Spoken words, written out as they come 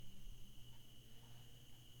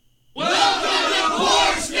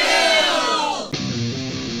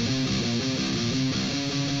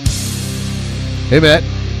Hey, Matt.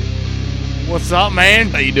 What's up, man?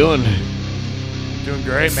 How you doing? Doing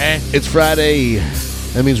great, man. It's Friday.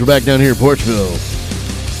 That means we're back down here in Porchville.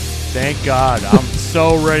 Thank God. I'm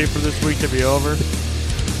so ready for this week to be over.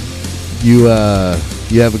 You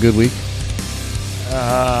have a good week?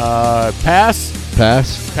 Pass?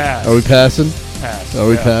 Pass? Pass. Are we passing? Pass. Are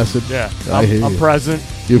we passing? Yeah. I hear I'm you. present.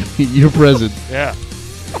 You're present. Yeah.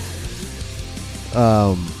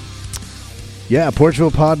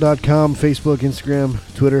 PorchvillePod.com, Facebook, Instagram,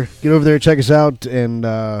 Twitter. Get over there, check us out, and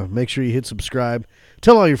make sure you hit subscribe.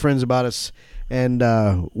 Tell all your friends about us. And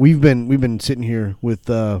we've been sitting here with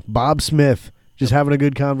Bob Smith, just having a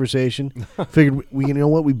good conversation. Figured you know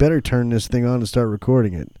what, we better turn this thing on and start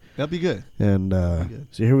recording it. That'd be good. And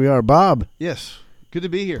so here we are, Bob. Yes. Good to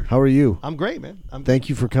be here. How are you? I'm great, man. Thank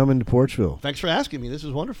you for coming to Porchville. Thanks for asking me. This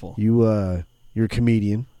is wonderful. You're a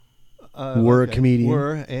comedian. Were a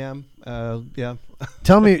comedian. Am. Yeah.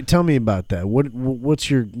 Tell me about that. What's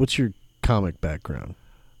your comic background?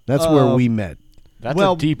 That's where we met. That's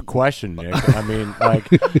a deep question, Nick. I mean, like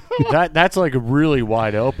that's like really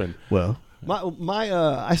wide open. Well,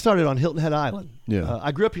 I started on Hilton Head Island. Yeah.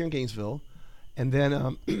 I grew up here in Gainesville, and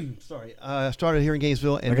then I started here in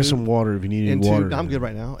Gainesville. And I got some water if you need any water. I'm good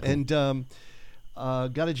right now. Cool. And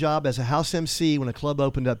got a job as a house MC when a club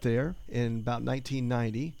opened up there in about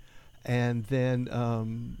 1990, and then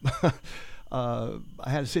I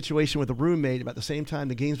had a situation with a roommate about the same time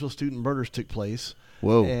the Gainesville student murders took place.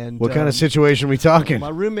 Whoa! And, what kind of situation are we talking? My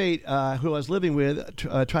roommate, who I was living with,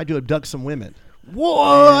 tried to abduct some women.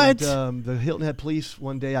 What? And, the Hilton Head Police,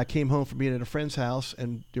 one day I came home from being at a friend's house,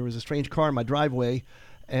 and there was a strange car in my driveway,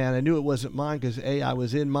 and I knew it wasn't mine because, A, I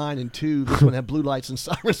was in mine, and 2, this one had blue lights and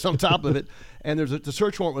sirens on top of it, and the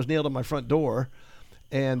search warrant was nailed on my front door,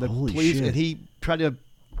 and the Holy police, shit. and he tried to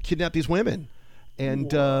kidnap these women.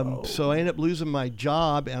 And so I ended up losing my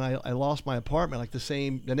job, and I lost my apartment like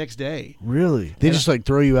the next day. Really? They just like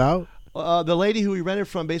throw you out? The lady who we rented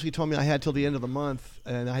from basically told me I had till the end of the month,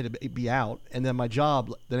 and I had to be out. And then my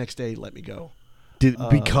job the next day let me go.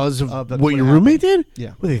 Because of what what your happened. roommate did?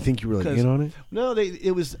 Yeah. Well, they think you were like in on it? No,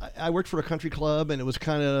 I worked for a country club, and it was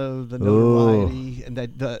kind of the notoriety and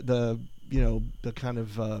that the kind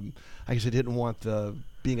of I guess I didn't want the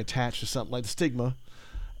being attached to something like the stigma.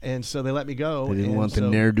 And so they let me go. They didn't want the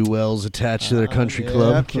ne'er-do-wells attached to their country yeah,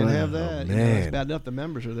 club? Can't have that. Oh, man. It's bad enough the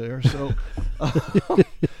members are there. So,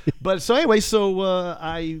 but so anyway,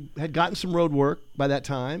 I had gotten some road work by that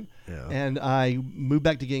time, and I moved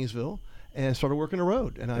back to Gainesville and started working the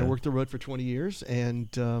road. And I worked the road for 20 years. And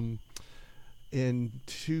in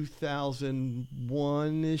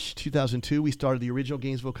 2001-ish, 2002, we started the original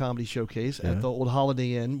Gainesville Comedy Showcase at the old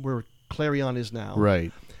Holiday Inn, where Clarion is now.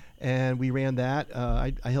 Right. And we ran that.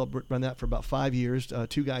 I helped run that for about 5 years.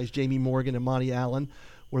 2 guys, Jamie Morgan and Monty Allen,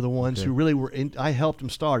 were the ones who really were in. I helped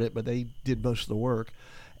them start it, but they did most of the work.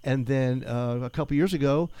 And then a couple years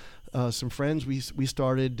ago, some friends, we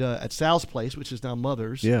started at Sal's Place, which is now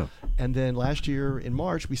Mother's. Yeah. And then last year in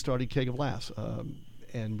March, we started Keg of Laughs.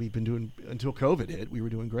 And we've been doing, until COVID hit, we were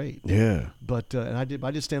doing great. Yeah. But and I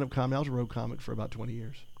did stand-up comedy. I was a road comic for about 20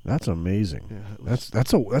 years. That's amazing. Yeah,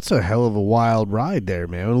 That's a hell of a wild ride there,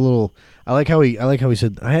 man. A little. I like how he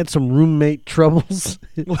said I had some roommate troubles.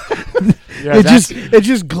 It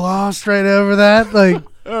just glossed right over that. Like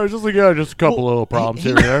Just a couple little problems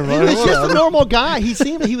here and there. He was just a normal guy. He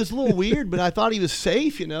was a little weird, but I thought he was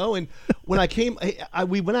safe, And when I came,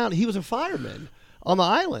 we went out. He was a fireman on the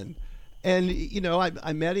island, and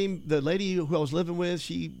I met him. The lady who I was living with,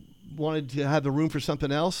 she wanted to have the room for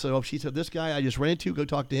something else, so she said, "This guy I just rented to, go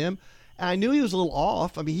talk to him." And I knew he was a little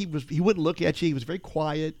off. I mean, he wouldn't look at you. He was very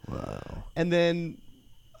quiet. Wow. And then,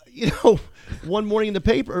 one morning in the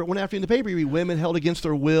paper, or one afternoon in the paper, you read women held against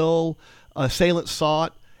their will, assailants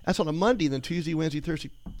sought. That's on a Monday. Then Tuesday, Wednesday, Thursday,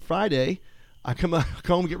 Friday, I come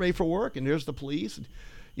home and get ready for work, and there's the police. And,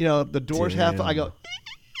 the door's half. I go,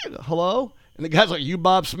 "Hello," and the guy's like, "You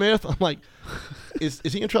Bob Smith?" I'm like, Is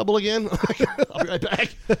he in trouble again? I'll be right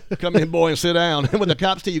back. Come in, boy, and sit down. And when the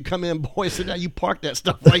cops tell you, come in, boy, sit down, you park that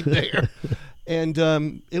stuff right there.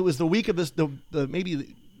 And it was the week of this,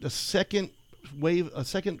 maybe the second wave, a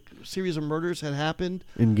second series of murders had happened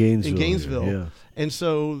in Gainesville. Yeah. And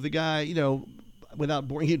so the guy, without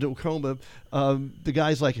boring you to Oklahoma, the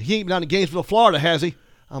guy's like, he ain't been down in Gainesville, Florida, has he?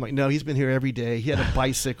 I'm like, no, he's been here every day. He had a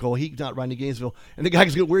bicycle. He's not riding to Gainesville. And the guy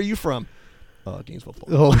goes, where are you from? Gainesville,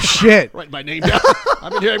 Florida. Oh, shit. Write my name down.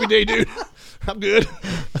 I've been here every day, dude. I'm good.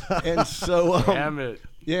 And so, damn it.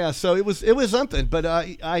 Yeah, so it was something. But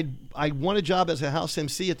I won a job as a house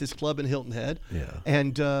MC at this club in Hilton Head. Yeah.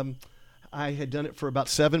 And I had done it for about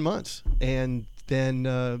 7 months. And then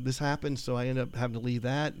this happened, so I ended up having to leave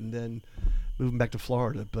that and then moving back to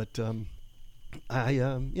Florida. But I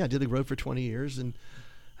did the road for 20 years, and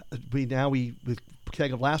we with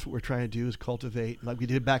Keg of Laughs, what we're trying to do is cultivate, like we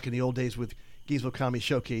did back in the old days with Gainesville Comedy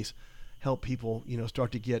Showcase, help people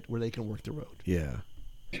start to get where they can work the road. Yeah.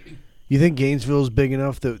 You think Gainesville is big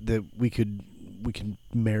enough that we could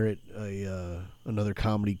merit another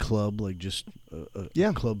comedy club, like just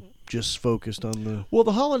a club just focused on the... Well,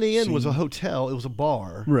 the Holiday Inn scene. was a hotel. It was a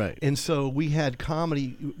bar. Right. And so we had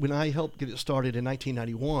comedy. When I helped get it started in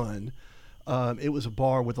 1991, it was a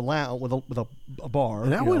bar with a bar.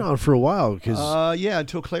 And that went on for a while because...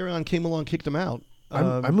 until Clarion came along and kicked them out.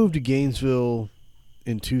 I moved to Gainesville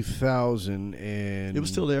in 2000, and... It was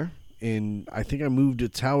still there. And I think I moved to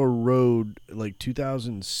Tower Road like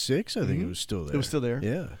 2006. I think it was still there. It was still there.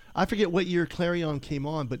 Yeah. I forget what year Clarion came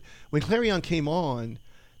on, but when Clarion came on,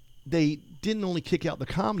 they didn't only kick out the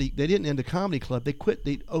comedy. They didn't end the comedy club. They quit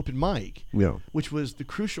the open mic, which was the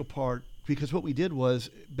crucial part, because what we did was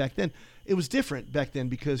back then, it was different back then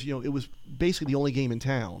because it was basically the only game in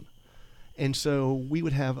town, and so we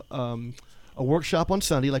would have a workshop on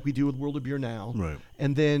Sunday like we do with World of Beer now, right?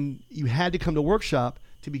 And then you had to come to workshop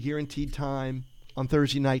to be guaranteed time on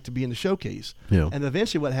Thursday night to be in the showcase. Yeah. And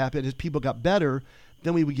eventually what happened is people got better.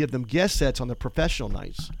 Then we would give them guest sets on the professional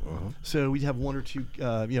nights. So we'd have one or two,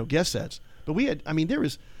 guest sets. But we had, there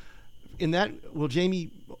was,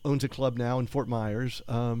 Jamie owns a club now in Fort Myers.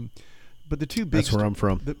 But the two big... That's where I'm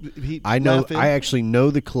from. I actually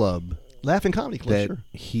know the club. Laughing Comedy Club, that sure.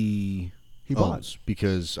 He bought owns,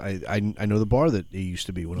 because I know the bar that it used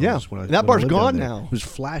to be when I and that bar's gone there. now. It was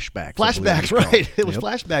Flashbacks. Flashbacks, right? It was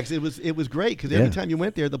Flashbacks. It was great because every time you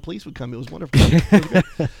went there, the police would come. It was wonderful.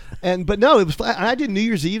 But no, it was. I did New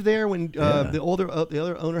Year's Eve there when the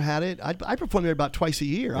other owner had it. I performed there about twice a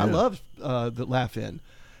year. I loved the Laugh In,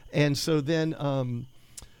 and so then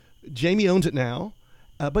Jamie owns it now.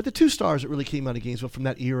 But the two stars that really came out of Gainesville from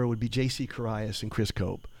that era would be J.C. Carias and Chris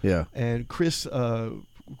Cope. Yeah, and Chris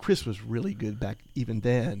was really good back even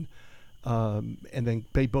then. And then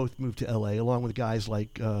they both moved to L.A. along with guys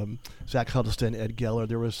like Zach Huddleston, Ed Geller.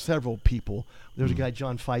 There were several people. There was a guy,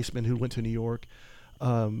 John Feisman, who went to New York,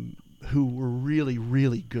 who were really,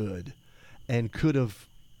 really good and could have...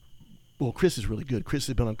 Well, Chris is really good. Chris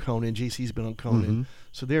has been on Conan. JC's been on Conan.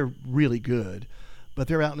 So they're really good. But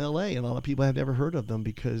they're out in L.A., and a lot of people have never heard of them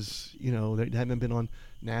because, they haven't been on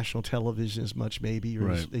national television as much maybe, or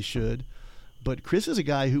as they should. But Chris is a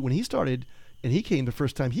guy who, when he started and he came the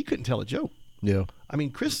first time, he couldn't tell a joke. Yeah.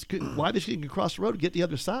 Chris couldn't. Why did she cross the road to get the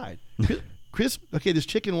other side? Chris, okay, this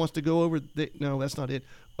chicken wants to go over. No, that's not it.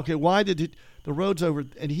 Okay, why did the road's over?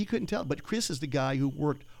 And he couldn't tell. But Chris is the guy who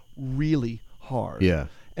worked really hard. Yeah.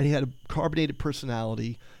 And he had a carbonated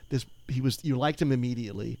personality. You liked him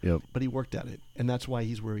immediately. Yep. But he worked at it, and that's why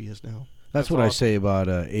he's where he is now. That's what awesome. I say about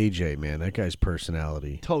AJ, man. That guy's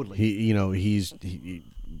personality. Totally.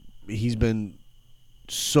 He's been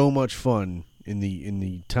so much fun in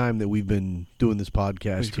the time that we've been doing this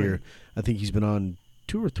podcast here. I think he's been on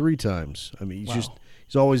 2 or 3 times. He's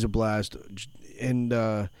always a blast, and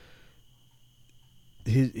I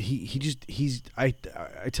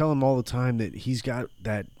tell him all the time that he's got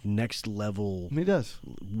that next level. He does.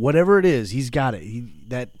 Whatever it is, he's got it.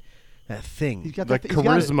 That thing. He's got the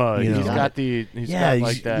charisma. He's got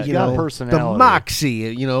that personality. The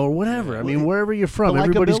moxie, or whatever. Wherever you're from,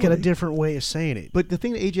 everybody's got a different way of saying it. But the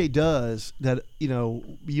thing that AJ does that,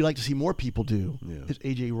 you like to see more people do is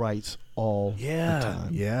AJ writes all the time.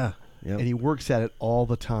 Yeah. Yep. And he works at it all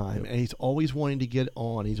the time. Yep. And he's always wanting to get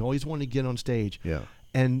on. He's always wanting to get on stage. Yeah.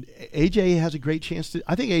 And AJ has a great chance to.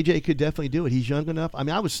 I think AJ could definitely do it. He's young enough.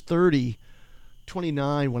 I was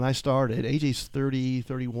 29 when I started. AJ's 30,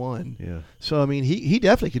 31. Yeah. So he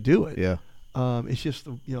definitely could do it. Yeah. It's just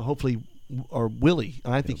hopefully, or will he?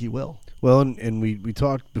 And I think he will. Well, and we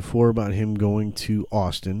talked before about him going to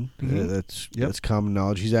Austin. That's common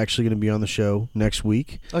knowledge. He's actually going to be on the show next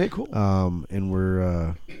week. Okay, cool. And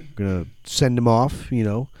we're going to send him off.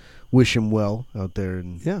 Wish him well out there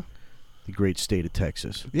in the great state of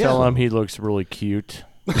Texas. Yeah. Tell him he looks really cute.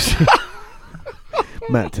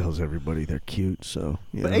 Matt tells everybody they're cute, so.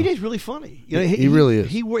 But AJ's really funny. He really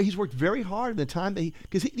is. He's worked very hard in the time that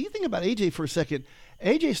because you think about AJ for a second.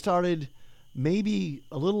 AJ started maybe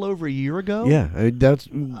a little over a year ago. Yeah,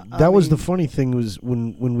 that was the funny thing was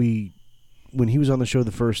when he was on the show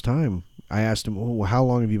the first time. I asked him, "Oh, well, how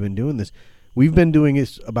long have you been doing this?" We've been doing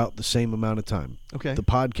this about the same amount of time. Okay. The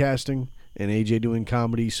podcasting and AJ doing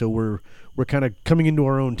comedy, so we're kind of coming into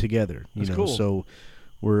our own together. That's cool. So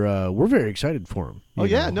we're very excited for him.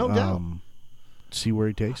 No doubt. see where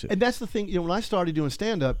he takes it. And that's the thing. You know, when I started doing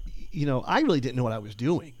stand up, you know, I really didn't know what I was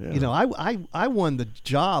doing. Yeah. You know, I won the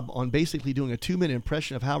job on basically doing a 2-minute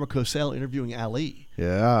impression of Howard Cosell interviewing Ali.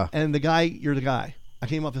 Yeah. And the guy, you're the guy. I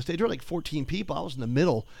came off the stage. There were like 14 people. I was in the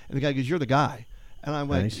middle, and the guy goes, "You're the guy." And I'm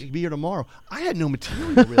like, Nice. "Be here tomorrow." I had no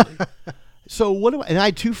material really. So and I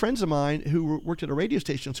had 2 friends of mine who worked at a radio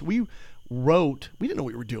station. So we wrote. We didn't know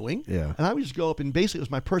what we were doing. Yeah. And I would just go up, and basically it was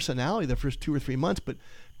my personality the first 2 or 3 months. But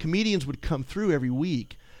comedians would come through every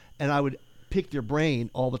week, and I would pick their brain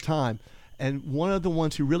all the time. And one of the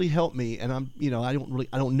ones who really helped me, and I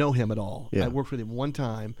don't know him at all. Yeah. I worked with him one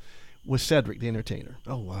time, was Cedric the Entertainer.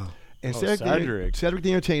 Oh wow. And Oh, Cedric Cedric. the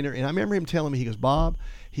Entertainer, and I remember him telling me, he goes, "Bob,"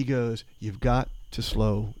 he goes, "you've got to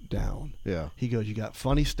slow down." Yeah. He goes, "You got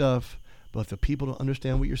funny stuff, but if the people don't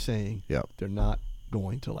understand what you're saying, Yep. they're not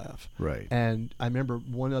going to laugh." Right. And I remember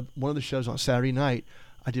one of the shows on Saturday night,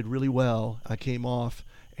 I did really well. I came off,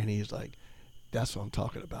 and he's like, "That's what I'm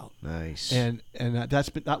talking about." Nice. And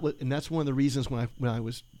that's one of the reasons when I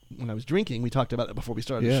was drinking. We talked about it before we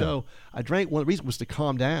started Yeah. the show. I drank. One of the reasons was to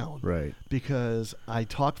calm down. Right. Because I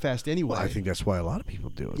talk fast anyway. Well, I think that's why a lot of people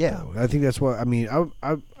do it. Yeah. though. I think that's why. I mean,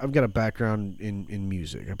 I've got a background in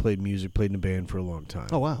music. I played in a band for a long time.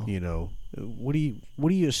 Oh, wow. You know, what do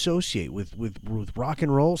you associate with rock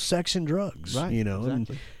and roll, sex and drugs? Right, You know,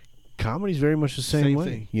 exactly. and comedy's very much the same way.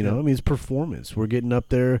 thing, You know, yeah. I mean, it's performance. We're getting up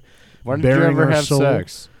there. When did you bearing ever our have soul.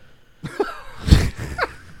 sex?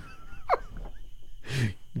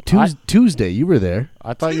 Tuesday, you were there.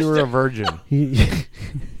 I thought you were a virgin.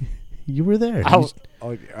 You were there. Oh,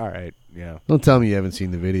 all right, yeah. Don't tell me you haven't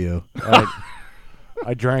seen the video.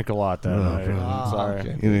 I drank a lot that Oh, night. bro. I'm sorry.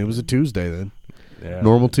 okay. I mean, it was a Tuesday then. Yeah.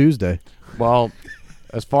 Normal Tuesday. Well,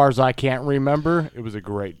 as far as I can't remember, it was a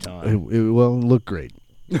great time. It looked great.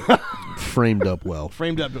 Framed up well.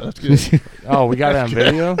 Framed up. That's good. Oh, we got it on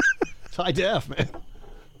video? It's high def, man.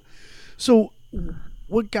 So,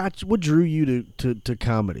 what drew you to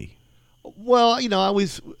comedy? Well, you know, I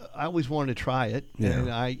always wanted to try it, Yeah. and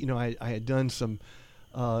I had done some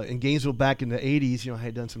in Gainesville back in the '80s. You know, I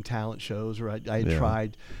had done some talent shows, or I had Yeah.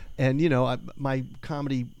 tried, and you know, my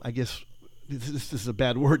comedy, I guess. This is a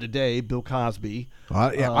bad word today. Bill Cosby.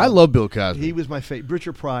 I love Bill Cosby. He was my favorite.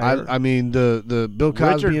 Richard Pryor. I mean, the Bill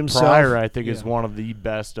Cosby Richard himself. Pryor, I think, is Yeah. one of the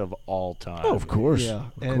best of all time. Oh, of course. yeah,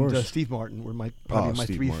 Of and course. Steve Martin were probably my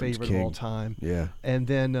Steve 3 Martin's favorite king. of all time. Yeah. And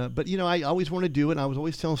then, but you know, I always wanted to do it. And I was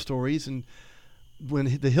always telling stories. And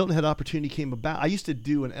when the Hilton Head opportunity came about, I used to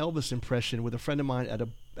do an Elvis impression with a friend of mine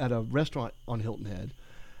at a restaurant on Hilton Head.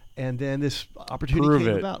 And then this opportunity Prove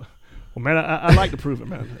came it. about. Well, man, I like to prove it,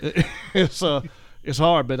 man. It's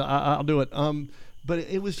hard, but I'll do it. But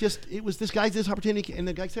it was this opportunity, and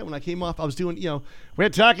the guy said when I came off, I was doing, you know, we're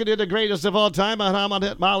talking to the greatest of all time,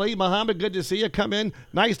 Muhammad Ali. Muhammad, good to see you. Come in.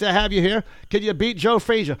 Nice to have you here. Can you beat Joe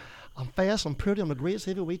Frazier? I'm fast, I'm pretty, I'm the greatest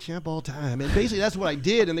heavyweight champ of all time. And basically that's what I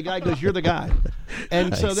did, and the guy goes, "You're the guy."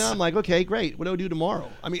 And so then I'm like, okay, great. What do I do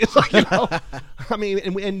tomorrow? I mean, it's like, you know, I mean,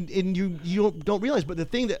 and you don't realize, but the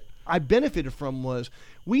thing that I benefited from was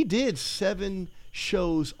we did 7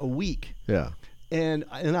 shows a week. Yeah. And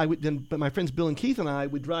I would then, but my friends Bill and Keith and I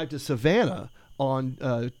would drive to Savannah on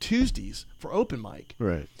Tuesdays for open mic.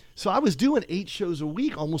 Right. So I was doing 8 shows a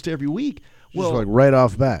week almost every week. Just like right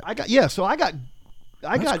off bat.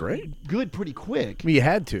 I got great. good pretty quick. I mean, you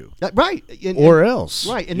had to. Right. Or else.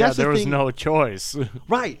 Right. And Yeah, that's there the was thing. no choice.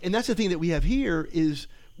 Right. And that's the thing that we have here is,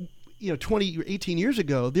 you know, 20 or 18 years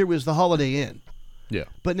ago, there was the Holiday Inn. Yeah.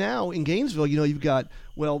 But now in Gainesville, you know, you've got,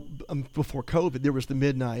 before COVID, there was the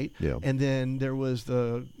Midnight. Yeah. And then there was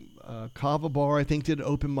the Kava Bar, I think, did an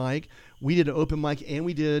open mic. We did an open mic, and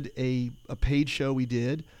we did a paid show we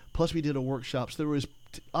did. Plus we did a workshop. So there was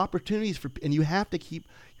opportunities for, and you have to keep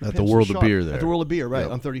your At the pencil World of sharp. Beer there. At the World of Beer, right,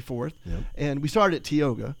 Yep. on 34th. Yep. And we started at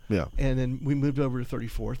Tioga. Yeah. And then we moved over to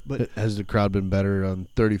 34th. But Has the crowd been better on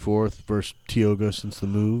 34th versus Tioga since the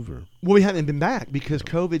move? Or well, we haven't been back because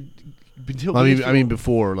COVID. Until I Gainesville- mean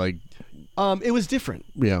before, like, it was different.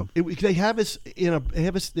 yeah. They have us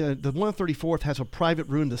the one on 34th has a private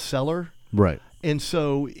room, the cellar, Right. and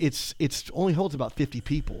so it's only holds about 50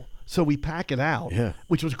 people. So we pack it out, Yeah.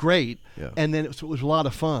 which was great, Yeah. and then it was a lot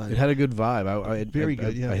of fun. It had a good vibe. Very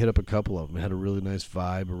good, yeah. I hit up a couple of them. It had a really nice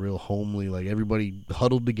vibe, a real homely, like everybody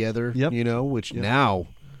huddled together. Yep. You know, which Yep. now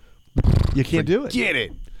You can't do it. get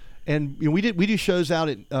it. And you know, we do shows out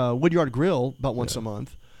at Woodyard Grill about once a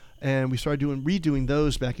month, and we started redoing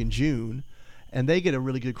those back in June, and they get a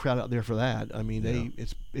really good crowd out there for that. I mean,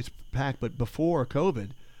 it's packed. But before COVID,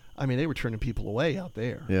 I mean, they were turning people away out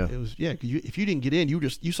there. Yeah. It was 'cause if you didn't get in,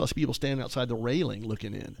 you saw people standing outside the railing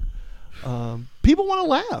looking in. People want to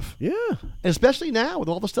laugh, Yeah, and especially now with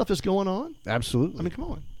all the stuff that's going on. absolutely. I mean, come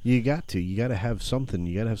on. You got to have something.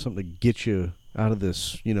 You got to have something to get you out of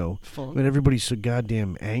this. I Fun. mean, everybody's so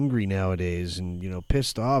goddamn angry nowadays, and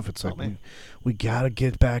pissed off. It's like man. we got to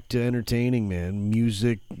get back to entertaining, man.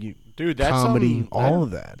 Music, Dude, that's comedy, something- all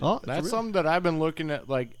of that. Oh, That's real. something that I've been looking at.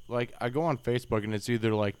 Like I go on Facebook and it's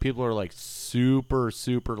either like people are like super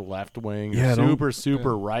left wing, Yeah, or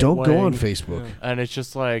super right. Don't go on Facebook. Yeah. And it's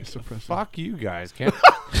just like, depressing. fuck you guys. Can't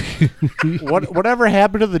whatever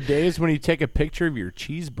happened to the days when you take a picture of your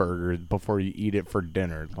cheeseburger before you eat it for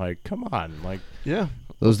dinner? Like, come on, like. Yeah.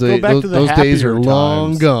 Those go days, back those, to the those days are happier long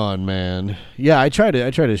times. gone, man. Yeah, I try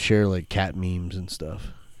to share like cat memes and stuff.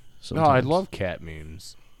 No, I sometimes. love cat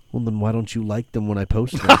memes Well, then why don't you like them when I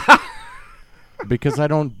post them? because I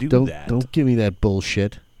don't do don't that. don't give me that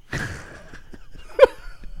bullshit.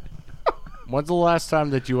 When's the last time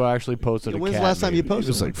that you actually posted a When's cat the last time meme? you It posted?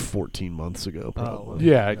 was one? like 14 months ago, probably.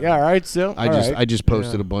 Yeah, all right, so I just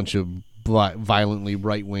posted Yeah. a bunch of violently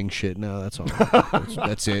right wing shit. No, that's all.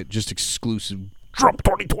 That's it. Just exclusive Trump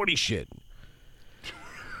 2020 shit.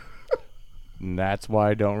 And that's why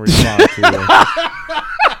I don't respond to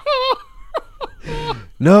you.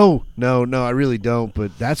 No, I really don't.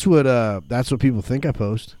 But that's what people think I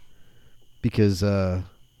post, because I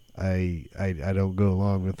don't go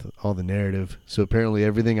along with all the narrative. So apparently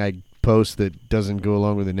everything I post that doesn't go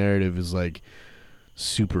along with the narrative is like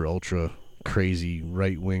super ultra crazy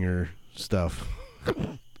right winger stuff.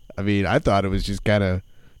 I mean, I thought it was just kind of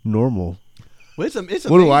normal. Well, it's What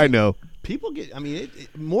do amazing. I know? People get, I mean,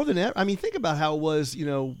 it more than ever. I mean, think about how it was,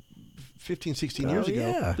 15, 16 years Oh, ago.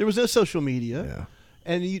 yeah. There was no social media. Yeah.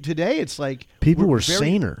 And today it's like. People were very-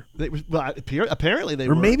 saner. They were, well, apparently they Or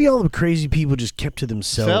were. maybe all the crazy people just kept to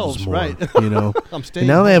themselves Selves, more, right. I'm I'm staying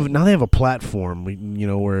and home. now they have a platform,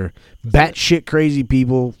 where batshit crazy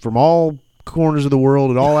people from all corners of the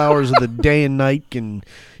world at all hours of the day and night can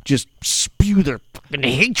just spew their fucking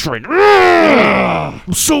hatred.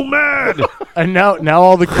 I'm so mad. And now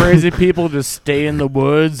all the crazy people just stay in the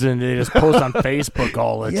woods and they just post on Facebook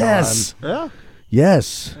all the Yes. Yeah.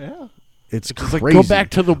 Yes. Yeah. It's It's crazy. like, go back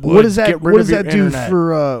to the What woods, does that get rid what of does that your do internet.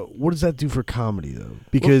 for what does that do for comedy though?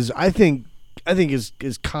 Because I think as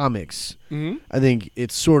comics, Mm-hmm. I think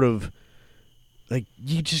it's sort of like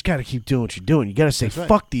you just got to keep doing what you're doing. You got to say That's right.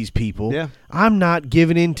 fuck these people. Yeah. I'm not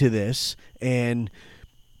giving into this, and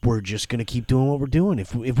we're just gonna keep doing what we're doing.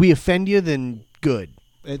 If we offend you, then good.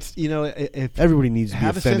 It's, if Everybody needs to be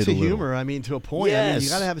have a offended sense of little. humor. I mean, to a point. I mean, you Yes.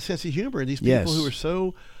 got to have a sense of humor. And these people Yes. who are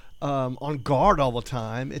so on guard all the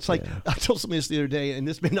time. It's like I told somebody this the other day, and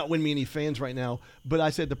this may not win me any fans right now, but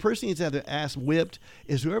I said the person who needs to have their ass whipped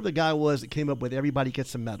is whoever the guy was that came up with everybody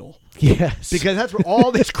gets a medal. Yes. Because that's where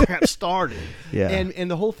all this crap started. Yeah. And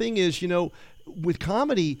the whole thing is, with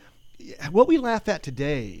comedy, what we laugh at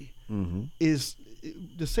today is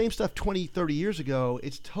the same stuff 20, 30 years ago.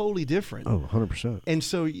 It's totally different. Oh, 100%. And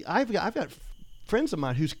so I've got friends of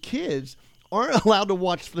mine whose kids aren't allowed to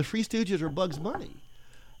watch the Three Stooges or Bugs Bunny.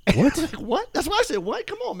 What? Like, what? That's why I said, what?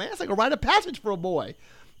 Come on, man. It's like a rite of passage for a boy.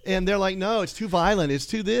 And they're like, no, it's too violent. It's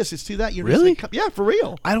too this. It's too that. You're Really? Just like, yeah, for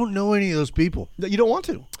real. I don't know any of those people. You don't want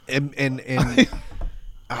to. And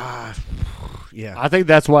yeah. I think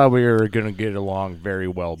that's why we are going to get along very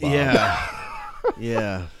well, Bob. Yeah.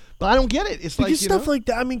 Yeah. But I don't get it. It's like, Because stuff like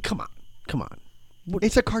that. I mean, come on.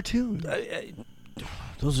 it's a cartoon.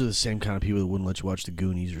 Those are the same kind of people that wouldn't let you watch the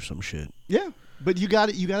Goonies or some shit. Yeah. But you got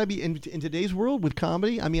to be in today's world with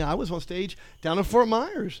comedy. I mean, I was on stage down in Fort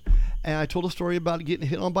Myers, and I told a story about getting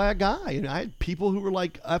hit on by a guy, and I had people who were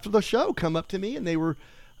like, after the show, come up to me, and they were,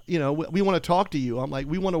 we want to talk to you. I'm like,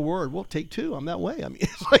 we want a word. Well, take two. I'm that way. I mean,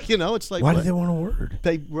 it's like, it's like, Why what? did they want a word?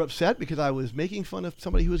 They were upset because I was making fun of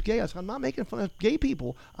somebody who was gay. I said, I'm not making fun of gay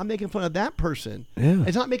people. I'm making fun of that person. Yeah.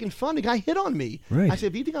 It's not making fun. The guy hit on me. Right. I said,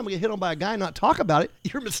 if you think I'm going to get hit on by a guy and not talk about it,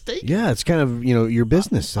 you're mistaken. Yeah, it's kind of, your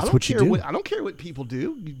business. I That's don't what you care do. I don't care what people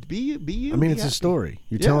do. Be you. I mean, be it's a happy. story.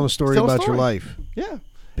 You're Yeah, telling a story tell a about your story. life. Yeah.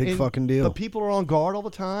 Big fucking deal. But people are on guard all the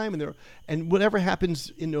time, and whatever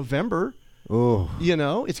happens in November, Oh.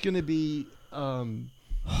 it's going to be.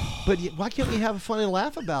 But why can't we have fun and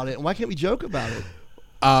laugh about it? And why can't we joke about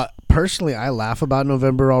it? Personally, I laugh about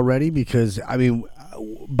November already because, I mean,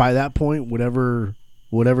 by that point, whatever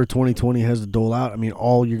 2020 has to dole out, I mean,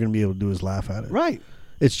 all you're going to be able to do is laugh at it. Right.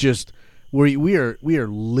 It's just we are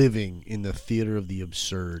living in the theater of the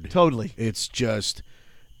absurd. Totally. It's just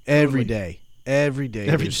every day Every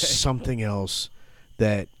there's day. something else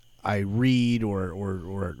that I read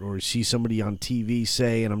or see somebody on TV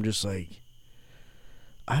say, and I'm just like,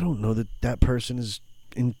 I don't know that person is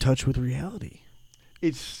in touch with reality.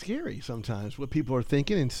 it's scary sometimes what people are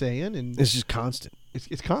thinking and saying, and It's just constant.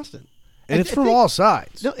 it's constant. And it's from all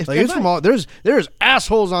sides. No, it's like it's from right. all. There's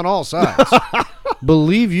assholes on all sides.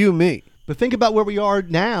 Believe you me. But think about where we are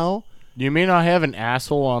now. You may not have an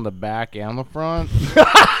asshole on the back and the front.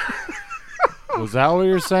 Was that what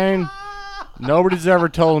you're saying? Nobody's ever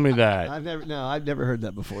told me that. I've never heard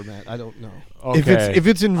that before, Matt. I don't know. Okay. If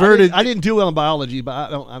it's inverted, I didn't do well in biology, but I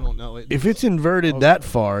don't know it. if it's inverted that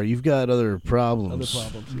far, you've got other problems. Other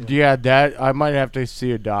problems. yeah, that I might have to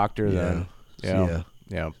see a doctor then. Yeah.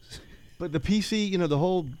 Yeah. But the PC, the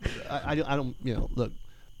whole, I don't, look,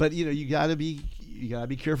 but you gotta be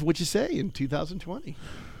careful what you say in 2020.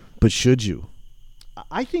 But should you?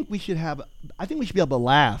 I think we should be able to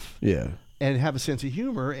laugh Yeah. and have a sense of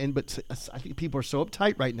humor. But I think people are so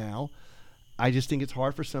uptight right now. I just think it's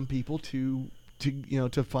hard for some people to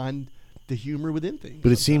find the humor within things.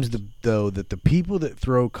 But it seems though that the people that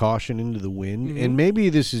throw caution into the wind, Mm-hmm. and maybe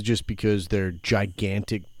this is just because they're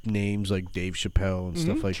gigantic names like Dave Chappelle and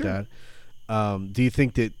stuff like sure. that. Do you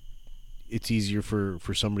think that it's easier for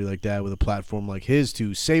somebody like that with a platform like his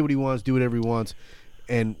to say what he wants, do whatever he wants,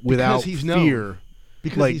 and without he's fear? known.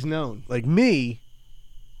 Because like, he's known. Like me.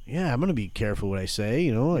 Yeah, I'm gonna be careful what I say.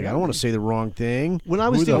 I don't want to say the wrong thing. When I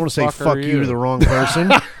was I doing- want to say Fuck "fuck are you" to you? the wrong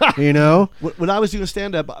person. When I was doing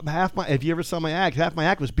stand up, if you ever saw my act, half my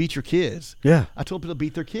act was beat your kids. Yeah. I told people to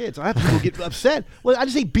beat their kids. I have people get upset. Well, I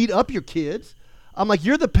just say beat up your kids. I'm like,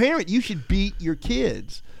 you're the parent. You should beat your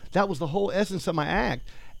kids. That was the whole essence of my act.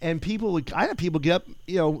 And I had people get up,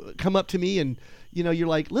 come up to me and, you're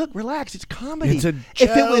like, look, relax. It's comedy. It's a If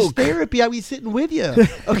it was joke. therapy, I'd be sitting with you.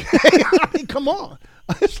 Okay. I mean, come on.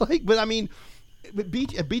 It's like, but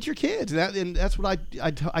beat your kids, and that's what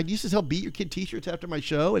I used to sell beat your kid T-shirts after my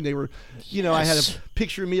show, and they were, I had a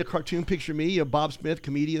picture of me, a cartoon picture of me, a Bob Smith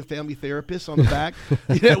comedian, family therapist on the back.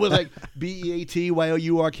 It was like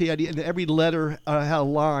BEATYOURKID, and every letter had a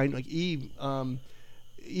line like E.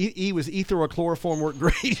 E was ether or chloroform worked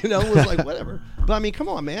great. It was like whatever. But come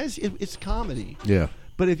on, man, it's comedy. Yeah.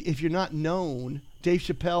 But if you're not known, Dave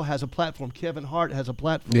Chappelle has a platform. Kevin Hart has a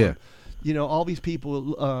platform. Yeah. All these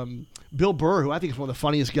people. Bill Burr, who I think is one of the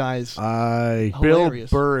funniest guys. I Bill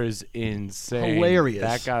Hilarious. Burr is insane. Hilarious.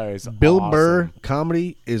 That guy is Bill awesome. Burr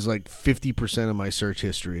comedy is like 50% of my search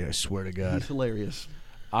history. I swear to God. He's hilarious.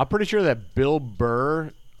 I'm pretty sure that Bill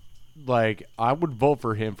Burr, I would vote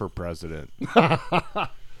for him for president.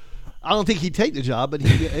 I don't think he'd take the job, but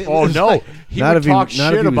he. Oh no, he Not would if he- talk not if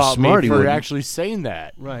shit he was about smart, me he for wouldn't. actually saying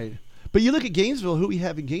that. Right. But you look at Gainesville, who we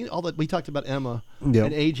have in Gainesville, we talked about Emma Yep.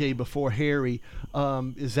 and AJ before, Harry,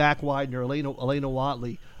 Zach Widener, Elena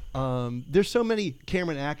Watley. There's so many.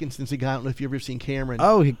 Cameron Atkinson's a guy. I don't know if you've ever seen Cameron.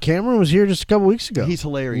 Oh, Cameron was here just a couple weeks ago. He's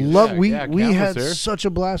hilarious. Love. Yeah, we Cam had was there. such a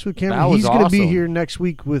blast with Cameron. That was He's going to be awesome. here next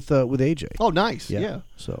week with AJ. Oh, nice. Yeah.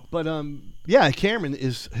 So But yeah, Cameron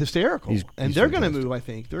is hysterical, He's and they're going to fantastic. move. I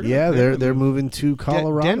think they're they're moving to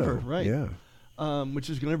Colorado. Denver, right. Yeah. Which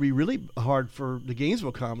is going to be really hard for the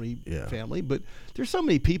Gainesville comedy Yeah. family. But there's so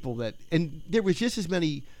many people and there was just as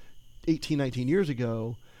many 18, 19 years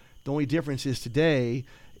ago. The only difference is today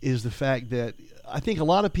is the fact that I think a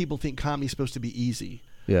lot of people think comedy is supposed to be easy.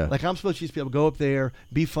 Yeah. Like I'm supposed to just be able to go up there,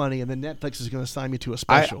 be funny, and then Netflix is going to assign me to a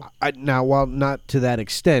special. Now, while not to that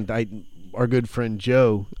extent, our good friend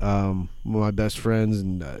Joe, one of my best friends,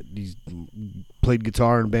 and he's played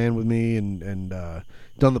guitar in a band with me and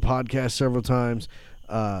done the podcast several times.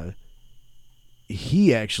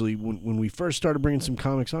 He actually, when we first started bringing some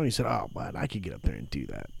comics on, he said, "Oh, but I could get up there and do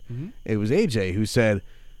that." Mm-hmm. It was AJ who said,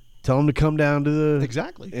 "Tell him to come down to the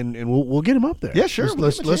Exactly. and we'll get him up there. Yeah, sure, we'll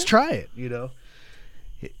give him a Let's chance. try it. He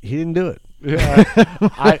didn't do it. Yeah,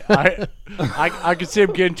 I could see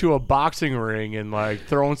him getting to a boxing ring and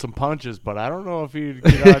throwing some punches, but I don't know if he'd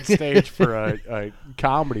get on stage for a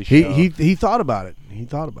comedy show. He thought about it.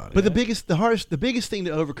 But the biggest thing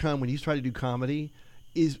to overcome when you try to do comedy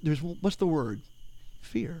is what's the word?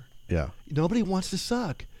 Fear. Yeah. Nobody wants to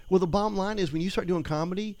suck. Well, the bottom line is when you start doing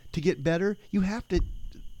comedy to get better, you have to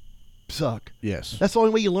suck. Yes. That's the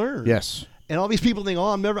only way you learn. Yes. And all these people think,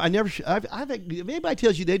 if anybody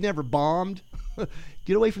tells you they've never bombed,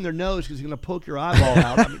 get away from their nose because he's going to poke your eyeball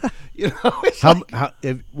out. I mean,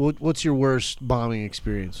 it's What's your worst bombing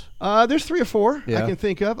experience? there's 3 or 4 Yeah. I can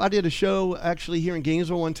think of. I did a show actually here in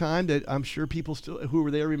Gainesville one time that I'm sure people still who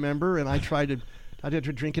were there remember, and I did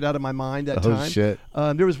to drink it out of my mind that Oh, time. shit.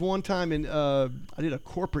 There was one time I did a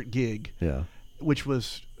corporate gig, Yeah. which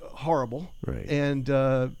was horrible. Right.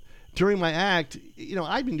 And during my act,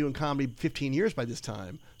 I'd been doing comedy 15 years by this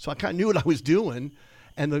time, so I kind of knew what I was doing.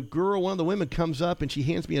 And one of the women comes up and she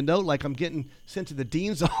hands me a note like I'm getting sent to the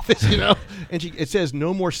dean's office, and it says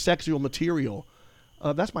no more sexual material.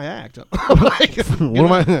 That's my act. I'm like, What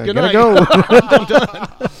am I? good Gotta night. go. I'm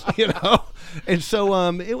done. You know, and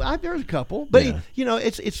so there's a couple, but Yeah. you know,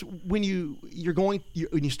 it's when you're going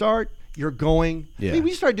when you start, you're going. Yeah. I mean,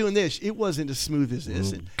 we started doing this. It wasn't as smooth as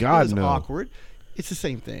this. It God, was no. awkward. It's the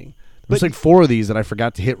same thing. There's like 4 of these that I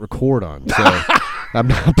forgot to hit record on. So I'm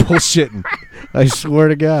not bullshitting. I swear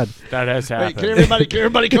to God. That has Hey, happened. can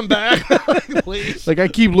everybody come back, please? Like I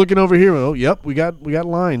keep looking over here. Oh, yep, we got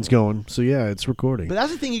lines going. So yeah, it's recording. But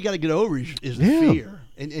that's the thing you got to get over is the Yeah. fear.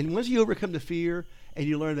 And once you overcome the fear and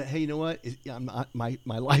you learn that, hey, you know what? I'm not, my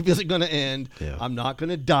life isn't going to end. Yeah. I'm not going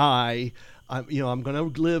to die. I'm going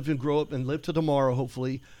to live and grow up and live to tomorrow,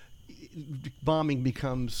 hopefully. Bombing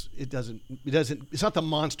becomes, it's not the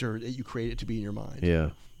monster that you create it to be in your mind. Yeah.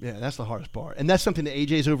 Yeah, that's the hardest part. And that's something that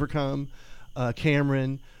AJ's overcome,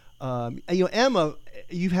 Cameron. And, Emma,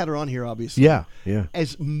 you've had her on here, obviously. Yeah. Yeah.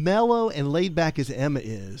 As mellow and laid back as Emma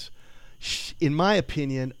is, in my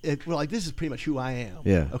opinion, this is pretty much who I am.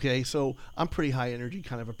 Yeah. Okay, so I'm pretty high energy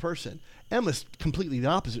kind of a person. Emma's completely the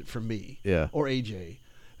opposite from me. Yeah. Or AJ.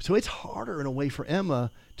 So it's harder in a way for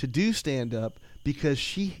Emma to do stand up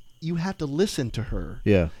because you have to listen to her.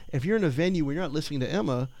 Yeah. If you're in a venue where you're not listening to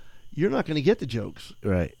Emma, you're not going to get the jokes.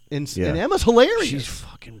 Right. And Yeah. Emma's hilarious. She's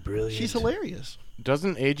fucking brilliant. She's hilarious.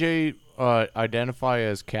 Doesn't AJ identify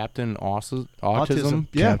as Captain Autism?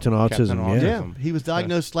 Yeah. Captain Autism. Captain Yeah. Autism. Yeah, he was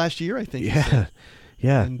diagnosed last year, I think. Yeah.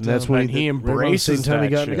 Yeah. And, that's um, when and he right around the embraces same time he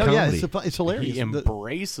that got into shit. Oh, yeah, comedy. it's hilarious. He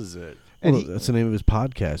embraces it. And Well, that's the name of his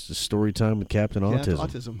podcast. Is Story Time with Captain Autism.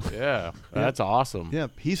 autism. Yeah, that's awesome. Yeah,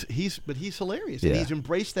 he's hilarious. Yeah. And he's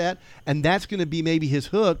embraced that, and that's going to be maybe his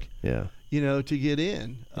hook, Yeah. to get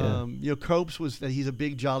in. Yeah. Copes was that he's a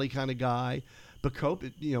big, jolly kind of guy. But Cope,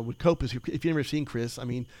 with Cope, if you've never seen Chris, I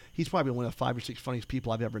mean, he's probably one of the 5 or 6 funniest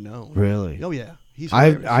people I've ever known. Really? Oh, yeah. He's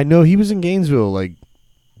hilarious. I know he was in Gainesville like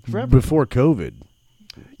Forever. before COVID.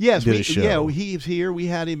 Yes, did a show. yeah, he was here. We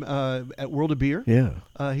had him at World of Beer. Yeah.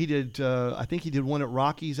 He did. I think he did one at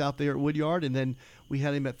Rockies out there at Woodyard, and then we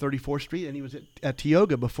had him at 34th Street, and he was at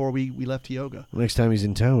Tioga before we left Tioga. Next time he's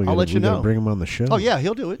in town, we I'll let you gotta know. bring him on the show. Oh yeah,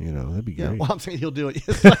 he'll do it. That'd be Yeah, great. well, I'm saying he'll do it.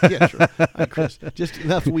 Yeah, sure. All right, Chris, just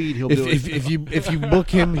enough weed, he'll do it. if you book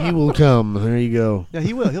him, he will come. There you go. Yeah,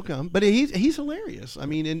 he will. He'll come. But he's hilarious. I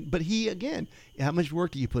mean, but he again, how much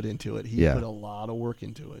work do you put into it? He Yeah. put a lot of work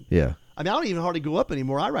into it. Yeah. I mean, I don't even hardly go up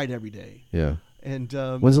anymore. I write every day. Yeah. And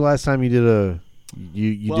When's the last time you did a?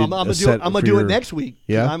 You well, did I'm gonna a set I'm gonna for do your- it next week.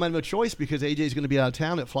 Yeah? I'm gonna have a choice because AJ's gonna be out of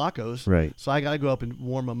town at Flacco's. Right. So I got to go up and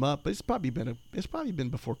warm him up. But it's probably been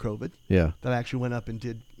before COVID Yeah. that I actually went up and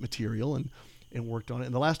did material and worked on it.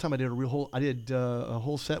 And the last time I did a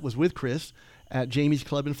whole set was with Chris at Jamie's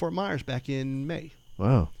Club in Fort Myers back in May.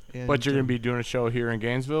 Wow. And, But you're going to be doing a show here in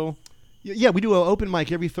Gainesville? Yeah, we do an open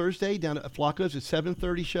mic every Thursday down at Flacco's. It's a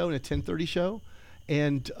 7:30 show and a 10:30 show.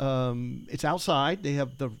 And it's outside. They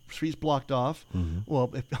have the streets blocked off. Mm-hmm.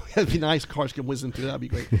 Well, it'd be nice. Cars can whiz them through. That'd be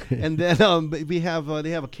great. And then they have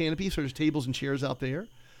a canopy, so there's tables and chairs out there.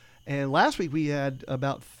 And last week we had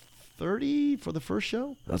about 30 for the first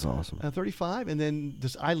show, That's awesome. 35. And then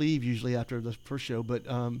I leave usually after the first show. But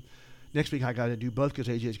next week I got to do both because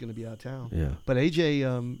AJ's going to be out of town. Yeah. But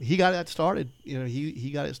AJ, he got that started.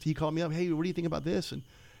 He got it. He called me up. Hey, what do you think about this? And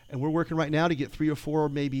we're working right now to get 3 or 4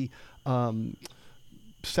 maybe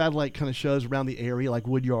satellite kind of shows around the area, like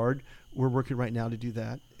Woodyard. We're working right now to do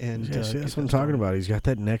that. And Yeah, see, get that's that what I'm talking started. about. He's got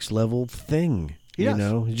that next level thing. He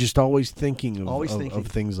does. He's just always thinking Always of thinking.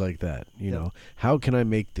 things like that. You Yep. know, how can I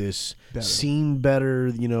make this Better. seem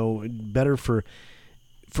better? Better for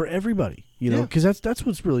everybody. Yeah. Because that's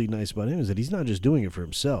what's really nice about him is that he's not just doing it for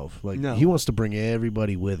himself. Like No. he wants to bring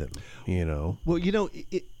everybody with him. Well,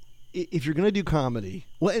 if you're going to do comedy,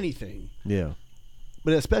 well, anything, Yeah.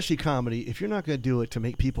 but especially comedy, if you're not going to do it to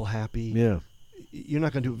make people happy, Yeah. you're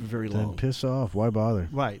not going to do it for very Then long. piss off. Why bother?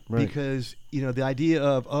 Right. Right. Because, the idea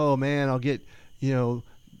of, oh, man, I'll get,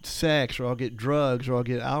 sex or I'll get drugs or I'll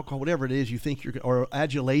get alcohol, whatever it is you think or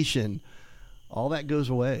adulation, all that goes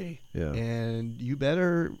away. Yeah. And you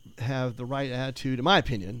better have the right attitude, in my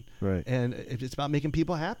opinion. Right. And if it's about making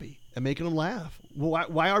people happy and making them laugh, well,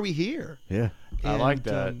 why are we here? Yeah. I like And,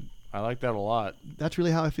 that. I like that a lot. That's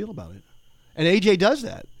really how I feel about it. And AJ does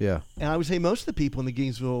that. Yeah. And I would say most of the people in the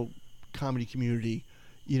Gainesville comedy community,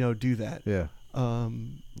 do that. Yeah.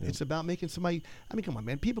 It's about making somebody. I mean, come on,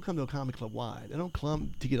 man. People come to a comedy club. Why? They don't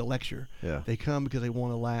come to get a lecture. Yeah. They come because they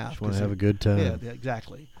want to laugh. Just want to 'cause have they- a good time. Yeah,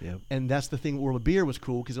 exactly. Yep. And that's the thing. World of Beer was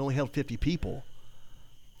cool because it only held 50 people.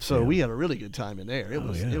 So Yeah. we had a really good time in there. It Oh,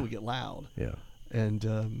 was. yeah. It would get loud. Yeah. And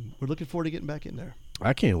we're looking forward to getting back in there.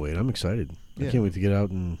 I can't wait. I'm excited. I Yeah. can't wait to get out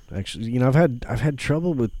and actually. I've had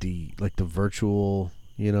trouble with the virtual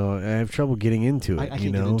You know, I have trouble getting into it. I you can't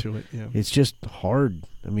get know, into it. Yeah. it's just hard.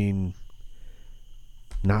 I mean,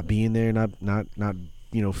 not being there, not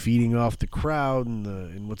feeding off the crowd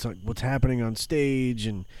and what's happening on stage,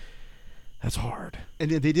 and that's hard.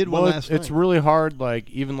 And they did one last it's night. really hard, like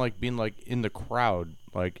even like being like in the crowd.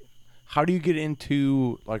 Like, how do you get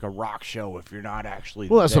into like a rock show if you're not actually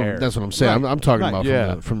Well, that's there? what I'm saying. Right. I'm talking Right. about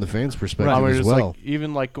Yeah. from the fans' perspective I mean, as it's well. like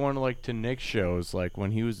even like going to Nick's shows, like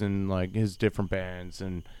when he was in like his different bands,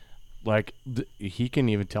 and like he can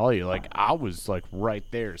even tell you, like I was like right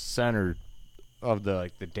there, center of the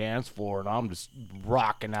dance floor, and I'm just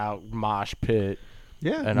rocking out mosh pit.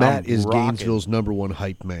 Yeah. And Matt I'm is rocking. Gainesville's #1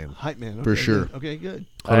 hype man. Hype man. Okay, For sure. Good. Okay, good.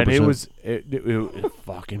 And it 100%. was it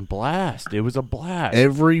fucking blast. It was a blast.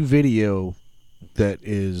 Every video that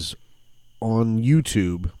is on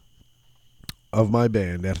YouTube of my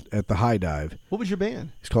band at the High Dive, What was your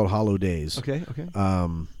band? it's called Hollow Days. Okay, okay.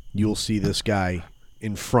 You'll see this guy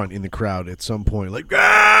in front in the crowd at some point, like,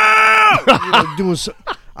 "Ah!" You know, doing.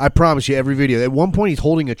 I promise you, every video. At one point, he's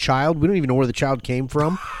holding a child. We don't even know where the child came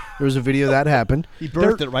from. There was a video that happened. He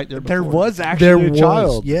birthed it right there. There before. was actually a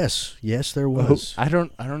child. Yes, there was. I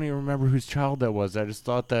don't even remember whose child that was. I just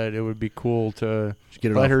thought that it would be cool to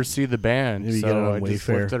Get it let off- her see the band. Maybe so get it on I just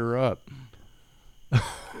Wayfair. lifted her up.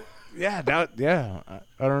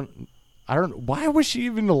 I don't. Why was she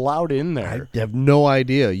even allowed in there? I have no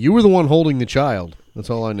idea. You were the one holding the child. That's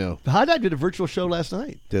all I know. The High Dive did a virtual show last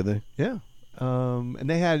night. Did they? Yeah. And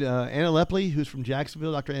they had Anna Lepley, who's from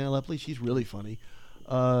Jacksonville, Dr. Anna Lepley. She's really funny.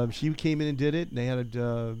 She came in and did it. And they had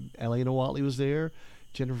Elena Watley was there.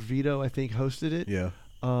 Jennifer Vito, I think, hosted it. Yeah.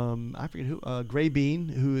 I forget who. Gray Bean,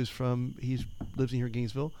 who is lives in here in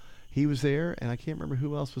Gainesville. He was there, and I can't remember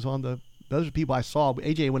who else was on the. Those are people I saw.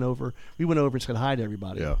 AJ went over. We went over and said hi to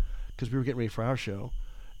everybody. Yeah. Because we were getting ready for our show,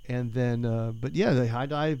 and then, but yeah, the High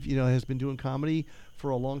Dive, has been doing comedy for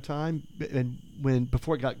a long time, and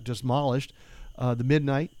before it got demolished, the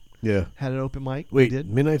Midnight Yeah. had an open mic. Wait, they did.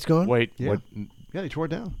 Midnight's gone? Wait, Yeah. what? Yeah, they tore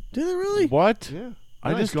it down. Did they really? What? Yeah, I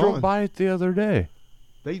Midnight's just drove gone. by it the other day.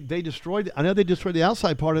 They destroyed. I know they destroyed the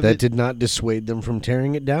outside part of That it. did not dissuade them from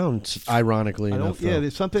tearing it down, ironically I don't. enough. Yeah, though.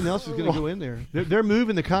 there's something else is going to go in there. They're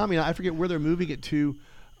moving the comedy. I forget where they're moving it to.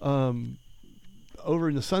 Over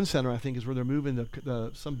in the Sun Center, I think, is where they're moving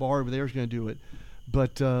some bar over there is going to do it.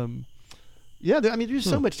 But yeah, there's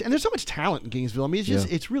so much, and there's so much talent in Gainesville. I mean, it's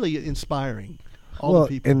just it's really inspiring. All the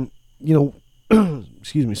people. And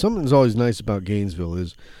excuse me, something that's always nice about Gainesville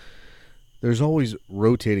is there's always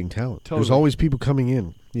rotating talent. There's Totally. always people coming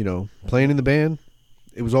in. Playing in the band.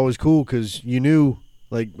 It was always cool because you knew,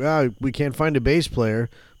 like, we can't find a bass player,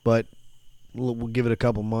 but we'll give it a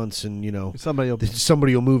couple months, and somebody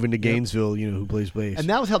will move into Gainesville, who plays bass. And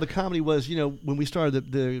that was how the comedy was, when we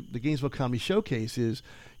started the Gainesville Comedy Showcase is,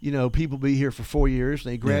 people be here for 4 years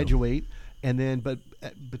and they graduate. And then, but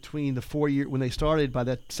between the 4 year, when they started, by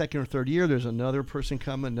that second or third year, there's another person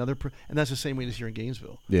coming, and that's the same way it is here in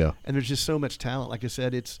Gainesville. Yeah. And there's just so much talent. Like I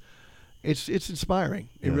said, it's inspiring.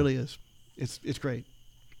 It Yeah. really is. It's great.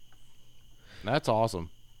 That's awesome.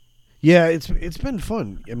 Yeah, it's been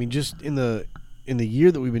fun. I mean, just in the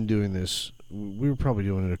year that we've been doing this, we were probably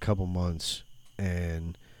doing it a couple months,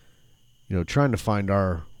 and trying to find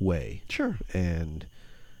our way. Sure. And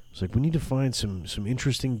it's like we need to find some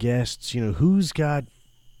interesting guests. Who's got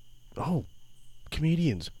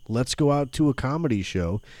comedians. Let's go out to a comedy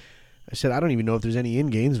show. I said I don't even know if there's any in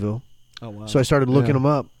Gainesville. Oh wow. So I started looking them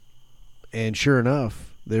up, and sure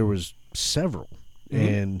enough, there was several. Mm-hmm.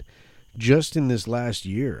 And just in this last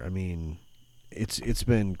year, I mean, it's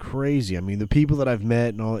been crazy. I mean, the people that I've met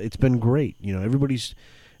and all, it's been great. Everybody's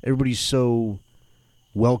so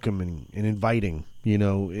welcoming and inviting.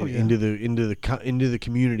 Into the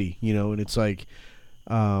community. And it's like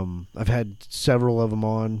I've had several of them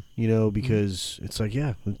on. Because it's like,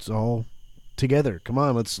 yeah, it's all together. Come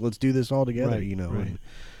on, let's do this all together. Right, right.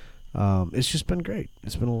 And, it's just been great.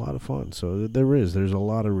 It's been a lot of fun. So there's a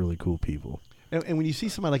lot of really cool people. And when you see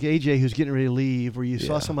somebody like AJ who's getting ready to leave, or you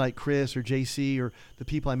saw Yeah. somebody like Chris or JC or the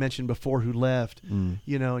people I mentioned before who left, and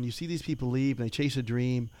you see these people leave and they chase a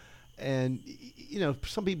dream, and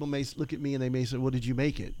some people may look at me and they may say, "Well, did you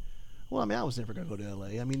make it?" Well, I mean, I was never going to go to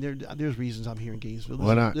LA. I mean, there's reasons I'm here in Gainesville.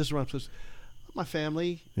 Why not? This is where I'm supposed to. My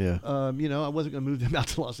family. Yeah. I wasn't going to move them out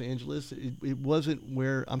to Los Angeles. It wasn't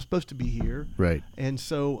where I'm supposed to be here. Right. And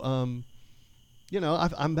so, I'm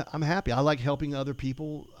happy. I like helping other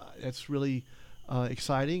people. That's really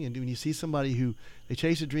exciting. And when you see somebody who they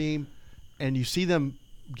chase a dream, and you see them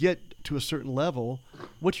get to a certain level,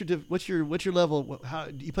 what's your level? How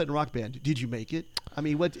you played in a rock band? Did you make it? I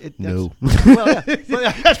mean, No. Well,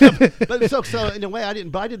 yeah, but so in a way, I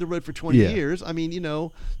didn't. But I did the road for 20 years. I mean,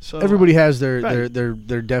 so everybody has their Right.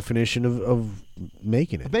 their definition of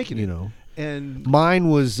making it. Making it. you know. and Mine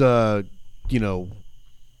was,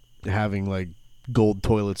 having like gold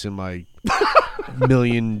toilets in my $1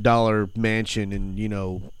 million mansion,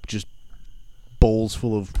 and just bowls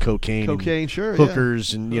full of cocaine, cocaine, sure, and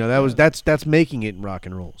hookers, and that's making it in rock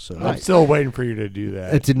and roll. So I'm still waiting for you to do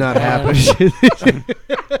that. it did not happen.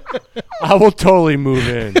 I will totally move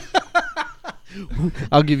in.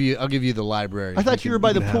 I'll give you the library. I thought you were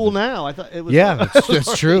by the can pool have it. now. I thought it was. Yeah,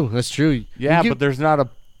 that's true. That's true. Yeah, You but there's not a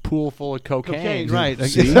pool full of cocaine. Cocaine, right.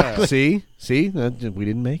 See, Exactly. see, we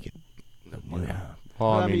didn't make it. Well,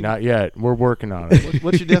 I I mean, mean- not yet. We're working on it.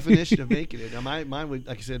 What's your definition of making it? Now, mine would,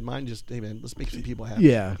 like I said, mine just, hey man, let's make some people happy.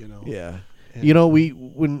 Yeah, Yeah. And-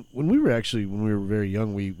 when we were very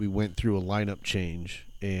young, we went through a lineup change,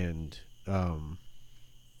 and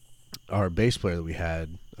our bass player that we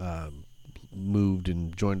had moved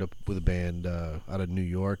and joined up with a band out of New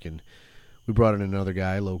York, and we brought in another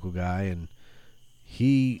guy, local guy, and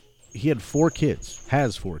he had 4 kids,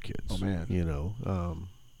 has 4 kids. Oh, man.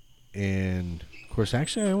 And of course,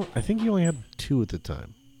 actually, I think he only had 2 at the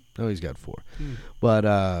time. No, he's got 4. Hmm.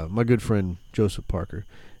 But my good friend Joseph Parker,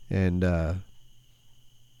 and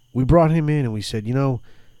we brought him in, and we said,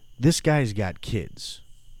 this guy's got kids.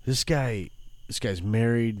 This guy's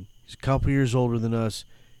married. He's a couple years older than us.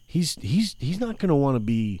 He's not going to want to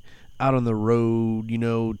be out on the road,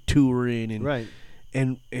 touring, and Right.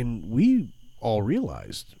 and we all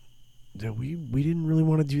realized that we didn't really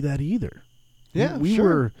want to do that either. Yeah, we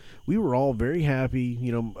sure. were all very happy.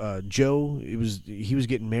 Joe, he was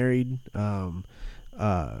getting married. It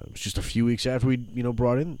was just a few weeks after we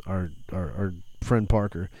brought in our friend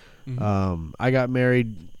Parker. Mm-hmm. I got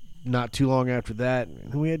married not too long after that,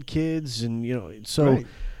 and we had kids, and so Right.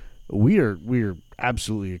 we are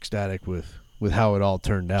absolutely ecstatic with how it all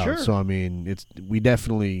turned out. Sure. So I mean, we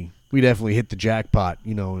definitely hit the jackpot,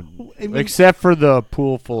 and I mean, Except for the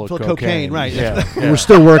pool full of Full of cocaine. cocaine, right. Yeah. we're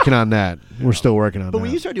still working on that. We're still working on but that.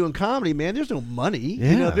 when you start doing comedy, man, there's no money.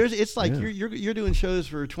 Yeah. It's like Yeah. you're doing shows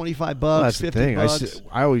for $25, Well, that's the $50. thing.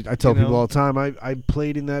 I tell people all the time. I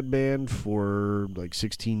played in that band for like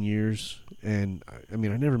 16 years, and I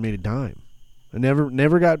mean, I never made a dime. I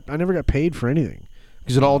never got paid for anything,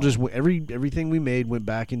 because it all just everything we made went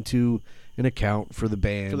back into an account for the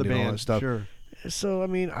band, for the and all band that stuff. Sure. So I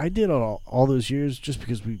mean, I did all those years just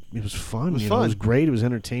because it was fun. It was It fun. was great. It was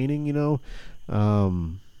entertaining.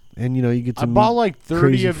 And you get to I bought meet like 30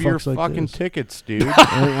 crazy of your fucks like fucking this. tickets, dude.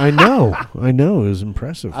 I know. It was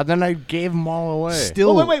impressive. And then I gave them all away.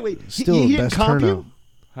 Still, Oh, wait. Still, he the didn't best comp turnout. you?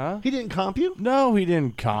 Huh? He didn't comp you? No, he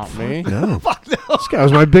didn't comp me. No, Fuck no. this guy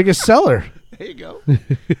was my biggest seller. There you go.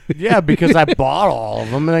 Yeah, because I bought all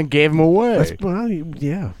of them and then gave them away.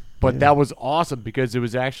 Yeah. But that was awesome because it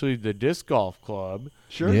was actually the disc golf club,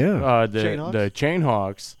 Sure. Yeah. the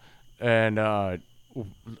Chainhawks, and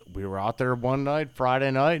we were out there one night,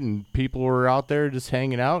 Friday night, and people were out there just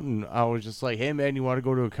hanging out, and I was just like, "Hey man, you want to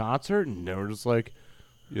go to a concert?" And they were just like,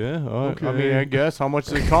 "Yeah, I mean, Okay. I guess. How much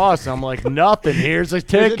does it cost?" I'm like, "Nothing. Here's a Here's a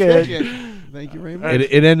ticket." ticket. Thank you very much.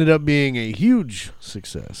 It ended up being a huge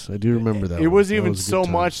success. I do remember that. It one. was That even a good so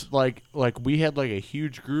time. much like we had like a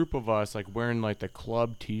huge group of us like wearing like the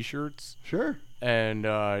club T-shirts, Sure. and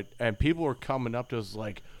people were coming up to us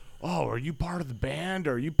like, "Oh, are you part of the band?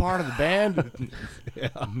 Are you part of the band?"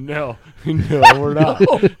 No, we're not.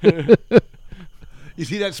 You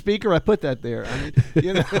see that speaker? I put that there. I mean,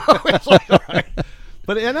 it's like, all right.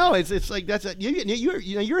 But I know it's like that's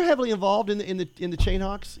you're heavily involved in the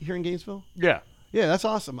Chainhawks here in Gainesville. Yeah. Yeah, that's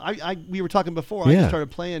awesome. We were talking before. I Yeah. just started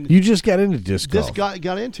playing. You just got into disc Just golf.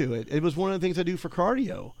 got into it. It was one of the things I do for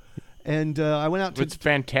cardio, and I went out to. It's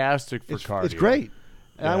fantastic for cardio. It's great.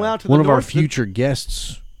 And I Yeah. went out to One the of our north- future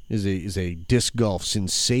guests is a disc golf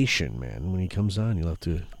sensation, man. When he comes on, you'll have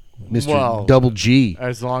to, Mr. Well, Double G.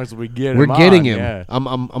 As long as we get We're him getting on, him. Yeah. I'm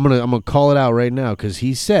gonna call it out right now because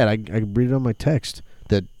he said I read it on my text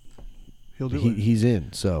that He'll do it. he's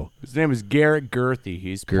in. So His name is Garrett Girthy.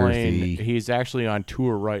 He's playing. Girthy. He's actually on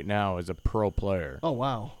tour right now as a pro player. Oh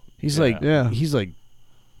wow. he's Yeah. like Yeah. he's like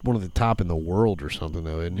one of the top in the world or something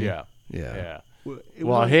though, isn't he? Yeah. Yeah. Yeah. It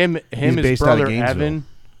Well, was- him, He's his based out of brother Gainesville. Evan.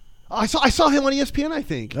 I saw him on ESPN. I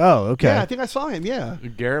think. Oh, okay. Yeah, I think I saw him. Yeah.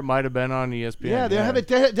 Garrett might have been on ESPN.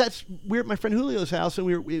 Yeah, that's we're at my friend Julio's house,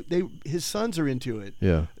 and his sons are into it.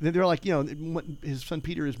 Yeah. They're like, his son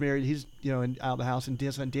Peter is married. He's out of the house, and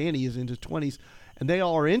his son Danny is in his 20s, and they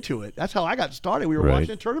all are into it. That's how I got started. We were Right.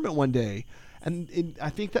 watching a tournament one day, and I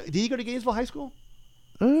think that did he go to Gainesville High School?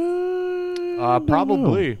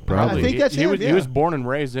 Probably. Probably. I think that's he him, was. yeah. He was born and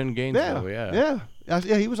raised in Gainesville. Yeah. Yeah,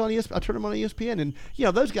 he was on a tournament on ESPN, and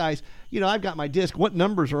those guys. I've got my disc. What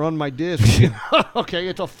numbers are on my disc? Okay,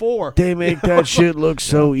 it's a 4. They make that shit look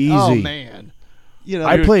so easy. Oh man,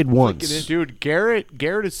 I played flicking once. it. Dude, Garrett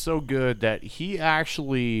is so good that he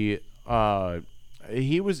actually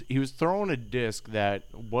he was throwing a disc that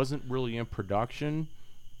wasn't really in production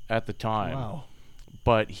at the time. Wow.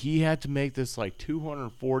 But he had to make this like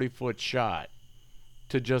 240-foot shot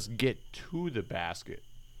to just get to the basket.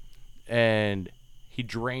 And he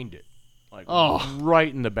drained it. Like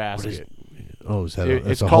right in the basket. Is that It's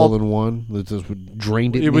it's a called- hole in one? That's what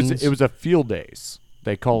drained it. It was means? it was a field ace.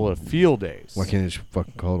 They call it a field ace. Why can't they just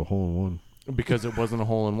fucking call it a hole in one? Because it wasn't a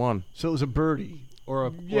hole in one. So it was a birdie or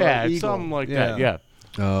a Yeah, eagle. something like that. Yeah.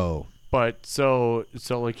 Oh, But so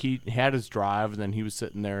like he had his drive, and then he was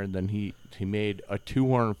sitting there, and then he made a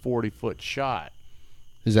 240-foot shot.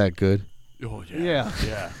 is that good? Oh Yeah.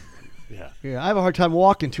 yeah. Yeah, I have a hard time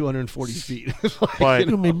walking 240 feet. It's like, But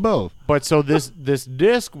I mean both. but so this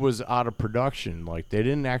disc was out of production. Like they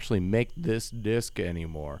didn't actually make this disc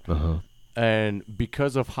anymore. Uh-huh. And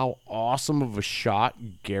because of how awesome of a shot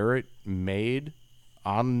Garrett made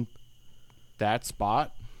on that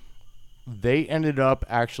spot, they ended up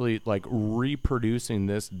actually like reproducing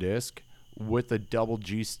this disc with a double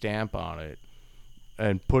G stamp on it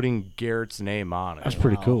and putting Garrett's name on it. That's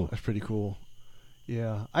pretty cool. That's pretty cool.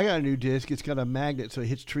 Yeah, I got a new disc. It's got a magnet, so it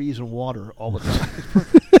hits trees and water all the time.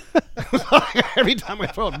 Every time I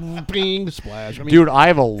throw it, bing, splash. I mean, Dude, I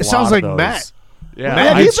have a lot It sounds of like those. Matt. Yeah.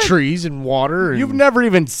 Matt I- hits trees and water. And you've never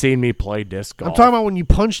even seen me play disc golf. I'm talking about when you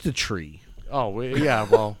punch the tree yeah,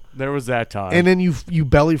 well, there was that time. and then you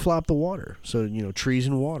belly flop the water. So trees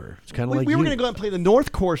and water. It's kind of like we were you. going to go out and play the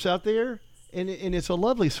North Course out there, and it's a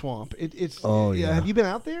lovely swamp. It's Oh, yeah. Have you been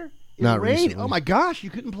out there? It Not rained. recently. Oh my gosh, you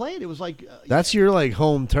couldn't play it. It was like That's your like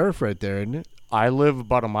home turf right there, isn't it? I live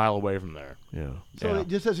about a mile away from there. Yeah. so yeah. it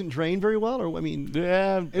just doesn't drain very well. Or I mean,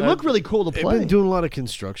 Yeah, it looked really cool to They've play. been doing a lot of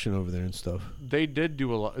construction over there and stuff. They did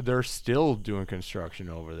do a lot. They're still doing construction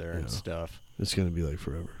over there and Yeah. stuff. It's gonna be like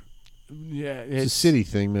forever. Yeah, It's a city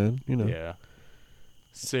thing, man. Yeah,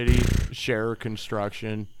 city share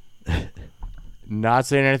construction. Not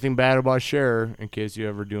saying anything bad about share in case you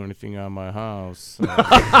ever do anything on my house.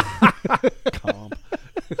 Calm.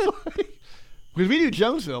 Because we do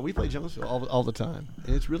Jonesville, we play Jonesville all the time.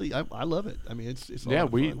 And it's really, I love it. I mean, it's a lot Yeah,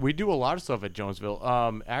 of we fun. do a lot of stuff at Jonesville.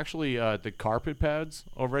 Actually, the carpet pads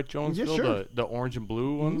over at Jonesville, sure. the orange and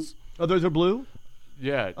blue ones. Oh, those are blue.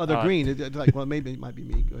 Yeah. Oh, they're green. It's like, well, maybe it might be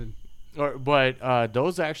me. Go ahead. But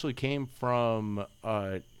those actually came from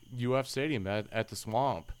UF Stadium at the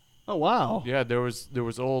Swamp. Oh wow. Yeah, there was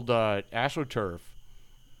old AstroTurf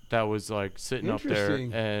that was like sitting up there,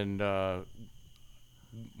 Interesting. and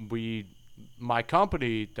my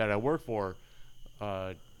company that I work for,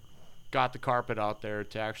 got the carpet out there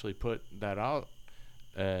to actually put that out,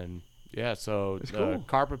 and yeah, so That's the cool.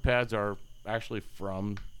 carpet pads are actually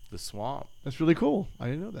from the Swamp. That's really cool. I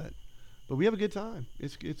didn't know that, but we have a good time.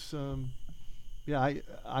 It's yeah.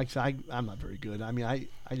 I'm not very good. I mean, I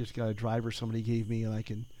just got a driver somebody gave me,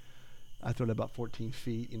 and I throw it about 14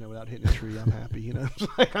 feet, without hitting a tree. I'm happy,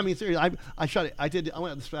 It's like, I mean, seriously, I shot it. I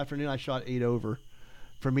went out this afternoon. I shot 8 over.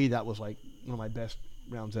 For me, that was like one of my best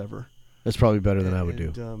rounds ever. That's probably better than I would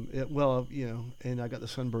do. And I got the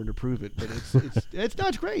sunburn to prove it. But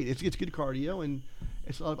it's great. It's good cardio, and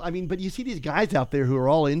it's. I mean, but you see these guys out there who are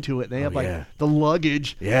all into it. And they have like yeah. the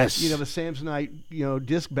luggage. Yes. The Samsonite,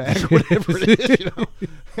 disc bag or whatever it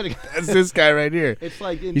is. That's this guy right here. It's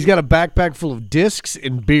like He's got a backpack full of discs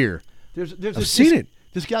and beer. There's I've seen it.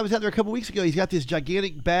 This guy was out there a couple weeks ago. He's got this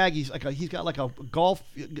gigantic bag. He's got like a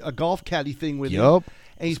golf caddy thing with him. Yup.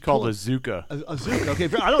 And he's It's called pulling- a Zuka. A Zuka, okay.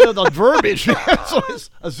 I don't know the verbiage. So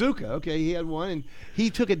it's a Zuka, okay. He had one, and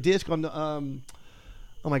he took a disc on the,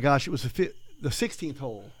 oh my gosh, it was the 16th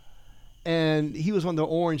hole, and he was on the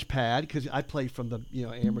orange pad because I played from the,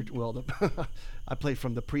 amateur. Well, I played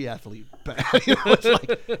from the pre-athlete pad. It's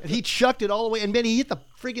like, and he chucked it all the way, and then he hit the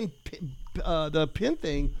friggin' the pin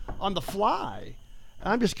thing on the fly.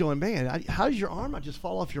 And I'm just going, man, how does your arm not just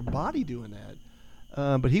fall off your body doing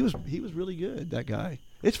that? But he was really good. That guy.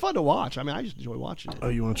 It's fun to watch. I mean, I just enjoy watching it. Oh,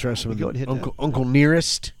 you want to try some of Go the ahead and hit Uncle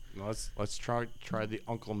Nearest? Let's try the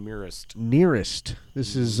Uncle Nearest. Nearest.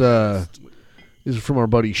 This is from our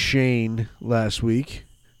buddy Shane last week,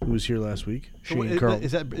 who was here last week. So Shane Carl.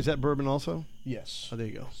 is that bourbon also? Yes. Oh, there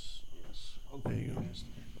you go. There you go.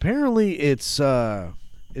 Apparently, it's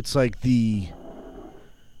like the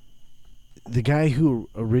the guy who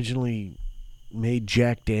originally made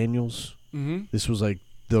Jack Daniels. Mm-hmm. This was like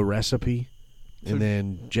the recipe, So- and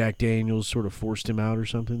then Jack Daniels sort of forced him out or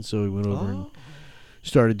something. So he went over and Oh.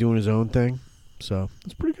 started doing his own thing. So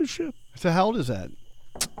it's pretty good shit. So how old is that?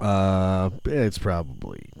 It's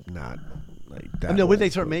probably not like that. No, when old, they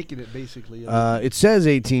start but- making it, basically. It says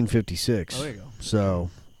 1856. Oh, there you go. So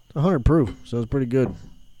 100 proof. So it's pretty good.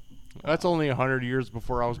 That's only 100 years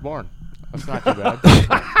before I was born. That's not too bad.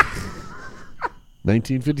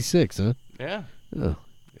 1956, huh? Yeah. Oh,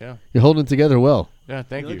 Yeah. you're holding it together well. Yeah.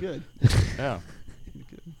 Thank Really you. good. Yeah.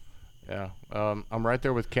 Yeah. I'm right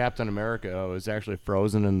there with Captain America. I was actually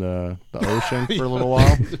frozen in the ocean for a little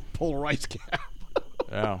while. Polar rice cap.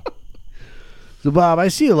 Yeah. So Bob, I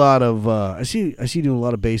see a lot of I see you doing a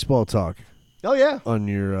lot of baseball talk Oh yeah. on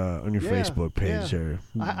your Yeah, Facebook page yeah. there.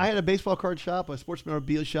 I had a baseball card shop, a sports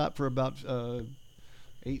memorabilia shop for about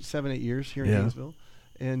 8 years here in Yeah. Gainesville,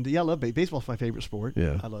 and I love baseball's my favorite sport.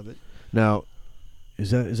 Yeah. I love it. Now, is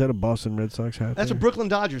that a Boston Red Sox hat? That's a there? Brooklyn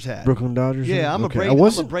Dodgers hat. Brooklyn Dodgers. Yeah, hat? I'm a Okay. Braves- I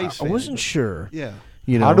wasn't. I'm a Braves I fan, wasn't but- sure. Yeah.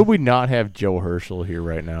 You know. How do we not have Joe Herschel here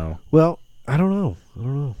right now? Well, I don't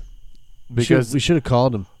know. Because we should have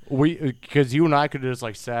called him. because you and I could have just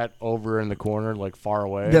like sat over in the corner, like far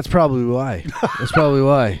away. That's probably why. That's probably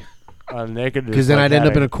why. And they could Because then I'd end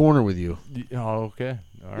up in a corner with you. Oh, okay.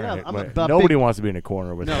 All Yeah, right. I'm Wait, about nobody big- wants to be in a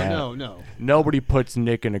corner with Matt. No. Nobody puts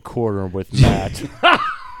Nick in a corner with Matt.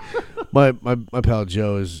 My pal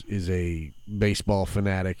Joe is a baseball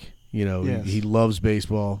fanatic. You know, Yes. he loves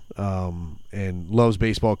baseball, and loves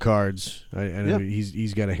baseball cards. I know Yeah.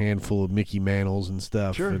 he's got a handful of Mickey Mantles and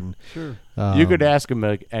stuff. Sure. And, Sure. You could ask him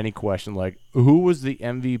like any question, like who was the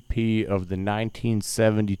MVP of the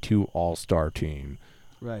 1972 All-Star team?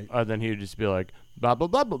 Right. Then he would just be like, blah blah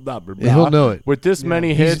blah blah blah blah. Yeah, he'll know it. with this Yeah.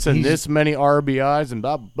 many He's- hits and he's- this many RBIs and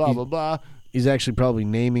blah blah blah blah. He's actually probably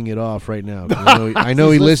naming it off right now. 'Cause I know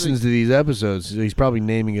he He's listens listening. to these episodes, so he's probably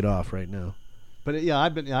naming it off right now. But yeah,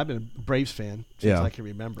 I've been a Braves fan since Yeah. I can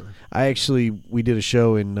remember. We did a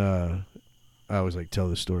show in. I always like to tell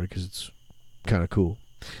this story because it's kind of cool.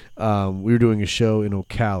 We were doing a show in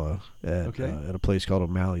Ocala at a place called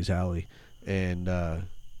O'Malley's Alley, and there's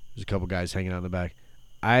a couple guys hanging out in the back.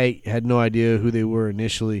 I had no idea who they were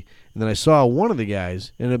initially, and then I saw one of the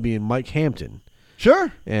guys ended up being Mike Hampton,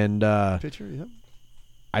 Sure. and Pitcher. Yep.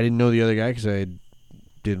 I didn't know the other guy because I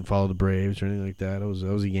didn't follow the Braves or anything like that. I was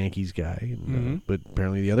a Yankees guy, and, Mhm. but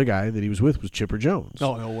apparently the other guy that he was with was Chipper Jones.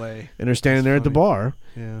 Oh no way. And they're standing That's there at the funny. bar,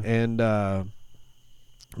 Yeah. and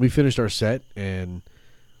we finished our set and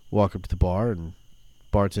walk up to the bar, and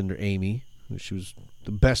bartender Amy, she was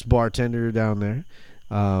the best bartender down there.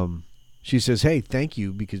 She says, "Hey, thank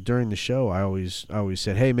you," because during the show I always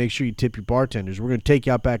said, "Hey, make sure you tip your bartenders. We're going to take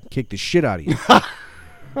you out back and kick the shit out of you."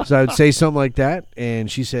 So I would say something like that, and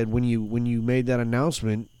she said, "When you made that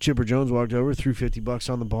announcement, Chipper Jones walked over, threw $50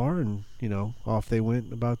 on the bar, and off they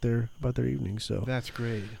went about their evening." So That's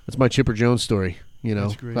great. that's my Chipper Jones story.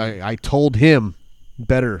 That's great. I told him he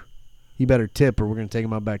better tip, or we're gonna take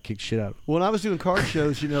him out back, kick shit out. When I was doing card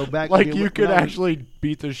shows, back Like when you when could I was- actually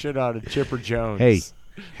beat the shit out of Chipper Jones.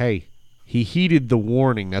 Hey, he heeded the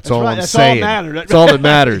warning. That's, That's all right. I'm That's saying. all that mattered. That's all that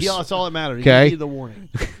matters. Yeah, that's all that mattered. Okay. He needed the warning.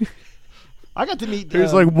 I got to meet. He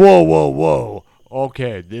was like, whoa, whoa, whoa.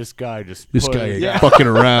 Okay, this guy just This put guy it- ain't Yeah. fucking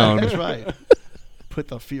around. That's right. Put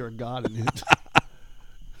the fear of God in it.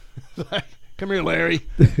 Like, come here, Larry.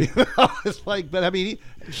 It's like, but I mean,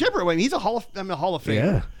 Chipper. I mean, he's a Hall of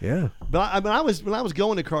Famer. Yeah. But when I was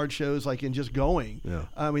going to card shows, like, and just going. Yeah.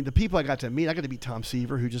 I mean, the people I got to meet Tom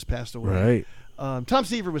Seaver, who just passed away. Right. Tom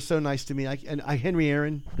Seaver was so nice to me. Henry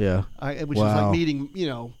Aaron, Yeah. which was Wow. like meeting,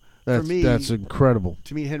 That's for me. that's incredible.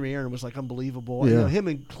 To me, Henry Aaron was like unbelievable. Yeah. Him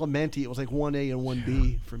and Clemente, it was like 1A and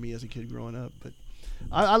 1B for me as a kid growing up. But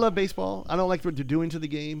I love baseball. I don't like what they're doing to the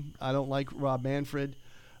game. I don't like Rob Manfred.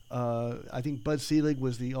 I think Bud Selig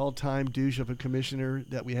was the all-time douche of a commissioner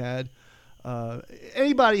that we had.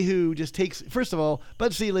 Anybody who just takes, first of all,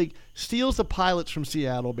 Bud Selig steals the pilots from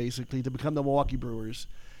Seattle basically to become the Milwaukee Brewers.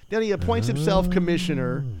 Then he appoints himself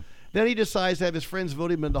commissioner. Then he decides to have his friends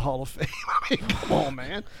vote him into the Hall of Fame. I mean, come on,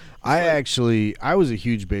 man. I was a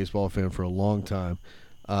huge baseball fan for a long time.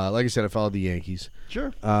 Like I said, I followed the Yankees.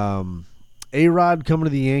 Sure. A-Rod coming to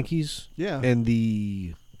the Yankees. Yeah. And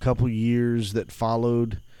the couple years that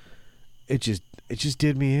followed, it just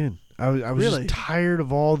did me in. I was Really? just tired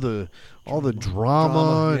of all the drama.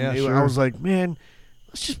 Drama. Yeah, and sure. I was like, man,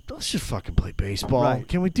 let's just fucking play baseball. Right.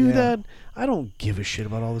 Can we do Yeah. that? I don't give a shit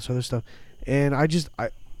about all this other stuff. And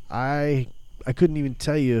I couldn't even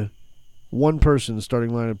tell you one person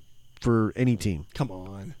starting lineup for any team. Come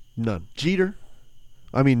on. None. Jeter.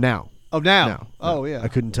 I mean now. Oh, now. No. Oh, yeah. I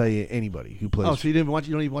couldn't tell you anybody who plays. Oh, so you didn't watch?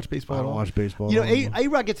 You don't even watch baseball I at don't all? watch baseball. You know, at all.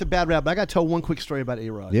 A-Rod gets a bad rap, but I got to tell one quick story about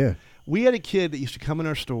A-Rod. Yeah. We had a kid that used to come in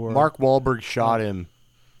our store. Mark Wahlberg shot him.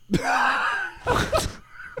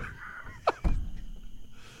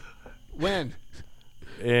 When?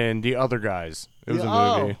 And the other guys. It was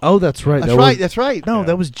Yeah, a movie. Oh, that's right. That's that right. Was, That's right. no, Yeah.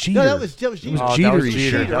 that was Jeter. No, that was Jeter. It was Oh, Jeter. that was he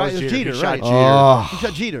Jeter. shot. Jeter, That right? was It was Jeter. Jeter, He shot right. Jeter. Oh, He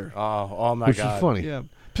shot Jeter. Oh my which God. was funny. Yeah.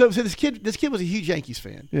 So this kid was a huge Yankees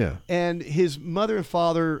fan. Yeah. And his mother and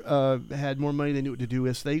father had more money than they knew what to do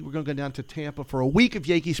with. So they were going to go down to Tampa for a week of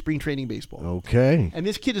Yankee spring training baseball. Okay. And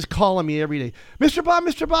this kid is calling me every day, Mr.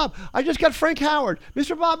 Bob, I just got Frank Howard.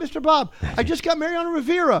 Mr. Bob, I just got Mariano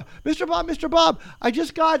Rivera. Mr. Bob, I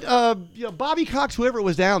just got Bobby Cox, whoever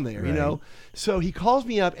was down there, you Right. know. So he calls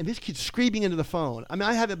me up, and this kid's screaming into the phone. I mean,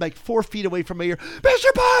 I have it like 4 feet away from my ear.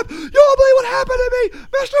 Mr. Bob, you won't believe what happened to me.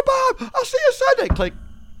 Mr. Bob, I'll see you Sunday. Click.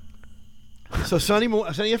 So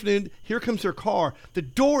Sunday afternoon, here comes their car. The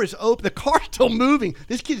door is open. The car's still moving.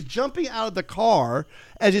 This kid's jumping out of the car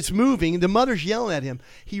as it's moving. The mother's yelling at him.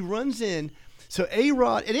 He runs in. So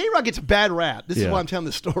A-Rod gets a bad rap. This is Yeah. why I'm telling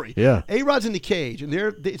the story. Yeah. A-Rod's in the cage, and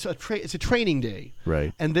it's a training day.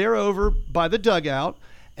 Right. And they're over by the dugout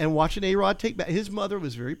and watching A-Rod take back. His mother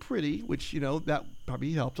was very pretty, which, that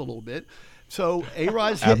probably helped a little bit. So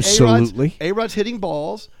A-Rod's Absolutely. A-Rod's hitting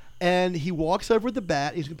balls. And he walks over with the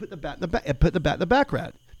bat. He's gonna put the bat in the bat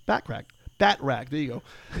rack. There you go.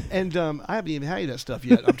 And I haven't even had that stuff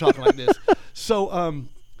yet. I'm talking like this. So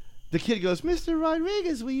the kid goes, Mr.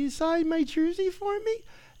 Rodriguez, will you sign my jersey for me?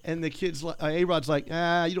 And the kid's like, A-Rod's like, you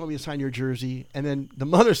don't want me to sign your jersey. And then the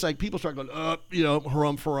mother's like, people start going,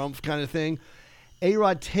 harumph kind of thing.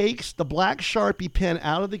 A-Rod takes the black Sharpie pen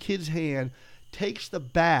out of the kid's hand, takes the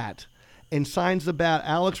bat, and signs the bat,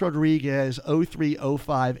 Alex Rodriguez,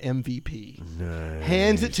 03-05 MVP. Nice.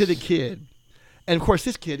 Hands it to the kid. And, of course,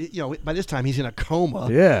 this kid, by this time, he's in a coma.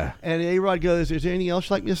 Yeah. And A-Rod goes, is there anything else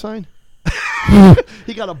you'd like me to sign?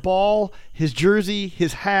 He got a ball, his jersey,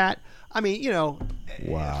 his hat. I mean,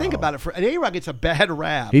 Wow. think about it. And A-Rod gets a bad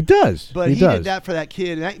rap. He does. But he does. did that for that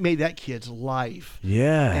kid, and that made that kid's life.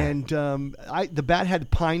 Yeah. And the bat had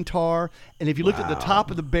pine tar, and if you looked at the top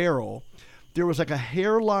of the barrel, there was like a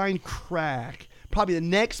hairline crack. Probably the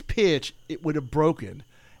next pitch, it would have broken,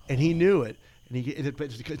 and he knew it. And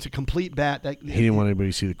it's a complete bat. He didn't want anybody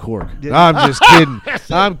to see the cork. Yeah. No, I'm just kidding.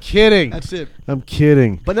 I'm kidding. That's it. I'm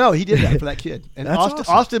kidding. But no, he did that for that kid. And That's awesome.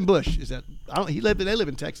 Austin Bush is that? They live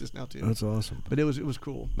in Texas now too. That's awesome. But it was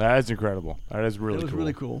cool. That is incredible. That is really It was cool.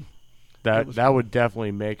 really cool. That was that cool. would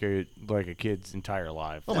definitely make a kid's entire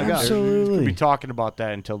life. Oh my God. He's gonna Absolutely. be talking about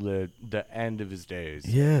that until the end of his days.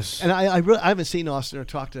 Yes. And I haven't seen Austin or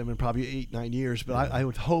talked to him in probably 8-9 years, but I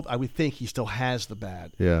would think he still has the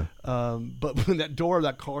bat. Yeah. But when that door of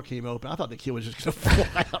that car came open, I thought the kid was just going to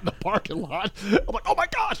fly out in the parking lot. I'm like, oh my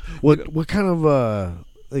gosh! What kind of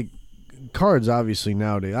like cards? Obviously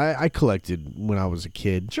nowadays, I collected when I was a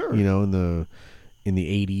kid. Sure. In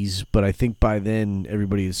the 80s, but I think by then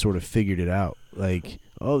everybody had sort of figured it out. Like,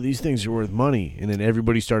 oh, these things are worth money, and then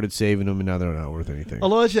everybody started saving them, and now they're not worth anything. A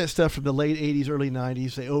lot of that stuff from the late 80s, early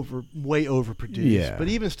 90s, they way overproduced. Yeah. But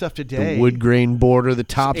even stuff today. The wood grain border, the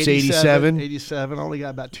top's 87. 87. I only got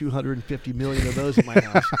about 250 million of those in my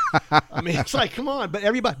house. I mean, it's like, come on. But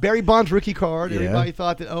everybody, Barry Bonds rookie card, Yeah. everybody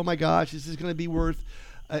thought that, oh my gosh, this is going to be worth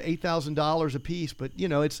 $8,000 a piece. But,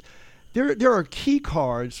 it's there are key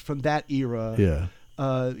cards from that era. Yeah.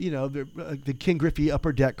 The Ken Griffey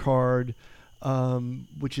Upper Deck card,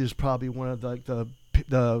 which is probably one of the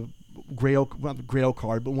Grail, not the Grail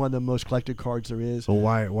card, but one of the most collected cards there is. So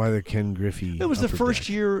why the Ken Griffey? It was the Upper first Deck?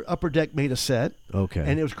 year Upper Deck made a set, Okay.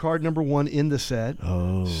 and it was card number 1 in the set.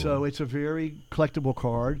 Oh. So it's a very collectible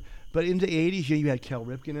card. But in the 80s, you had Cal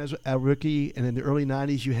Ripken as a rookie, and in the early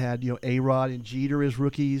 90s, you had A-Rod and Jeter as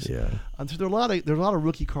rookies. Yeah. So there are a lot of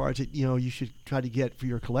rookie cards that you should try to get for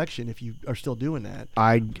your collection if you are still doing that.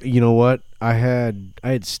 You know what? I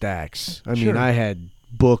had stacks. I mean, Sure. I had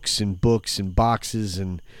books and boxes,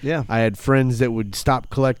 and Yeah. I had friends that would stop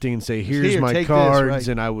collecting and say, "Here's Here, my take this," cards," right.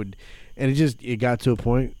 and I would. And it got to a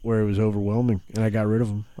point where it was overwhelming, and I got rid of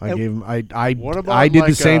them. I And gave them. I What about I did the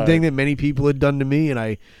like same a- thing that many people had done to me, and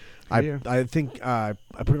I Yeah. think I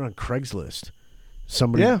put it on Craigslist.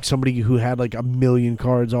 Yeah. Somebody who had like 1 million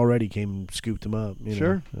cards already came and scooped them up.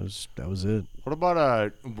 Sure. That was it. What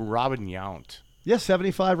about Robin Yount? Yeah,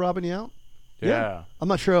 75 Robin Yount. Yeah. I'm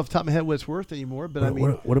not sure off the top of my head what it's worth anymore, but I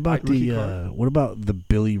mean, what about rookie the card. what about the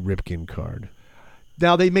Billy Ripken card?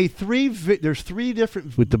 Now they made there's 3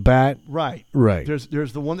 different. with the bat. Right. Right. There's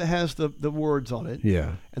the one that has the words on it.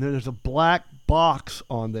 Yeah. And then there's a black box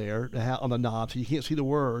on there on the knob, so you can't see the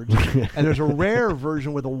words. And there's a rare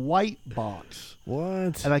version with a white box.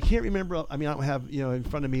 What? And I can't remember. I mean, I don't have in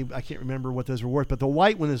front of me. I can't remember what those are worth, but the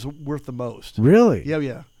white one is worth the most. Really?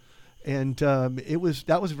 Yeah. And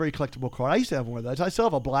that was a very collectible card. I used to have one of those. I still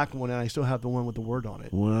have a black one, and I still have the one with the word on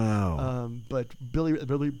it. Wow. But the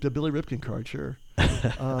Billy Ripken card, sure.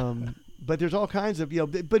 But there's all kinds of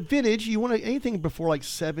But vintage, you want anything before like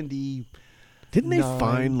 70. Didn't they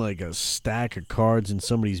find like a stack of cards in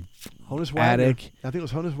somebody's Honus Wagner. attic? I think it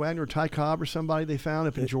was Honus Wagner or Ty Cobb or somebody they found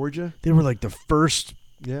up in Georgia. They were like the first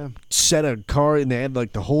Yeah. set of cards, and they had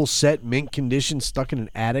like the whole set mint condition stuck in an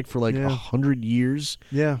attic for like 100 years.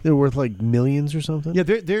 Yeah. They're worth like millions or something. Yeah,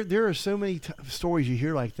 there are so many stories you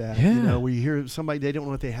hear like that. Yeah. Where you hear somebody they don't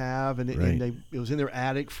know what they have, and it was in their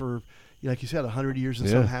attic for, like you said, 100 years in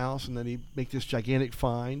some house, and then they make this gigantic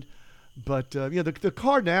find. But the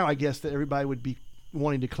card now, I guess that everybody would be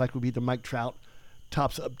wanting to collect would be the Mike Trout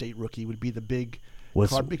Topps Update rookie would be the big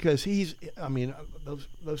card because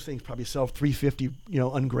those things probably sell $350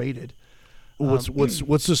 ungraded.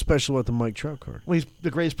 What's so special about the Mike Trout card? Well, he's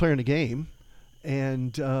the greatest player in the game,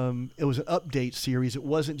 and it was an update series. It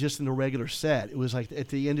wasn't just in the regular set. It was like at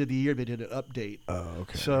the end of the year they did an update. Oh,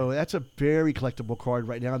 okay. So that's a very collectible card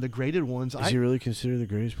right now. The graded ones. Is he really considered the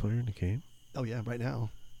greatest player in the game? Oh yeah, right now.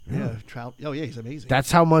 Yeah. Yeah, Trout. Oh yeah, he's amazing.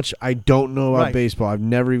 That's how much I don't know about Right. baseball. I've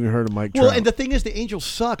never even heard of Mike Trout. Well, and the thing is, the Angels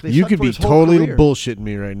suck. They you suck could for be his whole totally career. bullshitting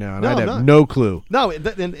me right now, and No, I'd I'm have not. no clue. No, and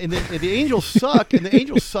the Angels suck, and the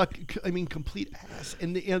Angels suck. I mean, complete ass.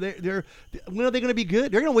 And they're when are they going to be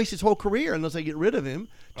good? They're going to waste his whole career unless they get rid of him.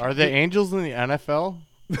 Are the Angels in the NFL?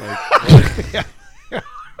 Like,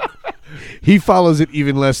 He follows it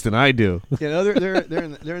even less than I do. They're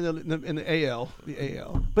in the AL,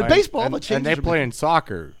 But baseball, the changes and they are play big. in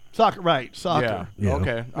soccer. Soccer, right? Soccer. Yeah.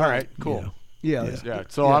 Okay. All right. Cool. Yeah. Yeah.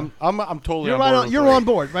 So Yeah. I'm totally. You're on right board on. with You're Ray. on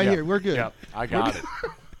board right Yeah. here. We're good. Yeah. I got it.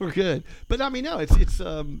 We're good. But I mean, no, it's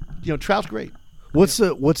Trout's great. What's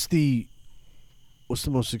the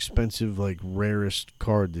most expensive, like, rarest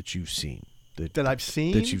card that you've seen? That I've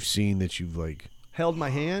seen. that you've like held my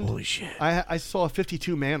hand. holy shit. I saw a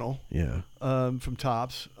 52 Mantle Yeah. from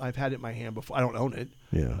Topps. I've had it in my hand before. I don't own it.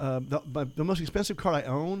 Yeah. The most expensive card I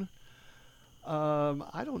own,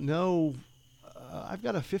 I don't know. I've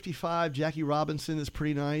got a 55 Jackie Robinson that's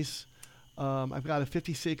pretty nice. I've got a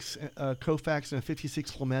 56 Koufax and a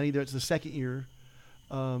 56 Clemente. That's the second year.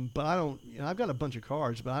 But I don't. I've got a bunch of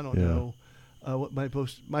cards, but I don't know what my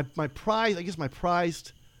prize. I guess my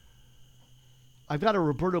prized. I've got a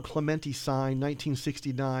Roberto Clemente signed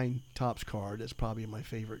 1969 Topps card. That's probably my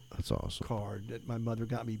favorite. That's awesome. Card that my mother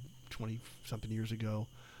got me 20-something years ago.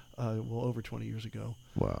 Over 20 years ago.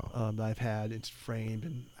 Wow. That I've had. It's framed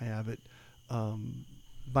and I have it.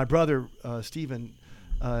 My brother Stephen,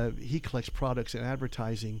 he collects products and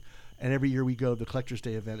advertising, and every year we go to the Collectors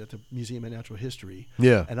Day event at the Museum of Natural History.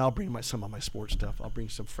 Yeah. And I'll bring some of my sports stuff. I'll bring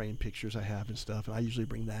some framed pictures I have and stuff, and I usually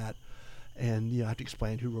bring that. And I have to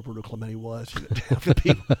explain who Roberto Clemente was.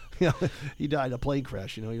 He died in a plane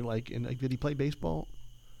crash. You're like, did he play baseball?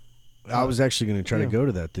 I was actually going to try to go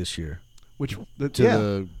to that this year. Which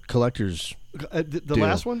The collectors. the deal.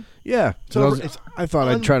 last one? Yeah. So So it's I thought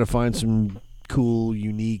I'd try to find some cool,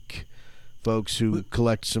 unique folks who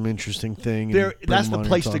collect some interesting thing. and bring That's them the on and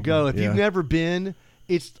place talk to go. about If it. you've never been,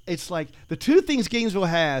 it's like the two things Gainesville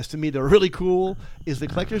has to me that are really cool is the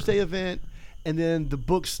Collectors Day event and then the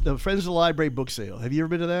Friends of the Library book sale. Have you ever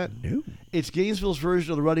been to that? No. It's Gainesville's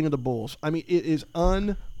version of the Running of the Bulls. I mean, it is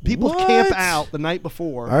people What? camp out the night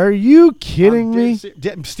before. Are you kidding me?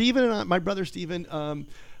 Stephen and my brother Stephen,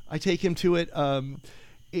 I take him to it.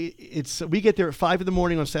 We get there at 5 a.m.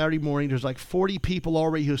 on Saturday morning. There's like 40 people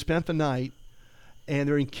already who spent the night, and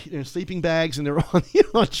they're in sleeping bags and they're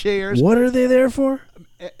on chairs. What are they there for?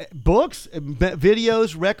 Books,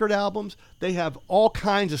 videos, record albums. They have all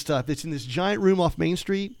kinds of stuff. It's in this giant room off Main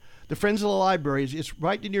Street. The Friends of the Library. It's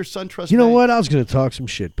right near SunTrust. You know Bank. what? I was going to talk some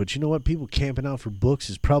shit, but you know what? People camping out for books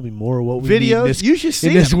is probably more of what we need in Videos. this, You should see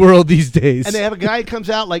in this them. world these days. And they have a guy who comes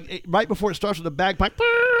out like right before it starts with a bagpipe.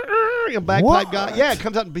 Bagpipe What? guy. Yeah, it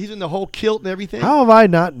comes out. He's in the whole kilt and everything. How have I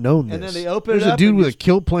not known this? And then they open There's it a up dude and with a just-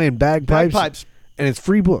 kilt playing bagpipes, Bagpipes. and it's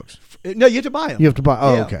free books. No, you have to buy them. You have to buy.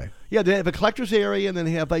 Oh, Yeah. okay. Yeah, they have a collector's area, and then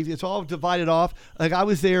they have it's all divided off. Like I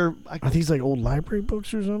was there. Are these like old library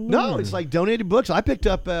books or something? No, or? it's like donated books. I picked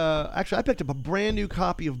up a brand new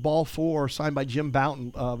copy of Ball 4 signed by Jim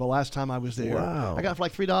Bouton the last time I was there. Wow. I got it for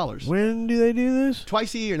like $3. When do they do this?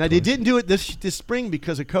 Twice a year. Now they didn't do it this spring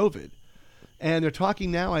because of COVID. And they're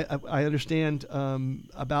talking now, I understand,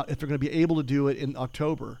 about if they're going to be able to do it in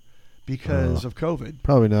October because of COVID.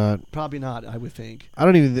 Probably not. Probably not, I would think. I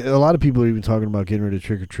don't even. A lot of people are even talking about getting rid of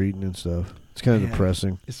trick or treating and stuff. It's kind of Man,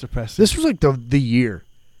 depressing. It's depressing. This was like the year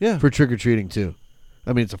yeah. for trick or treating too.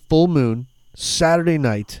 I mean, it's a full moon, Saturday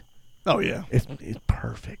night. Oh, yeah. It's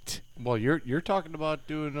perfect. Well, you're talking about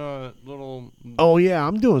doing a little. Oh yeah,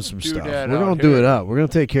 I'm doing some Do stuff. that We're out gonna do here. it up. We're gonna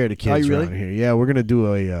take care of the kids you really? around here. Yeah, we're gonna do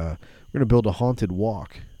we're gonna build a haunted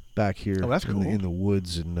walk back here. Oh, that's in cool. in the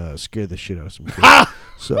woods and scare the shit out of some kids.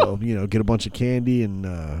 So get a bunch of candy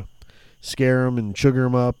and scare them and sugar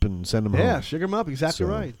them up and send them Yeah, home. sugar them up. Exactly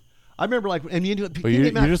So- right. I remember, like, and you But you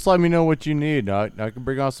just let me know what you need. I can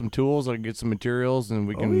bring out some tools. I can get some materials, and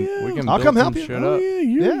we can yeah. we can. I'll build come some help you. Shit Oh up.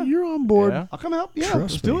 yeah, you're on board. Yeah. I'll come help. Yeah,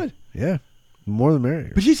 Trust let's me. do it. Yeah, the more the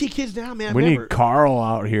merrier. But you see kids now, man. We remember, need Carl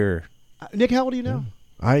out here. Nick, how old are you now?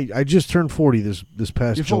 I just turned 40 this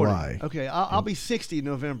past You're 40. July. Okay, I'll be 60 in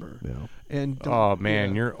November. Yeah. And Oh man,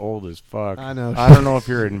 yeah. you're old as fuck. I know. I don't know if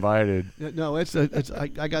you're invited. No, I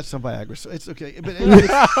got some Viagra, so it's okay. But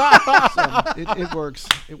it works.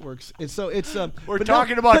 It works. And so it's We're but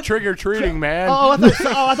talking no, about but- trick or treating, man.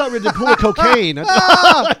 I thought we were in the pool of cocaine.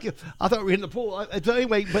 I thought we were in the pool. So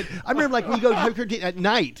anyway, but I remember like when you go to at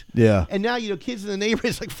night. Yeah. And now kids in the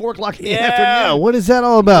neighborhood. It's like 4:00 in the Yeah. afternoon. What is that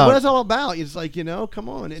all about? What is it all about? It's like come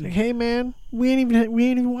on. And Like, hey man, we ain't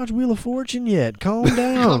even watched Wheel of Fortune yet. Calm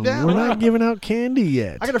down. Calm down. We're not giving out candy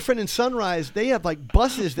yet. I got a friend in Sunrise. They have like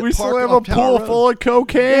buses that We park still have off a Tower pool Road. full of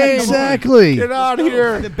cocaine. Yeah, Exactly. Get out of They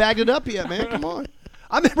here. haven't bagged it up yet, man. Come on.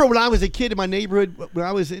 I remember when I was a kid in my neighborhood.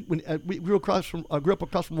 We grew up across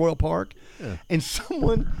from Royal Park, and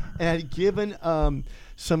someone had given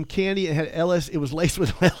some candy. It had It was laced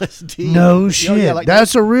with LSD. No Oh, shit. yeah, like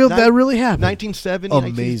That's a real. That really happened. 1970.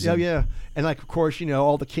 Amazing. Oh yeah. And like, of course,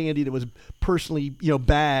 all the candy that was personally,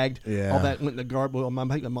 bagged. Yeah. All that went in the garbage. Well, I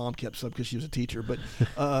think my mom kept some because she was a teacher. But,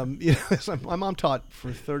 so my mom taught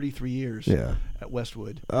for 33 years. Yeah. At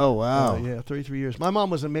Westwood. Oh wow. Yeah, 33 years. My mom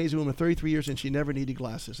was an amazing woman, 33 years, and she never needed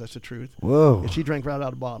glasses. That's the truth. Whoa. And she drank right out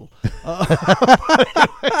of a bottle.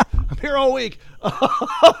 I'm here all week.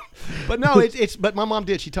 But no, but my mom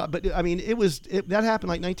did. She taught. But I mean, that happened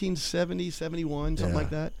like 1970, 71, something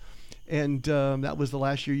like that. And that was the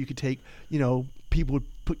last year you could take. People would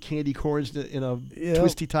put candy corns in a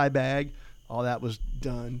twisty tie bag. All that was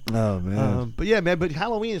done. Oh man. But yeah, man. But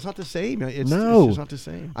Halloween is not the same. It's just not the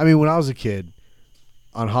same. I mean, when I was a kid,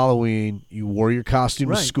 on Halloween, you wore your costume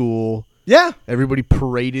Right. to school. Yeah. Everybody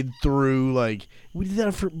paraded through. Like we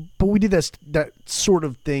did but we did that sort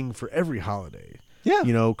of thing for every holiday.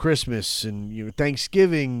 Yeah. Christmas and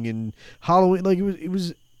Thanksgiving and Halloween. Like it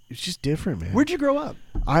was just different, man. Where'd you grow up?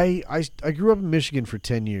 I grew up in Michigan for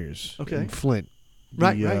 10 years. Okay. In Flint.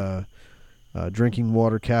 Right. Drinking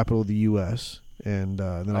water capital of the U.S. And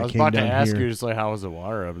then I I was came about to down ask here. you, just like, how was the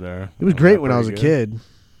water up there? It was great when I was a pretty good? kid.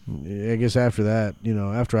 I guess after that,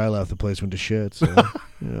 after I left, the place went to shit. So,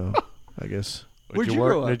 I guess. Where'd you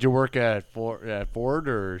grow up? Did you work at Ford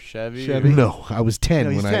or Chevy? Chevy. No, I was 10 No,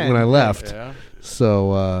 he's when 10. I left. Yeah.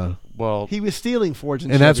 So, Well, He was stealing Fords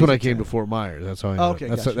and and that's Chevys when I at came 10. to Fort Myers. That's how I know. Okay,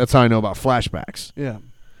 that's gotcha. that's how I know about flashbacks. Yeah.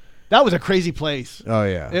 That was a crazy place. Oh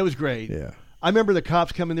yeah. It was great. Yeah. I remember the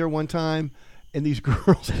cops coming there one time, and these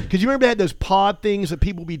girls, because you remember they had those pod things that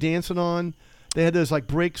people be dancing on. They had those like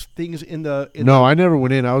bricks things in the. No, I never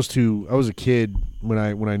went in. I was a kid when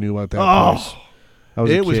I knew about that place. I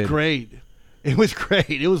was a it was kid. great. It was great.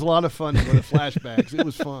 It was a lot of fun for the flashbacks. It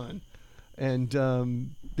was fun, and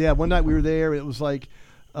one night we were there. It was like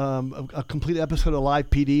a complete episode of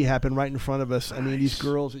Live PD happened right in front of us. I mean, these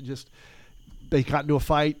girls, they got into a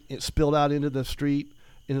fight. It spilled out into the street,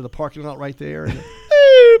 into the parking lot right there. And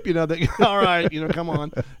all right, come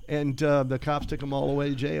on. And the cops took them all the way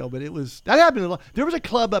to jail. But that happened a lot. There was a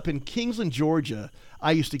club up in Kingsland, Georgia,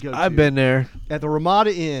 I used to go to. I've been there. At the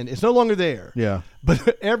Ramada Inn. It's no longer there. Yeah.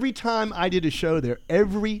 But every time I did a show there,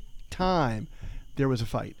 every time there was a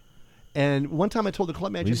fight. And one time I told the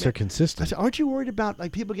club manager, These are I consistent. said, "Aren't you worried about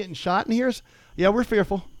like people getting shot in here?" Yeah, we're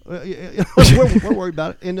fearful. We're worried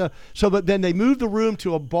about it. And but then they moved the room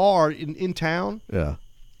to a bar in town. Yeah.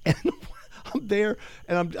 And I'm there,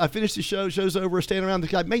 and I finished the show. Show's over. Standing around the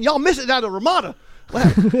guy, man, y'all missed it out of Ramada. What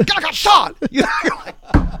happened? Guy got shot. You're like,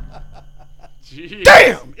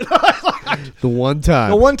 damn. The one time.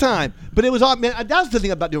 The one time, but it was all, man. That was the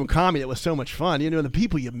thing about doing comedy that was so much fun. The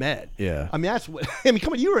people you met. Yeah. I mean, that's what. I mean,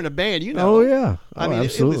 come on, you were in a band, Oh yeah. I Oh, mean,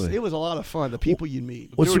 absolutely. it was a lot of fun. The people you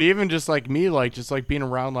meet. dude, even just like me, just being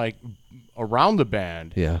around the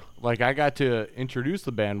band. Yeah. Like I got to introduce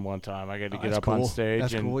the band one time. I got to get that's up on cool. stage,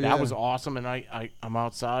 That's and cool, that yeah. was awesome. And I'm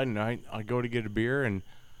outside, and I go to get a beer, and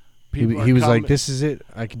people He are was like, coming- "This is it.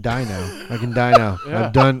 I can die now. I can die now. Yeah.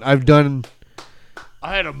 I've done."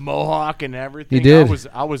 I had a mohawk and everything. He did.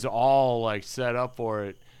 I was all like set up for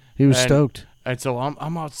it. He was And- stoked. And so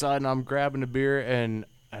I'm outside and I'm grabbing a beer and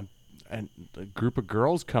a group of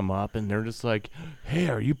girls come up and they're just like, "Hey,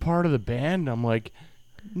 are you part of the band?" I'm like,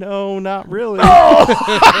 "No, not really."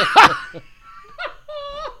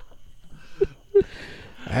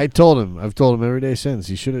 I've told him every day since.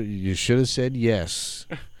 You should have said yes.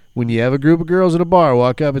 When you have a group of girls at a bar,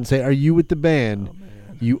 walk up and say, "Are you with the band?"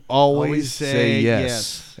 You always Always say say yes.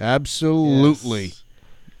 yes. Absolutely. Yes.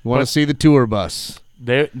 You want to see the tour bus?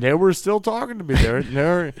 They were still talking to me.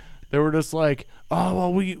 They were just like, "Oh,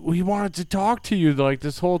 well, we wanted to talk to you like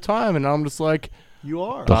this whole time," and I'm just like, You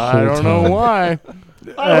are. The I whole don't know time. why.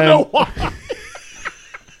 I don't know why.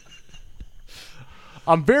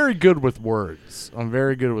 I'm very good with words.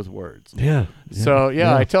 Yeah. So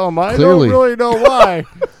yeah, I tell them I Clearly. don't really know why.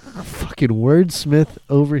 Fucking wordsmith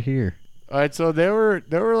over here. All right, so they were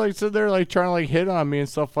like sitting there like trying to like hit on me and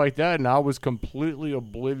stuff like that, and I was completely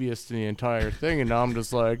oblivious to the entire thing, and now I'm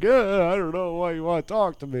just like, I don't know why you want to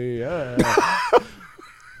talk to me.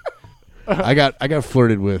 I got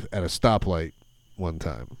flirted with at a stoplight one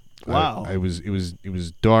time. Wow. It was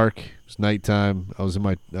dark. It was nighttime. I was in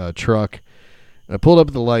my truck. I pulled up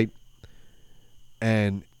at the light,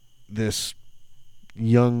 and this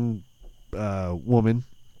young woman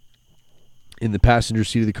in the passenger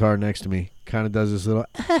seat of the car next to me kind of does this little,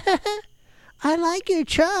 "I like your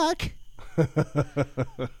truck."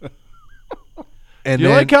 And You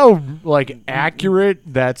then, like how like accurate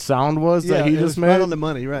that sound was that he it just was right made? on the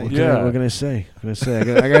money, right? what Yeah. can I say?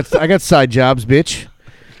 I got side jobs, bitch.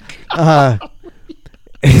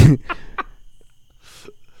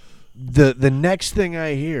 The next thing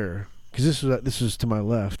I hear, because this was to my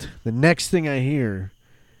left, the next thing I hear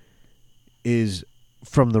is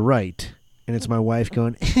from the right, and it's my wife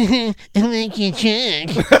going, "I like your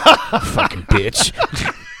truck." Fucking bitch.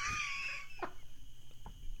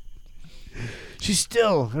 She's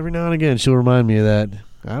still, every now and again, she'll remind me of that.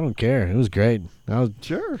 I don't care. It was great. I was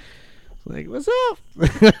Sure. like, "What's up?"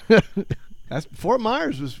 That's, Fort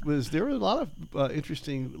Myers was there were a lot of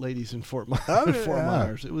interesting ladies in Fort Myers. Oh, Fort yeah.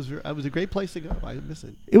 Myers. It was a great place to go. I miss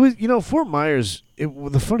it. It was, Fort Myers.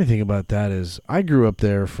 The funny thing about that is, I grew up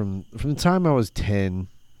there from the time I was 10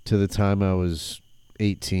 to the time I was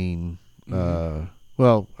 18.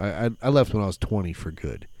 Well, I left when I was 20 for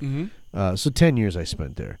good. Mm-hmm. So 10 years I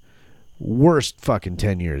spent there. Worst fucking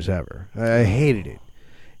 10 years ever. I hated it.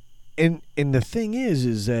 And the thing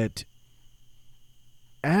is that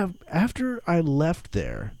after I left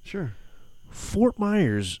there, Sure. Fort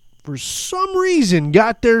Myers, for some reason,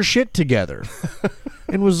 got their shit together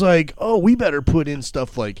and was like, "Oh, we better put in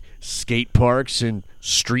stuff like skate parks and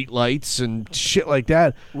street lights and shit like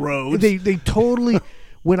that." Roads. They totally.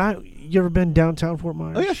 You ever been downtown Fort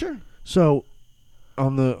Myers? Oh yeah, sure. So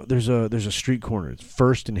on there's a street corner. It's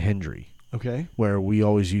First and Hendry, Okay. where we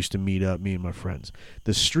always used to meet up, me and my friends.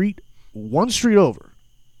 One street over,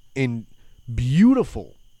 in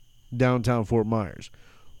beautiful downtown Fort Myers,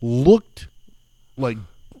 looked like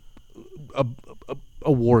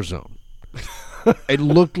a war zone. It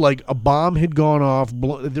looked like a bomb had gone off.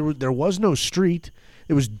 There was no street.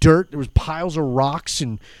 It was dirt. There was piles of rocks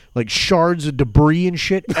and like shards of debris and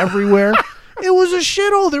shit everywhere. It was a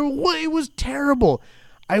shithole. It was terrible.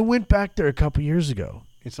 I went back there a couple years ago,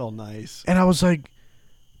 It's all nice. and I was like,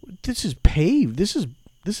 "This is paved. This is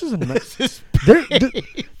a nice."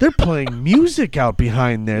 They're playing music out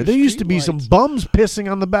behind there. There used to be some Streetlights. bums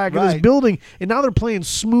pissing on the back of this Right. building, and now they're playing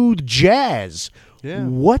smooth jazz. Yeah.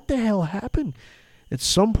 What the hell happened? At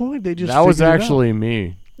some point, they just That was figured it out. actually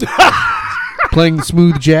me. playing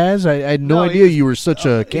smooth jazz. I had no No, idea he's- you were such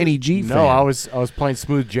a Kenny G fan. No, I was playing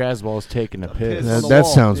smooth jazz while I was taking a piss. piss. That, on the that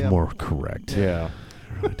wall, sounds yeah. more correct. Yeah.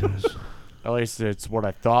 It really does. At least it's what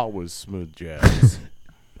I thought was smooth jazz.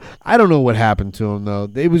 I don't know what happened to him though.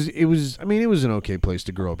 It was. I mean, it was an okay place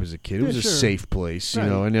to grow up as a kid. It Yeah, was a sure. safe place. Right. You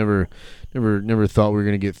know, I never thought we were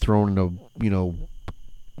gonna get thrown in a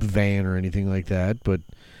van or anything like that. But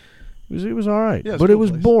it was all right. Yeah, it's but a it cool was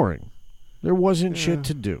place. boring. There wasn't Yeah. shit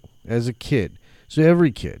to do as a kid. So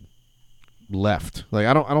every kid left. Like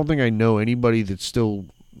I don't think I know anybody that's still.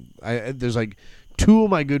 There's like 2 of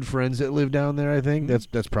my good friends that live down there. I think Mhm.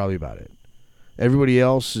 that's probably about it. Everybody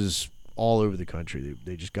else is all over the country.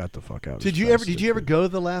 They just got the fuck out. Did as you fast ever? as Did they you ever could. go to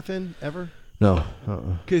the Laugh-In ever? No.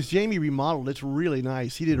 Because Jamie remodeled. It's really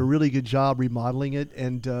nice. He did a really good job remodeling it,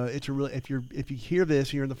 and it's a really. If you hear this,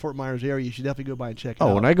 and you're in the Fort Myers area, you should definitely go by and check it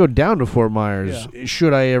out. Oh, when I go down to Fort Myers,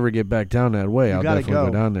 should I ever get back down that way, I'll gotta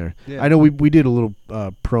definitely go down there. Yeah. I know we did a little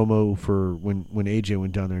promo for when AJ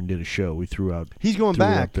went down there and did a show. We threw out. He's going threw it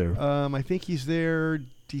back. up there. I think he's there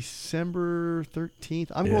December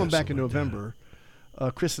 13th. I'm Yeah, going back in something like that. November.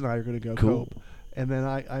 Chris and I are going to go. Cool. Cope. And then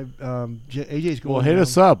AJ's going. Well, hit down.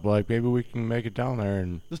 us up. Like maybe we can make it down there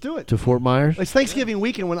and. Let's do it. To Fort Myers? It's Thanksgiving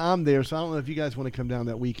weekend when I'm there, so I don't know if you guys want to come down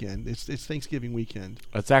that weekend. It's Thanksgiving weekend.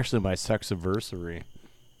 That's actually my sex anniversary.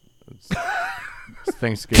 It's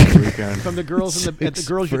Thanksgiving weekend. From the girls and the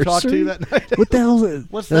girls you talked to that night. What the hell is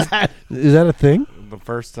What's that? Is that a thing? The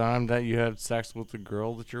first time that you have sex with the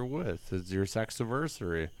girl that you're with is your sex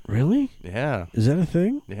anniversary. Really? Yeah, Is that a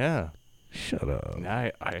thing? yeah. Shut up. And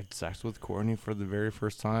I had sex with Courtney for the very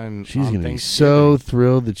first time. She's on going to be Thanksgiving. so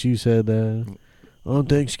thrilled that you said that. On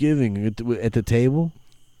Thanksgiving at the table?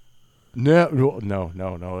 No.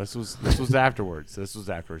 This was afterwards. This was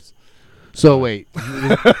afterwards. So wait.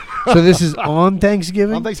 So this is on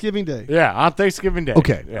Thanksgiving? On Thanksgiving Day. Yeah, on Thanksgiving Day.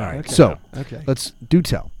 Okay. Yeah. All right. Okay. So Okay. let's do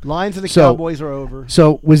tell. Lions and the So- Cowboys are over.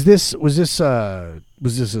 So was this a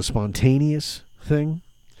spontaneous thing?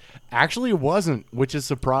 Actually, it wasn't, which is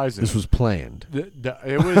surprising. This was planned.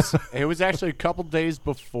 It was actually a couple days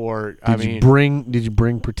before. Did you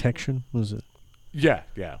bring protection? Was it? Yeah.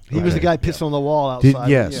 He was the Okay. guy pissing on the wall Did, outside.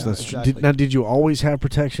 yes, Yeah, that's true. exactly. Did you always have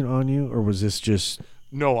protection on you, or was this just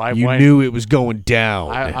No, I you went. knew it was going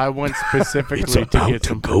down? I went specifically It's to about get to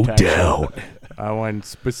some go protection. down. I went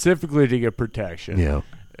specifically to get protection. Yeah,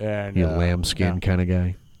 and you lambskin kind of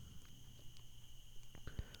guy.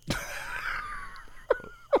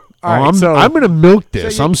 All right, so I'm gonna milk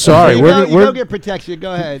this. So you- I'm sorry. You We're go get protection.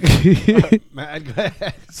 Go ahead. Matt, go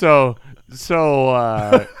ahead. so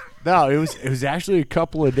no, it was actually a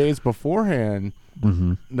couple of days beforehand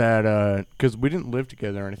Mhm. that because we didn't live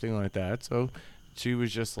together or anything like that. So she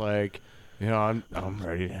was just like, I'm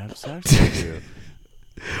ready to have sex with you.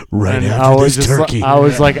 right And after I was this just turkey. I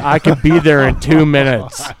was like, I could be there in 2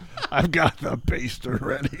 minutes. I've got the baster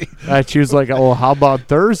ready. And she was like, "Oh, how about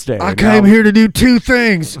Thursday?" I And came here to do two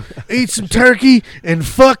things: eat some turkey and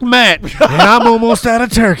fuck Matt. And I'm almost out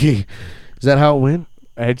of turkey. Is that how it went?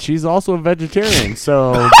 and she's also a vegetarian.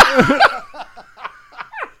 So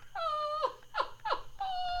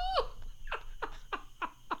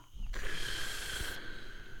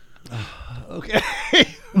Okay.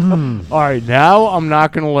 Hmm. all right, now I'm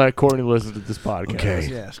not gonna let Courtney listen to this podcast. Okay.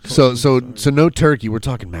 Yes, So no turkey. We're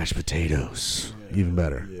talking mashed potatoes. Even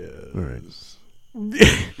better. All right.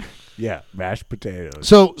 Yeah, mashed potatoes.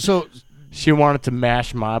 So She wanted to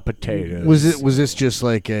mash my potatoes. was this just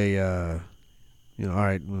like a all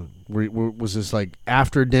right? Was this like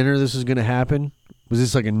after dinner? This is going to happen. Was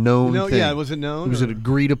this like a known thing? Yeah, was it known? Was it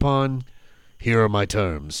agreed upon? Here are my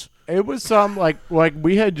terms. It was some like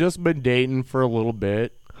we had just been dating for a little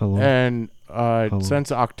bit, How long? and long?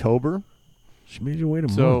 since October, She made you wait a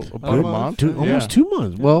so month. about a Good. month, Yeah. Almost 2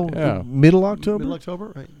 months. Well, Yeah. middle October. Middle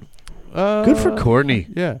October, right? Good for Courtney.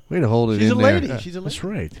 Yeah. Way to hold it She's in a there. lady. She's a lady. That's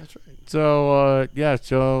right. That's right. So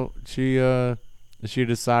so she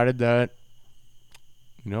decided that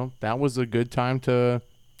that was a good time to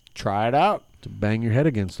try it out, To bang your head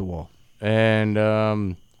against the wall. and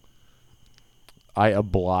I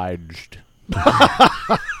obliged.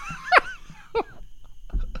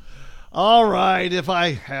 All right, if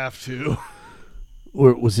I have to.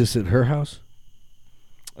 Or was this at her house?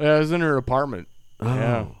 It was in her apartment.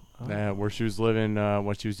 Oh. Yeah, where she was living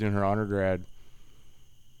when she was doing her undergrad.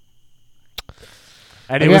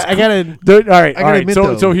 And I it was gotta. all right. I gotta admit, so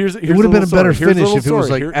though, so here's it would have been a better story. Here's finish little if it was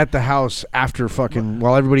story. like at the house after fucking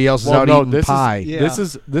while everybody else is Well, out no, eating this pie. is Yeah.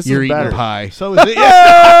 this You're is eating better. pie. So is it?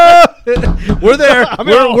 Yeah. We're there.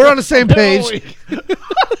 We're on the same page.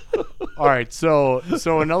 All right, so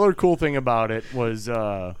another cool thing about it was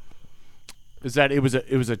is that it was a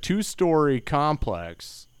 2-story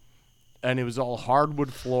complex, and it was all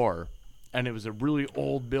hardwood floor, and it was a really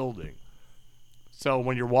old building. So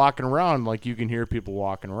when you're walking around, like, you can hear people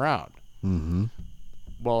walking around. Mm-hmm.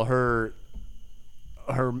 Well, her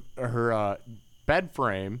bed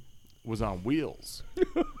frame was on wheels.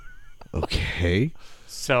 Okay.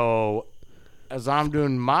 So as I'm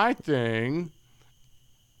doing my thing,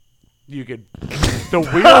 the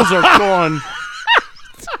wheels are going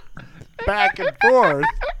back and forth.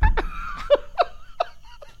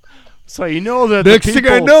 So that Next the thing I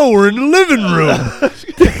people- know, we're in the living room.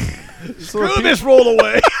 Screw this roll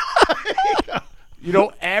away.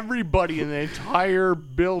 everybody in the entire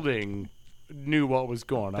building knew what was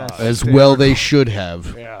going on. That's- As well they should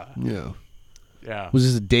have. Yeah. Yeah. Yeah. Was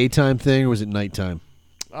this a daytime thing or was it nighttime?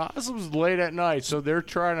 This was late at night, so they're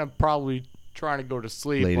probably trying to go to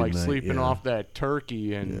sleep, Late at like night, sleeping yeah. off that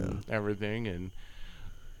turkey and everything, and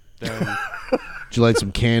then Did you light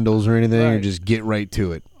some candles or anything, or Right. just get right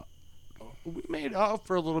to it? we made out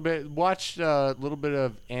for a little bit. Watched a little bit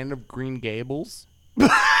of Anne of Green Gables. That's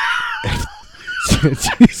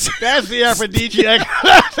the aphrodisiac.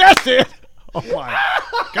 That's it. Oh my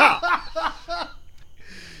God.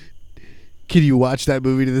 Can you watch that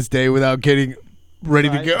movie to this day without getting ready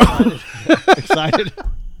to go? Excited.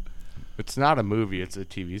 It's not a movie; it's a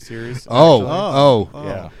TV series. Oh.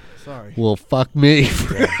 Yeah. Sorry. Well, fuck me.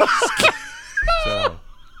 So,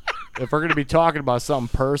 if we're gonna be talking about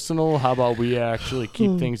something personal, how about we actually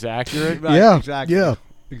keep things accurate? Right, Yeah, Exactly. yeah.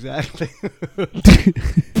 Exactly.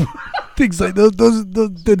 Things like those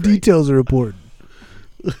the details are important.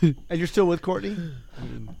 And you're still with Courtney?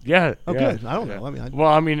 Yeah. Oh, yeah, good. I don't yeah. know. I mean,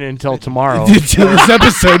 Well, I mean, until tomorrow. Until this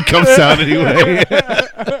episode comes out anyway.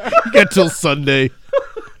 You got till Sunday.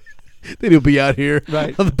 Then he'll be out here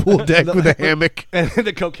Right. on the pool deck with a hammock. and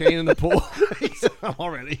the cocaine in the pool. I'm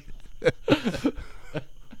already.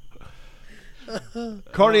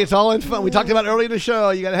 Courtney, it's all in fun. We talked about earlier in the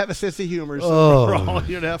show. You got to have a sense of humor. So Oh. we're all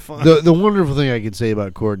here to have fun. The wonderful thing I could say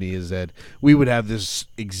about Courtney is that we would have this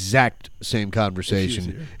exact same conversation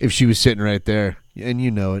here. if she was sitting right there, and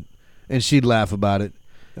you know it, and she'd laugh about it,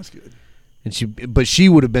 That's good. and but she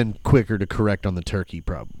would have been quicker to correct on the turkey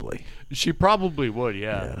probably. She probably would.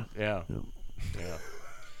 Yeah. Yeah.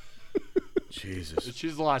 Jesus.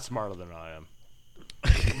 She's a lot smarter than I am.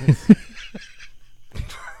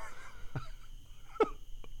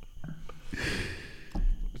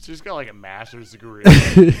 She's got like a master's degree.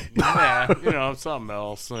 Yeah, something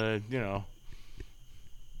else.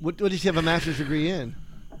 What did she have a master's degree in?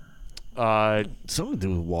 Something to do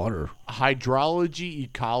with water. Hydrology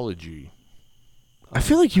ecology. I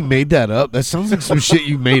feel like you made that up. That sounds like some shit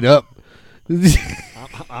you made up.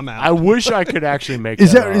 I'm out. I wish I could actually make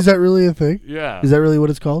Is that up. is that really a thing? Yeah. Is that really what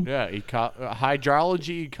it's called? Yeah,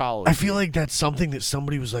 hydrology ecology. I feel like that's something that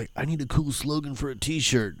somebody was like, I need a cool slogan for a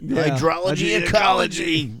T-shirt. Yeah. Hydrology Hydrology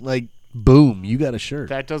ecology. Like, boom, you got a shirt.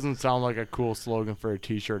 that doesn't sound like a cool slogan for a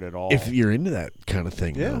T-shirt at all. If you're into that kind of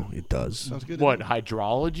thing, Yeah. though, it does. Sounds good. What,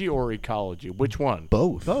 hydrology or ecology? Which one?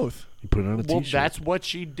 Both. Both. You put it on a Well, T-shirt. that's what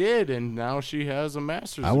she did, and now she has a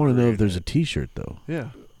master's I want to degree know in if there's it. a T-shirt though. Yeah.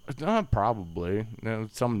 Probably.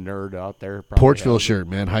 Some nerd out there. Probably Porchville has it. shirt,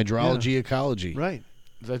 man. Hydrology ecology. Right.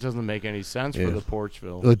 That doesn't make any sense Yeah. for the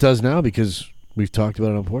Porchville. Well, it does now because we've talked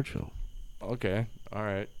about it on Porchville. Okay. All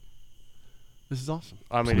right. This is awesome.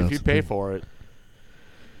 I mean, So if that's you the pay thing. for it.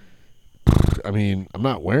 I mean, I'm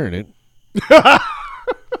not wearing it.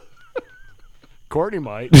 Courtney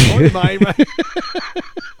might. Courtney might, right?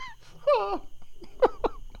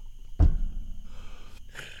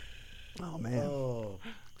 Oh man.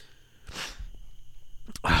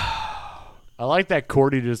 I like that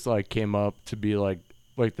Courtney just like came up to be like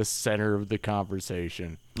the center of the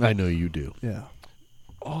conversation. I know you do. Yeah.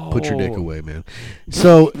 Put your dick away, man.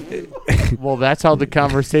 So, Well, that's how the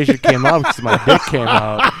conversation came up because my dick came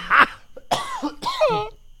out.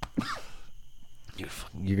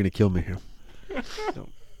 you're going to kill me here.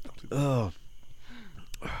 Oh.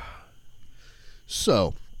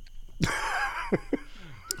 So,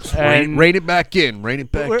 And rein it back in. Rein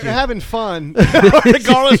it back We're in. having fun,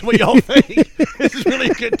 regardless of what y'all think. This is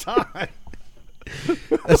really a good time.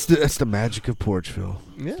 That's the magic of Porchville.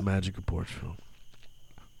 Yeah. It's the magic of Porchville.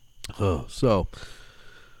 Oh, so,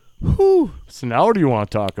 whew. so now what do you want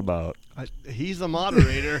to talk about? He's the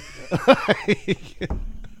moderator. I'm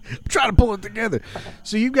trying to pull it together.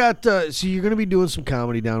 So you got so you're going to be doing some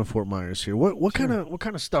comedy down in Fort Myers here. What kind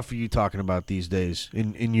of stuff are you talking about these days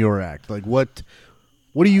in your act? Like what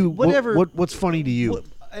do you Whatever. what's funny to you? Well,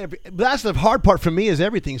 that's the hard part for me is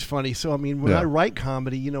everything's funny. So I mean, when Yeah. I write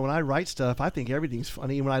comedy, when I write stuff, I think everything's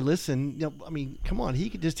funny. And when I listen, I mean, come on, he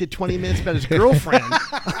just did 20 minutes about his girlfriend.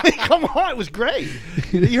 I mean, come on, it was great.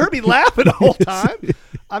 You heard me laughing the whole time.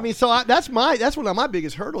 I mean, so that's one of my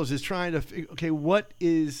biggest hurdles is trying to what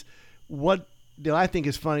do I think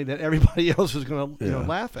is funny that everybody else is going to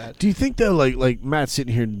laugh at. Do you think though, like Matt's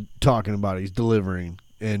sitting here talking about it, he's delivering,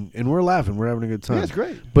 and we're laughing, we're having a good time. Yeah, it's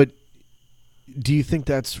great. But do you think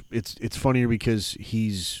it's funnier because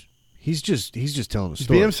he's just telling a Just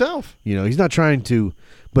story? be himself. He's not trying to.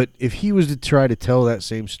 But if he was to try to tell that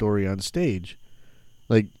same story on stage,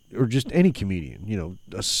 like, or just any comedian,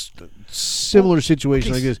 a similar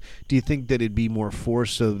situation like this, do you think that it'd be more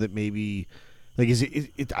forced so that maybe, like, is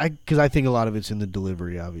it? Because I think a lot of it's in the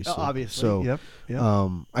delivery, obviously. Obviously. So,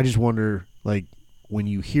 Yep. I just wonder, like, when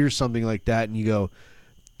you hear something like that and you go,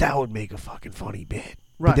 that would make a fucking funny bit.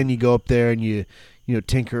 Right. But then you go up there and you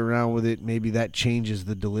tinker around with it. Maybe that changes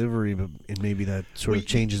the delivery, but and maybe that sort of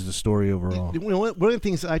changes the story overall. You know, one of the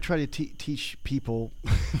things that I try to teach people,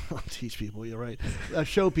 you're right,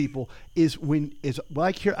 show people is when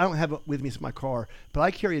I carry. I don't have it with me in my car, but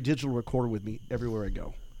I carry a digital recorder with me everywhere I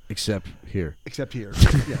go. Except here. Except here,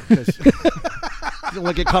 yeah, because you don't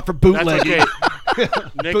want to get caught for bootlegging. That's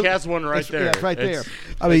okay. Nick has one right there. Yeah, it's right there.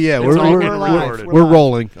 I mean, yeah, It's all we're getting recorded. we're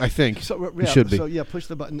rolling. I think So we should be. So yeah, push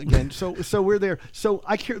the button again. So we're there. So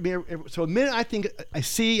I carry. So a minute I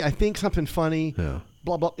think something funny. Yeah.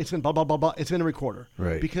 Blah blah. It's in blah blah blah blah. It's in a recorder.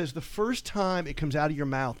 Right. Because the first time it comes out of your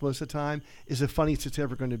mouth, most of the time, is the funniest it's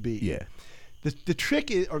ever going to be. Yeah. The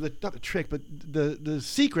trick is, or not the trick, but the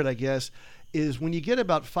secret, I guess, is when you get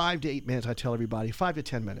about 5 to 8 minutes. I tell everybody 5 to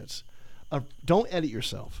 10 minutes. Don't edit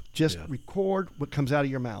yourself. Just record what comes out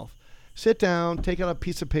of your mouth. Sit down, take out a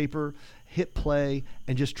piece of paper, hit play,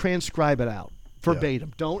 and just transcribe it out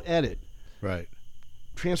verbatim. Don't edit. Right.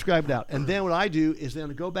 Transcribe it out. And then what I do is then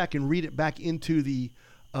go back and read it back into the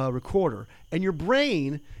recorder. And your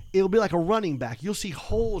brain, it'll be like a running back. You'll see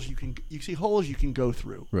holes you can go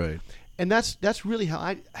through. Right. And that's really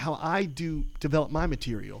how I do develop my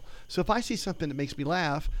material. So if I see something that makes me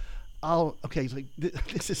laugh, it's like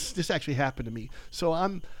this actually happened to me. So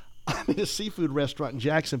I'm in a seafood restaurant in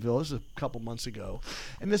Jacksonville. This is a couple months ago,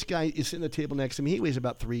 and this guy is sitting at the table next to me. He weighs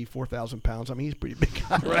about 4,000 pounds. I mean, he's a pretty big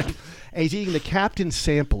guy, right? And he's eating the Captain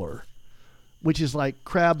Sampler, which is like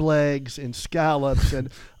crab legs and scallops and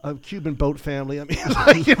a Cuban boat family. I mean,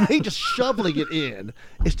 he's just shoveling it in.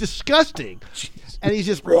 It's disgusting. Jeez. And he's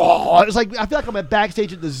just raw. It's like I feel like I'm at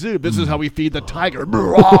backstage at the zoo. This is how we feed the tiger.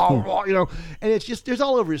 Raw, you know. And it's just there's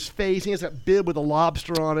all over his face. He has that bib with a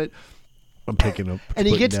lobster on it. I'm picking up. And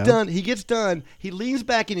he gets done. He leans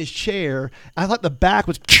back in his chair. I thought the back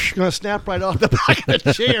was going to snap right off the back of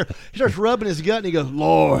the chair. He starts rubbing his gut and he goes,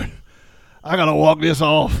 "Lord, I got to walk this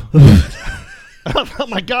off." Oh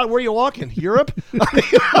my God, where are you walking? Europe? I mean,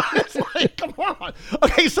 it's like, come on.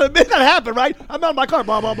 Okay, so the minute that happened, right? I'm out of my car,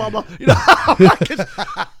 blah blah blah blah. You know,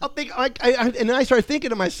 and I started thinking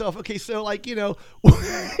to myself, okay, so like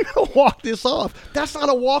walk this off. That's not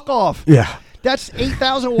a walk off. Yeah. That's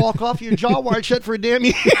 8,000 walk off. Your jaw wired shut for a damn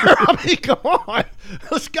year. I mean, come on,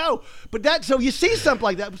 let's go. But so you see something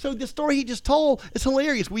like that. So the story he just told is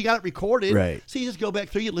hilarious. We got it recorded, right? So you just go back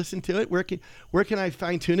through, you listen to it. Where can I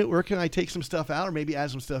fine tune it? Where can I take some stuff out, or maybe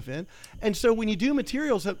add some stuff in? And so when you do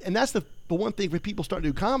materials, and that's the one thing when people start to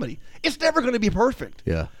do comedy, it's never going to be perfect.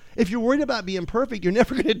 Yeah. If you're worried about being perfect, you're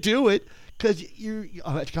never going to do it because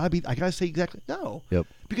I gotta say exactly no. Yep.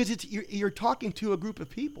 Because you're talking to a group of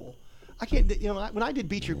people. I can't, when I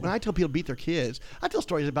tell people to beat their kids, I tell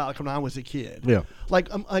stories about like when I was a kid. Yeah. Like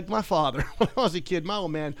my father, when I was a kid, my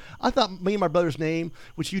old man, I thought me and my brother's name,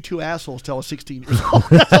 which you two assholes tell us 16 years old.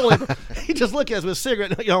 That's all he just looked at us with a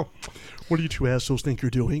cigarette, what do you two assholes think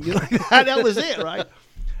you're doing? That was it, right?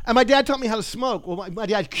 And my dad taught me how to smoke. Well, my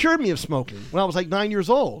dad cured me of smoking when I was like 9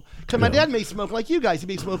 years old. Because my dad made smoke like you guys. He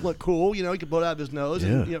made smoke look cool. He could blow it out of his nose.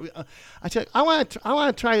 Yeah. And, I said, I want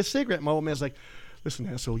to try a cigarette. My old man's like, listen,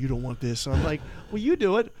 asshole, you don't want this. So I'm like, well, you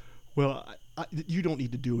do it. Well, you don't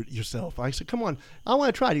need to do it yourself. I said, come on, I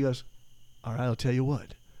want to try it. He goes, all right, I'll tell you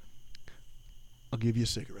what. I'll give you a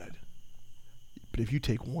cigarette. But if you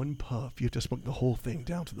take one puff, you have to smoke the whole thing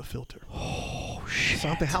down to the filter. Oh, shit.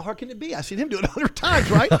 Something, how hard can it be? I've seen him do it 100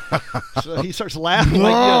 times, right? So he starts laughing.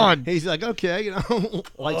 He's like, okay,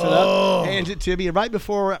 lights it up, hands it to me. And right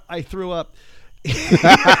before I threw up,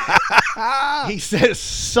 he said,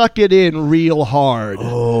 suck it in real hard.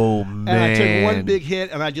 Oh, man. And I took one big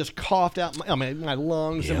hit, and I just coughed out my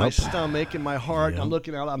lungs and my stomach and my heart. I'm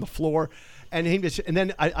looking out on the floor. And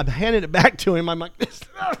then I'm handing it back to him. I'm like,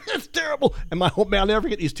 it's terrible. And my whole man, I'll never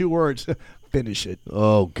forget these two words. Finish it.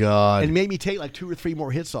 Oh, God. And it made me take like 2 or 3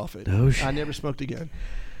 more hits off it. Oh, shit. I never smoked again.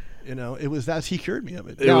 He cured me of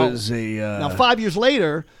it. Now, 5 years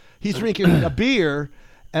later, he's drinking a beer,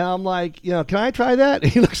 and I'm like, can I try that?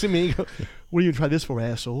 And he looks at me and goes, what are you going to try this for,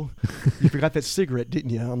 asshole? You forgot that cigarette, didn't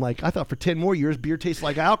you? I'm like, I thought for 10 more years beer tastes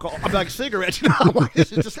like alcohol. I'm like, cigarettes, I'm like, it's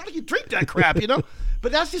just how do you drink that crap,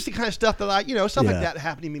 But that's just the kind of stuff that stuff like that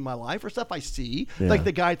happening to me in my life, or stuff I see, like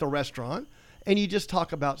the guy at the restaurant, and you just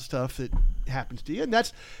talk about stuff that happens to you. And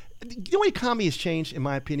that's the way comedy has changed, in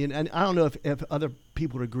my opinion, and I don't know if other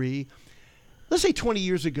people would agree. Let's say 20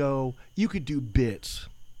 years ago, you could do bits.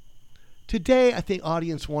 Today, I think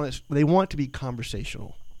audience want to be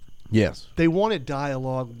conversational. Yes. They want a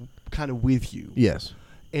dialogue kind of with you. Yes.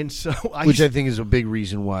 And so I think is a big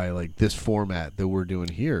reason why like this format that we're doing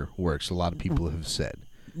here works. A lot of people have said.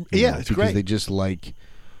 Yeah, it's because great. They just like,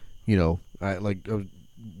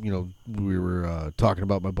 we were talking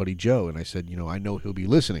about my buddy Joe, and I said, I know he'll be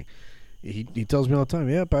listening. He tells me all the time,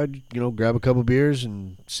 yep, I'd grab a couple beers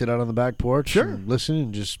and sit out on the back porch, Sure, and listen,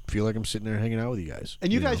 and just feel like I'm sitting there hanging out with you guys.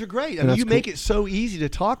 And you guys are great. I And mean, you that's make cool. it so easy to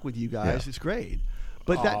talk with you guys. Yeah. It's great.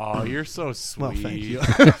 But that, Oh, you're so sweet. well, thank you,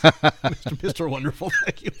 Mr. Wonderful.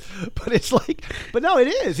 Thank you. But it's like, but no, it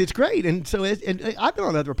is. It's great. And so, and I've been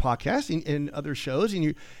on other podcasts and other shows, and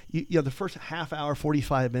you know, the first half hour,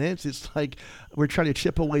 45 minutes, it's like we're trying to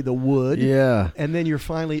chip away the wood. Yeah. And then you're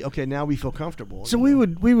finally okay. Now we feel comfortable. So we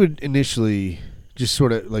would initially just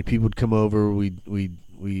sort of like people would come over, we'd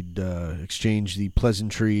exchange the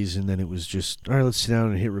pleasantries, and then it was just, all right, let's sit down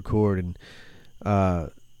and hit record. And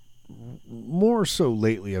more so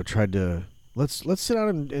lately, I've tried to let's sit down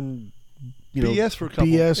and BS for a couple.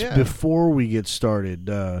 BS yeah. before we get started.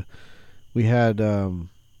 We had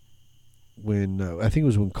when I think it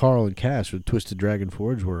was when Carl and Cass with Twisted Dragon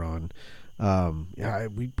Forge were on.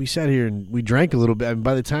 We sat here and we drank a little bit, and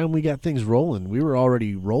by the time we got things rolling, we were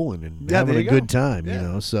already rolling and Yeah, having there a you good go. time,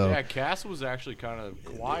 Yeah. So Yeah, Cass was actually kind of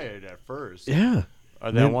quiet at first. yeah.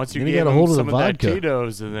 Then once you then he gave got a him hold of some the of that vodka.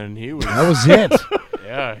 Tito's, and then he was. That was it.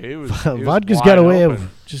 Yeah, he was. Vodka's wide got a way open.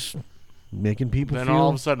 of just making people Then feel all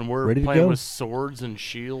of a sudden we're ready to playing go. with swords and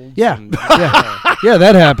shields. Yeah. and, Yeah,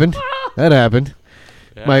 that happened.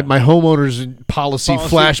 yeah. My homeowner's policy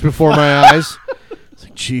flashed before my eyes. It's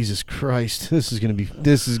like, Jesus Christ,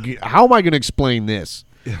 how am I going to explain this?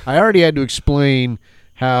 I already had to explain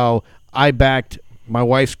how I backed my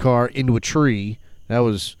wife's car into a tree. That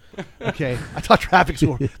was Okay, I thought traffic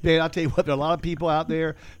school. Man, I'll tell you what, there are a lot of people out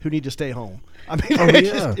there who need to stay home. I mean, Oh,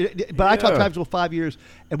 it's yeah. but I taught Yeah. traffic school 5 years,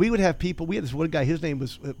 and we would have people. We had this one guy. His name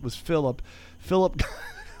was Philip. Philip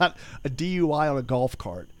got a DUI on a golf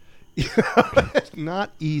cart. It's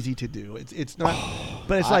not easy to do. It's not,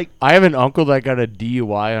 but it's like I have an uncle that got a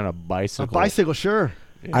DUI on a a bicycle. bicycle. Sure,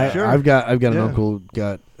 sure. I've got an Yeah. uncle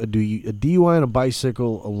got a DUI on a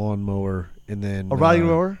bicycle, a lawnmower, and then A riding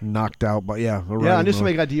mower? knocked out by a Yeah, I riding knew mower.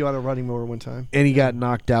 somebody got DUI on a running mower one time. And he got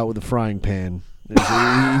knocked out with a frying pan.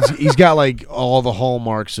 He's got like all the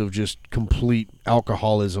hallmarks of just complete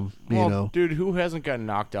alcoholism, Well, you know. dude, who hasn't gotten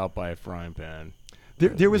knocked out by a frying pan?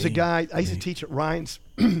 There was a guy I used to teach at Ryan's.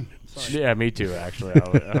 Yeah, me too. Actually,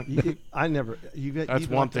 I never. That's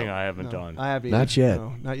one thing I haven't done. I haven't. Not either. yet.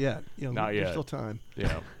 No, not yet. Not there's yet. Still time.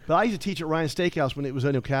 yeah. But I used to teach at Ryan's Steakhouse when it was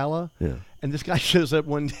in Ocala. Yeah. And this guy shows up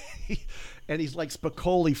one day, and he's like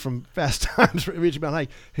Spicoli from Fast Times at Ridgemont High.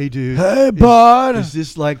 Hey, dude. Hey, bud. Is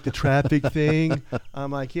this like the traffic thing? I'm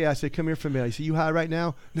like, yeah. I said, come here for a minute. He said, you high right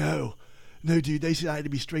now? No, dude. They said I had to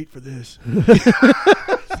be straight for this.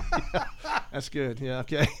 That's good. Yeah.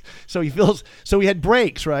 Okay. So he feels. So we had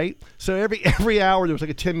breaks, right? So every hour there was like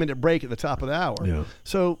a 10-minute break at the top of the hour. Yeah.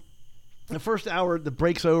 So the first hour the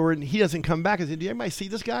break's over and he doesn't come back. I said, "Do anybody see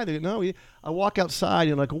this guy?" They go, "No." I walk outside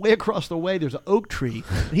and like way across the way there's an oak tree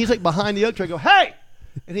and he's like behind the oak tree. I go, "Hey!"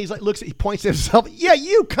 And he's like he points at himself. "Yeah,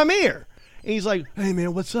 you come here." And he's like, "Hey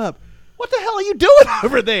man, what's up? What the hell are you doing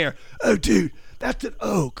over there?" "Oh, dude, that's an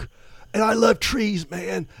oak." And I love trees,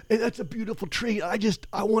 man. And that's a beautiful tree. I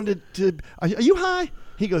wanted to. Are you high?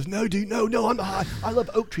 He goes, "No, dude, no, I'm not high. I love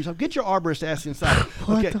oak trees. I'll get your arborist ass inside."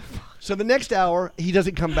 Okay. So the next hour, he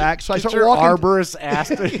doesn't come back. So I start Your walking. arborist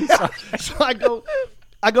asked it. Yeah. So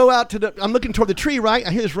I go out to I'm looking toward the tree, right?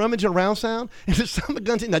 I hear this rummaging around sound, and there's some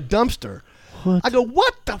gun's in the dumpster. What? I go,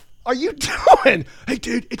 "What the are you doing?" "Hey,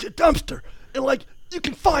 dude, it's a dumpster, and like you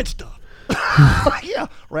can find stuff." Yeah,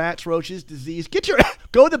 rats, roaches, disease.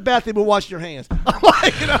 Go to the bathroom and wash your hands. I'm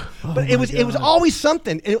like, but it was always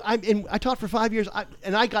something. And I taught for 5 years. I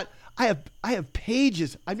have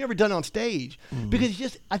pages I've never done on stage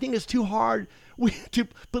because I think it's too hard to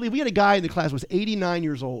believe. We had a guy in the class who was 89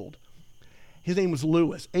 years old. His name was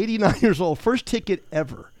Lewis. 89 years old. First ticket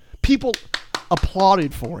ever. People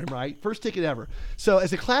applauded for him, right? First ticket ever. So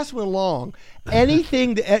as the class went along,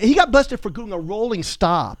 anything he got busted for doing a rolling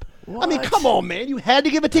stop. I mean, come on, man. You had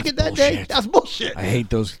to give a ticket that day? bullshit. That's bullshit. I hate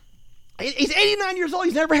those. He's 89 years old.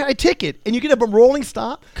 He's never had a ticket. And you get up a rolling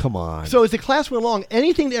stop? Come on. So as the class went along,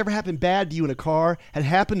 anything that ever happened bad to you in a car had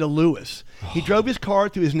happened to Lewis. He drove his car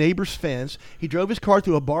through his neighbor's fence. He drove his car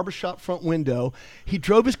through a barbershop front window. He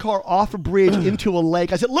drove his car off a bridge into a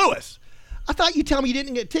lake. I said, "Lewis, I thought you tell me you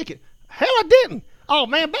didn't get a ticket." "Hell, I didn't." "Oh,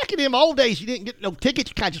 man, back in them old days, you didn't get no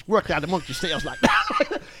tickets. You kind of just worked out amongst yourselves like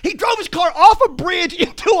that." He drove his car off a bridge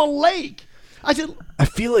into a lake. I said, I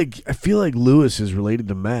feel like Lewis is related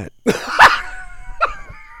to Matt. Do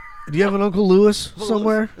you have an Uncle Lewis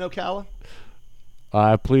somewhere? "No, Ocala."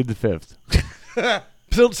 I plead the fifth.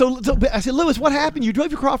 So I said, "Lewis, what happened? You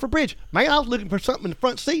drove your car off a bridge." "Man, I was looking for something in the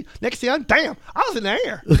front seat. Next thing damn, I was in the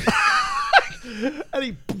air."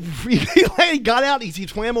 And he got out. He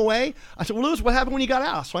swam away. I said, well, Lewis, what happened when you got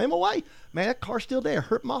out? I swam away. Man, that car's still there.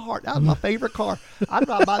 Hurt my heart. That was my favorite car. I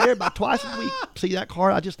drive by there about twice a week. See that car?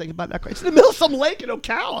 I just think about that car. It's in the middle of some lake in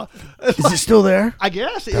Ocala. Is it still there? I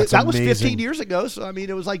guess That's that was amazing. 15 years ago. So I mean,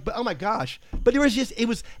 it was like, but oh my gosh! But it was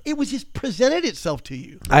just presented itself to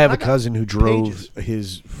you. I have a got cousin who drove pages.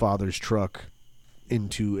 his father's truck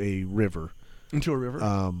into a river. Into a river.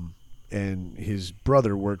 And his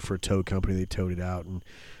brother worked for a tow company. They towed it out,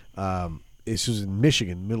 and this was in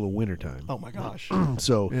Michigan, middle of wintertime. Oh my gosh!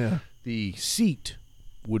 So Yeah. the seat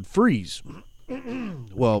would freeze.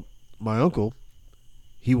 Well, my uncle,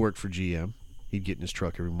 he worked for GM. He'd get in his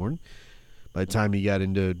truck every morning. By the time he got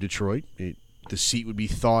into Detroit, the seat would be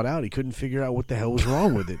thawed out. He couldn't figure out what the hell was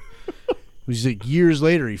wrong with it. It was like years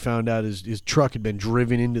later he found out his truck had been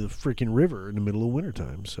driven into the freaking river in the middle of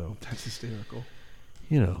wintertime. So, That's hysterical.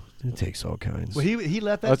 it takes all kinds. Well, he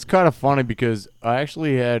let that. That's kind of funny because I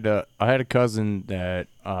actually had I had a cousin that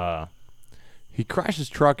he crashed his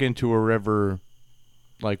truck into a river,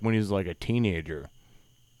 like when he was like a teenager,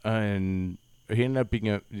 and he ended up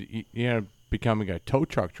becoming a tow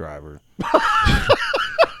truck driver.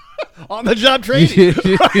 On the job training.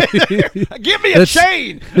 Give me a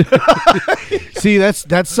chain. See,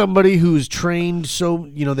 that's somebody who's trained so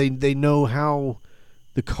they know how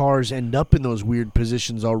the cars end up in those weird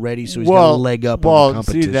positions already, so he's got a leg up on the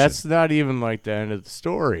competition. See, that's not even like the end of the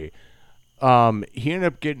story. He ended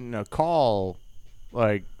up getting a call,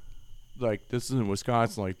 like this is in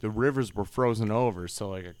Wisconsin, like the rivers were frozen over, so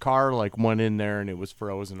like a car like went in there and it was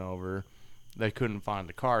frozen over. They couldn't find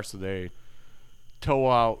the car, so they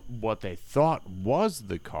tow out what they thought was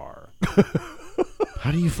the car.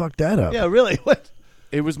 How do you fuck that up? Yeah, really. What?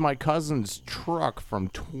 It was my cousin's truck from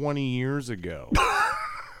 20 years ago.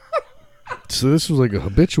 So this was like a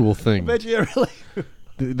habitual thing. Bet you really.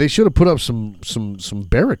 They should have put up some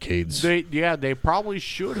barricades, They probably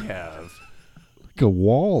should have. like a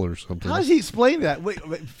wall or something. How does he explain that? Wait,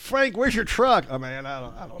 Frank, where's your truck? Oh man, I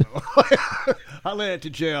don't know. I led it to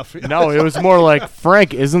Jeff. No, it was more like,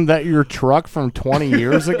 Frank, isn't that your truck from 20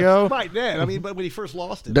 years ago? My dad. I mean, but when he first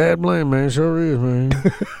lost it. Dad blame, man. Sure is, man.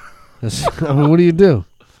 I mean, what do you do?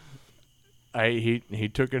 He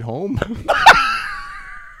took it home.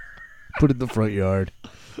 Put it in the front yard.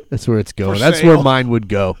 That's where it's going. For That's sale. where mine would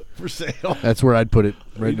go. For sale. That's where I'd put it,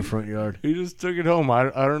 right in the front yard. He just took it home. I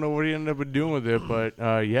don't know what he ended up doing with it, but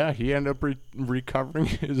yeah, he ended up recovering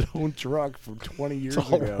his own truck from 20 years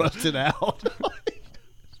It's all ago. rusted out.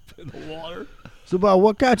 It's in the water. So, Bob,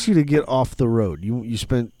 what got you to get off the road? You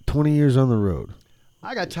spent 20 years on the road.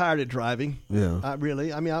 I got tired of driving. Yeah.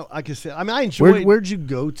 Really. I mean, I could say. I mean, I enjoyed. Where'd you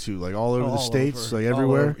go to? Like all over the All states? over. Like All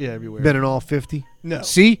everywhere? over. Yeah, everywhere. Been in all 50? No.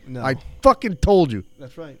 See? No. I fucking told you.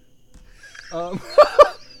 That's right.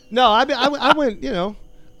 No, I went. I went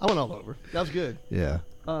all over. That was good. Yeah.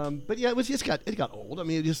 But yeah, it got old. I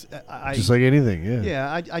mean, it just Just like anything, yeah.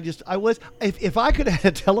 Yeah, I was if I could have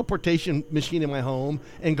had a teleportation machine in my home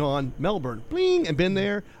and gone Melbourne, bling, and been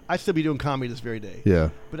there, I'd still be doing comedy this very day. Yeah.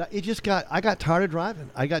 But I got tired of driving.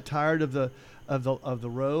 I got tired of the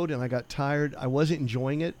road, and I got tired. I wasn't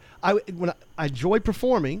enjoying it. I enjoyed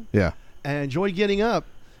performing. Yeah. And I enjoyed getting up,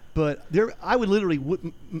 but I would literally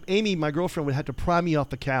Amy, my girlfriend, would have to pry me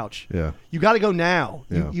off the couch. Yeah. You got to go now.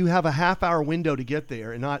 Yeah. You have a half-hour window to get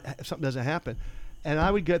there, and not if something doesn't happen. And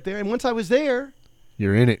I would get there, and once I was there,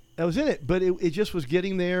 You're in it. I was in it. But it just was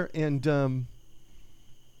getting there, and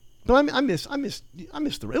but I miss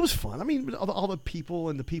the. It was fun. I mean, all the people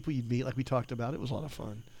and the people you'd meet, like we talked about, it was a lot of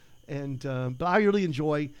fun. And but I really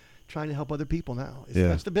enjoy trying to help other people now. Yeah.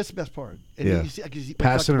 That's the best part. And Yeah. you see, like we Passing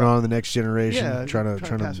talked it about, on to the next generation, Yeah, trying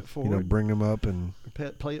to pass it forward. bring them up, and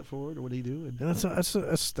play it forward, or what do you do? that's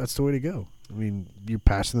the way to go. I mean, you're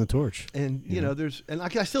passing the torch. And you know? there's, and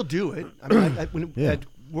I still do it. I mean, when Yeah. at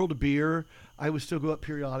World of Beer, I would still go up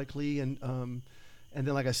periodically, and then,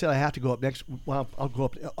 like I said, I have to go up next. Well, I'll go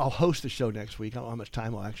up. I'll host the show next week. I don't know how much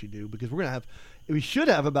time I'll actually do, because we should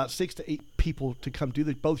have about 6 to 8 people to come do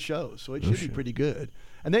both shows, so it should be pretty good.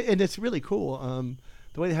 And it's really cool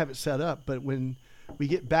the way they have it set up. But when we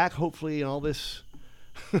get back, hopefully, and all this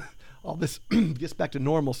gets back to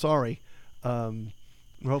normal.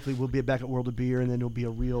 Hopefully we'll be back at World of Beer, and then it'll be a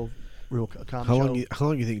real comedy show. How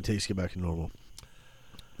long do you think it takes to get back to normal?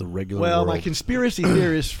 The regular Well, world. my conspiracy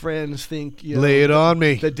theorist friends think Lay it on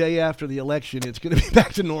me. the day after the election it's going to be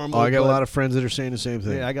back to normal. I got a lot of friends that are saying the same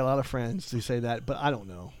thing. Yeah, I got a lot of friends who say that, but I don't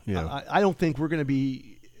know. Yeah. I don't think we're going to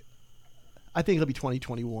be. I think it'll be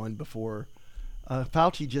 2021 before.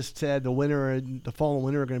 Fauci just said the winter and the fall and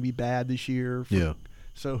winter are going to be bad this year. Yeah.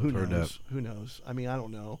 So who Heard knows? that. Who knows? I mean, I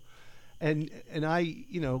don't know. And I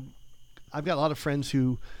I've got a lot of friends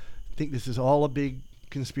who think this is all a big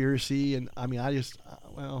conspiracy, and I mean, I just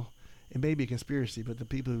well, it may be a conspiracy, but the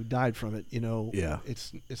people who died from it, Yeah.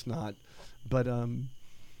 it's not. But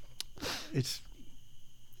it's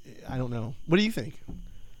I don't know. What do you think?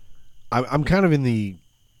 I'm kind of in the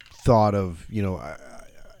thought of,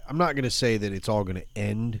 I'm not going to say that it's all going to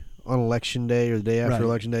end on Election Day or the day after Right.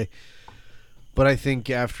 Election Day, but I think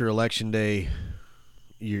after Election Day,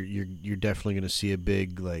 you're definitely going to see a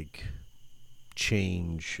big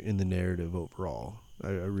change in the narrative overall. I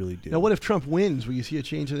really do. Now, what if Trump wins? Will you see a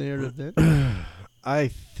change in the narrative then? I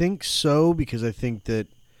think so, because I think then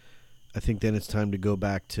it's time to go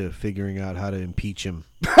back to figuring out how to impeach him.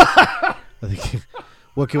 I think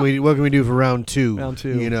what can we do for round two? Round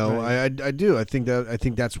two, I right. I do. I think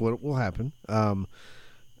that's what will happen.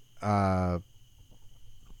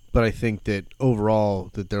 But I think that overall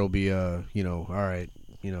that there'll be all right,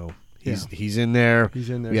 he's in there. He's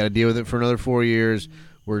in there. We got to deal with it for another 4 years.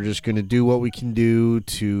 We're just going to do what we can do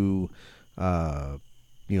to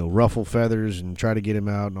ruffle feathers and try to get him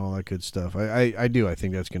out and all that good stuff. I do. I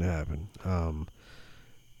think that's going to happen.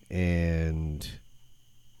 And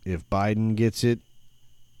if Biden gets it,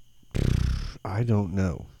 I don't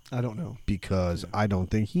know, because I don't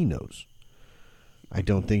think he knows. I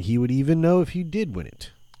don't think he would even know if he did win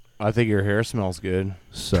it. I think your hair smells good.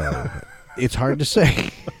 So it's hard to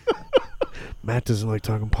say. Matt doesn't like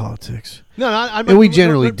talking politics. No, And we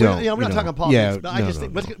generally don't, Yeah, we're not you know. talking politics. Yeah, but I no, just no,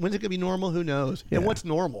 think, no. when's it going to be normal? Who knows? Yeah. And what's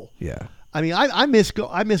normal? Yeah. I mean, I miss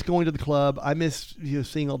going to the club. I miss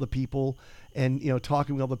seeing all the people and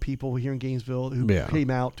talking with all the people here in Gainesville who Yeah. came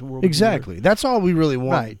out to World Exactly. That's all we really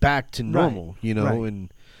want, Right. back to normal, Right.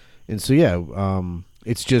 and so yeah,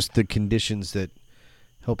 it's just the conditions that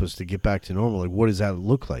help us to get back to normal. Like, what does that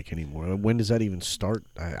look like anymore? When does that even start?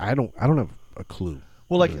 I don't have a clue.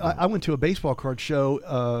 Well, like Really. I went to a baseball card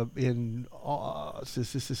show in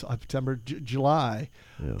this is September, July,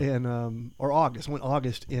 Yeah. and or August. I went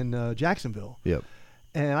August in Jacksonville, Yep.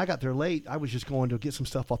 and I got there late. I was just going to get some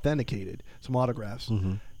stuff authenticated, some autographs.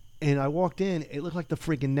 Mm-hmm. And I walked in. It looked like the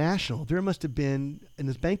friggin' National. There must have been, in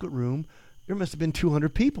this banquet room, there must have been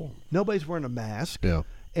 200 people. Nobody's wearing a mask. Yeah.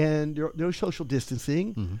 And there was social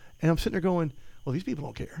distancing. Mhm. And I'm sitting there going, well, these people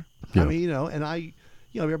don't care. Yeah. I mean, and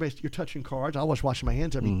everybody's, you're touching cards. I was washing my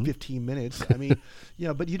hands every Mhm. 15 minutes. I mean,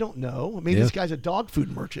 but you don't know. Maybe Yeah. this guy's a dog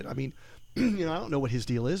food merchant. I mean, I don't know what his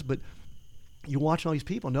deal is, but you watch all these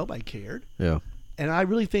people, nobody cared. Yeah. And I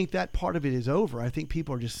really think that part of it is over. I think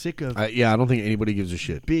people are just sick of I don't think anybody gives a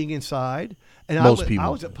shit. being inside. And Most I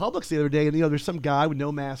people. was at Publix the other day, and there's some guy with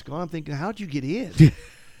no mask on. I'm thinking, how'd you get in?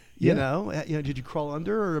 Yeah. Did you crawl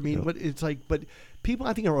under? Or I mean, Yeah. but it's like, but people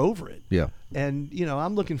I think are over it. Yeah. And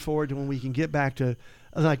I'm looking forward to when we can get back to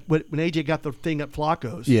like when AJ got the thing at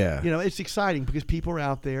Flacco's. Yeah. It's exciting because people are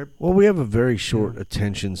out there. Well, we have a very short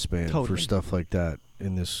attention span for Totally. stuff like that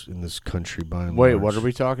in this country by and Wait, large. what are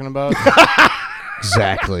we talking about?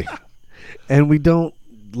 Exactly. And we don't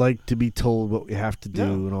like to be told what we have to do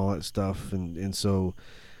No. and all that stuff, and so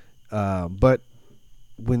but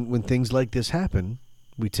when things like this happen,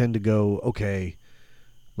 we tend to go, okay,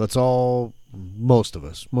 let's all, most of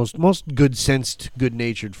us, most good sensed, good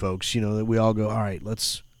natured folks, that we all go, all right,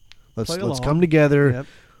 let's Play along. come together. Yep.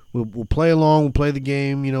 We'll play along. We'll play the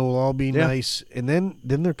game. We'll all be Yeah. nice. And then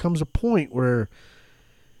there comes a point where,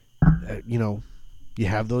 you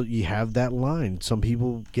have that line. Some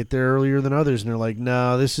people get there earlier than others, and they're like,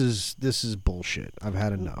 "No, this is bullshit. I've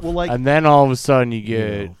had enough." Well, like And then all of a sudden you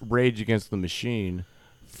get know. Rage Against the Machine.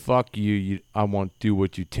 Fuck you, I won't do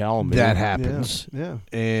what you tell me. that happens, Yeah.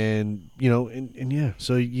 and and yeah.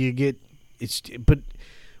 So you get but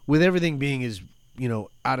with everything being as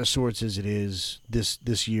out of sorts as it is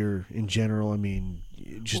this year in general. I mean,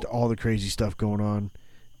 just all the crazy stuff going on.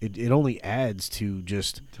 It only adds to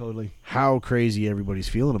just Totally. how crazy everybody's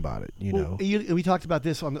feeling about it. Well, we talked about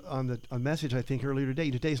this on the message I think earlier today.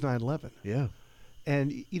 Today's 9/11, Yeah.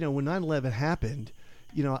 and when 9/11 happened,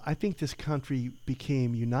 I think this country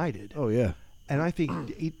became united. Oh yeah. And I think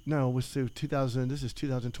it was so 2000. This is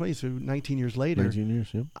 2020, so 19 years later. 19 years.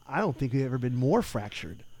 Yeah. I don't think we've ever been more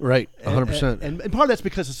fractured. Right. 100%. And part of that's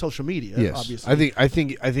because of social media. Yes. Obviously. I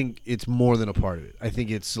think it's more than a part of it. I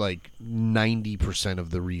think it's like 90%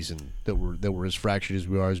 of the reason that we're as fractured as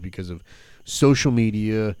we are is because of social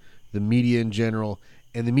media, the media in general,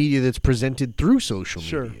 and the media that's presented through social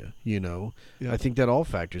Sure. media. Yeah. I think that all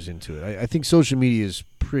factors into it. I think social media is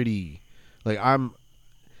pretty like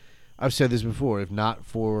I've said this before. If not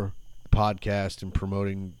for podcast and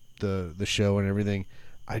promoting the show and everything,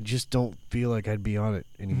 I just don't feel like I'd be on it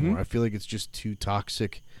anymore. Mhm. I feel like it's just too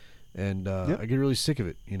toxic and Yep. I get really sick of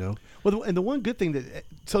it. Well, and the one good thing that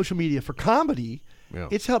social media for comedy, Yeah.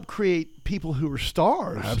 it's helped create people who are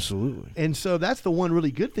stars. Absolutely. And so that's the one really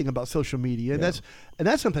good thing about social media, and Yeah.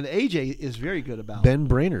 that's something that AJ is very good about. Ben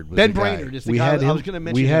Brainerd. Was Ben the guy. Brainerd is the we guy had I him, was gonna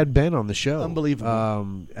mention We him. had Ben on the show.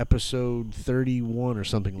 Unbelievable. Episode 31 or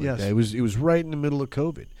something like Yes. that. It was right in the middle of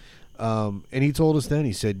COVID, and he told us then.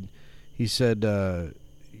 He said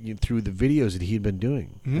through the videos that he had been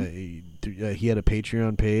doing, he had a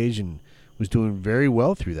Patreon page and was doing very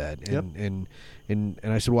well through that. And and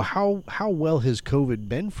I said, well, how well has COVID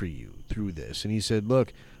been for you through this? And he said,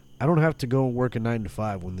 look, I don't have to go and work a 9 to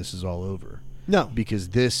 5 when this is all over. No, Because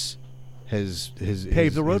this has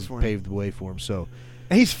Paved the road for him. paved the way for him. So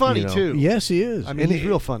and he's funny too. Yes, he is. I mean, he's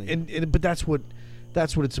real funny. But that's what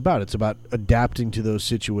it's about. It's about adapting to those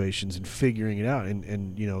situations and figuring it out. And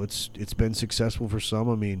it's been successful for some.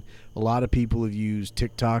 I mean, a lot of people have used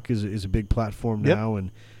TikTok as a big platform Yep. now,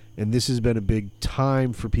 and this has been a big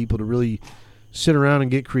time for people to really sit around and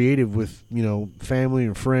get creative with family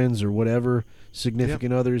or friends or whatever,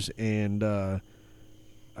 significant others. And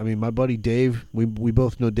I mean, my buddy Dave, we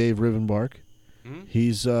both know Dave Rivenbark.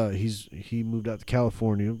 Mm-hmm. He moved out to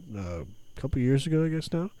California a couple years ago, I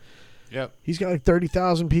guess now. Yep. He's got like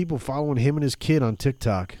 30,000 people following him and his kid on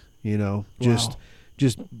TikTok.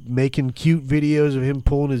 Just making cute videos of him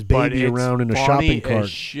pulling his But baby it's around in a funny shopping cart. as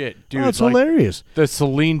shit, dude. Oh, it's like, hilarious. The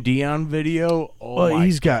Celine Dion video. Oh Well, my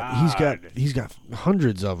he's got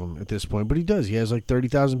hundreds of them at this point, but he has like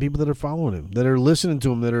 30,000 people that are following him, that are listening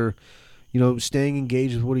to him, that are staying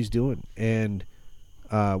engaged with what he's doing. And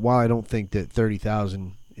while I don't think that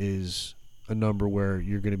 30,000 is a number where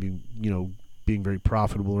you're going to be being very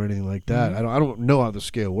profitable or anything like that, I don't know how the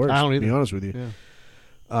scale works. I don't to be either. honest with you.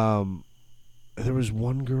 Yeah. There was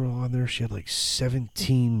one girl on there. She had like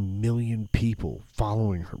 17 million people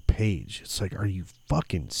following her page. It's like, are you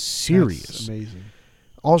fucking serious? That's amazing.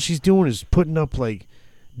 All she's doing is putting up like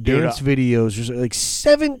Dude, dance videos. There's like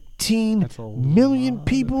 17 That's a million lot of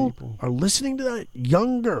people people. are listening to that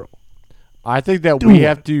young girl. I think that Do we it.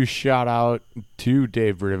 have to shout out to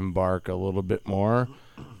Dave Rivenbark a little bit more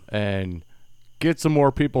and get some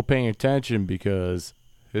more people paying attention, because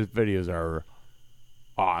his videos are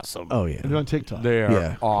awesome. Oh yeah, And they're on TikTok. They are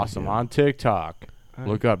Yeah. awesome. Yeah. On TikTok, All right.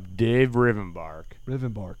 look up Dave Rivenbark.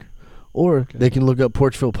 Rivenbark. or they can look up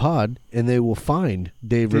Porchville Pod and they will find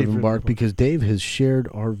Dave Dave Rivenbark, Rivenbark. because Dave has shared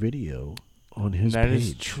our video on his That page.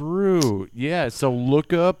 is true. Yeah, so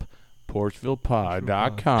look up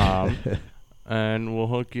porchvillepod.com and we'll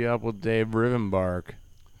hook you up with Dave Rivenbark.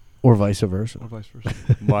 Or vice versa. Or vice versa.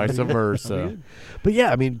 Vice That'd be versa. good. But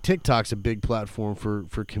yeah, I mean, TikTok's a big platform for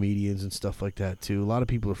comedians and stuff like that too. A lot of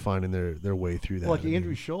people are finding their way through that. Well, like I mean,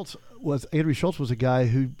 Andrew Schultz was a guy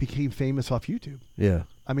who became famous off YouTube. Yeah.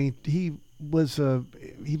 I mean, he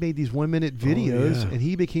made these 1-minute videos, yeah. and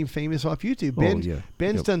he became famous off YouTube. Oh, yeah.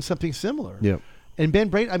 Ben's Yep. done something similar. Yep. And Ben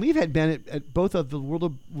Brain, I mean, we've had Ben at both of the World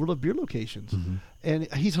of Beer locations, and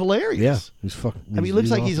he's hilarious. Yeah. He's fucking. I mean, he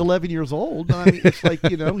looks like he's 11 years old. I mean, it's like,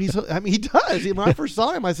 he's. I mean, he does. When I first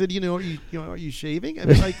saw him, I said, are you shaving? I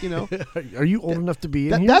mean, like, Are you old enough to be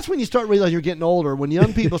in here? that's when you start realizing you're getting older. When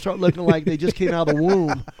young people start looking like they just came out of the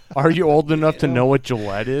womb. Are you old enough to know what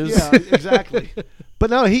Gillette is? Yeah, exactly. But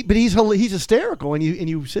no, he's hysterical, and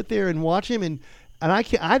you sit there and watch him, and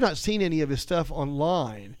I've not seen any of his stuff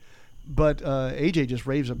online, but AJ just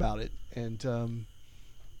raves about it, and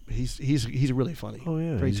he's really funny. Oh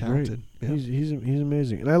yeah, very he's talented. Great. Yeah. He's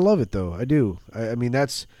amazing, and I love it though. I do. I mean,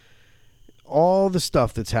 that's all the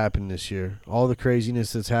stuff that's happened this year, all the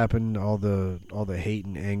craziness that's happened, all the hate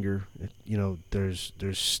and anger. There's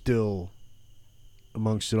still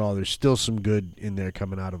amongst it all. There's still some good in there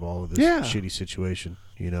coming out of all of this Yeah. shitty situation.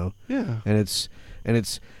 Yeah. And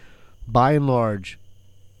it's by and large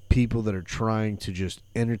people that are trying to just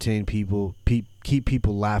entertain people, keep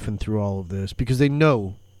people laughing through all of this, because they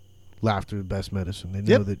know laughter is the best medicine.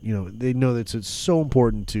 They know that it's so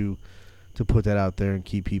important to put that out there and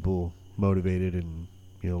keep people motivated and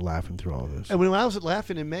laughing through all of this. And when I was at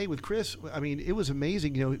Laughing in May with Chris, I mean, it was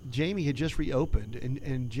amazing. Jamie had just reopened,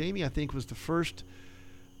 and Jamie, I think, was the first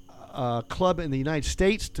club in the United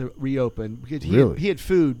States to reopen, because he had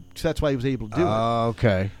food, so that's why he was able to do it.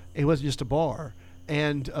 Okay. It wasn't just a bar,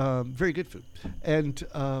 and very good food. And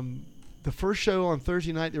the first show on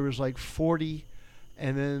Thursday night, there was like 40,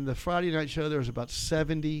 and then the Friday night show, there was about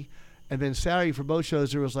 70, and then Saturday for both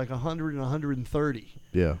shows, there was like 100 and 130.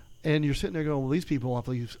 Yeah. And you're sitting there going, well, these people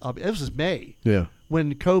this was May Yeah.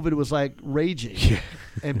 when COVID was like raging. Yeah.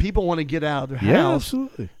 And people want to get out of their Yeah, house.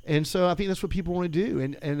 absolutely. And So I think that's what people want to do.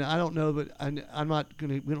 And I don't know, but I'm not going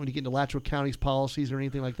to, we don't need to get into Alachua County's policies or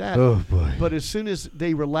anything like that. Oh, boy. But as soon as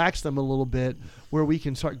they relax them a little bit where we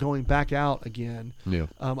can start going back out again, Yeah.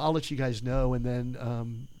 I'll let you guys know. And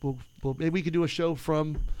then we'll maybe we could do a show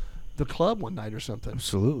from the club one night or something.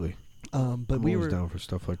 Absolutely. But I'm we always were down for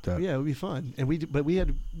stuff like that. Yeah, it would be fun. And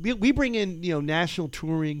we bring in national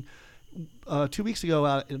touring. 2 weeks ago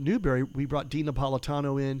out in Newberry, we brought Dean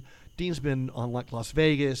Napolitano in. Dean's been on like Las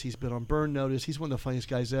Vegas. He's been on Burn Notice. He's one of the funniest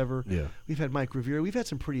guys ever. Yeah. We've had Mike Revere. We've had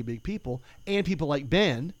some pretty big people and people like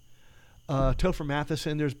Ben, Topher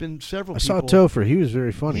Matheson. There's been several. I people. saw Topher. He was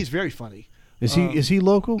very funny. He's very funny. Is he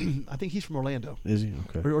local? I think he's from Orlando. Is he?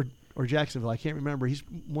 Okay. Or Jacksonville. I can't remember. He's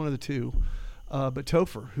one of the two. But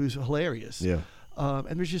Topher, who's hilarious. Yeah.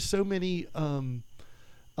 And there's just so many.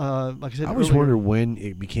 Like I said, I always earlier, wonder when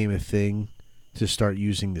it became a thing to start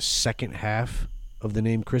using the second half of the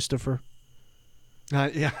name Christopher.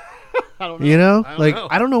 Yeah. I don't know. You know? I don't know.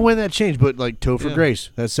 I don't know when that changed, but like Topher Yeah. Grace,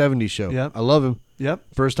 that 70s show. Yep. I love him. Yep.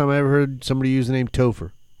 First time I ever heard somebody use the name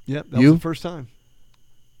Topher. Yep. That You? was the first time.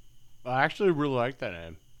 I actually really like that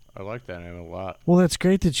name. I like that name a lot. Well, that's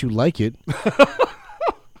great that you like it.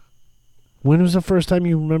 When was the first time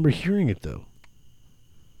you remember hearing it, though?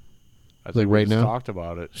 I Like think we right just now? talked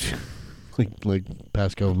about it. like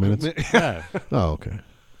past couple minutes? Yeah. Oh, okay.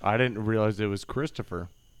 I didn't realize it was Christopher.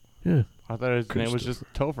 Yeah. I thought his name was just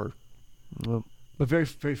Topher. Well, But very,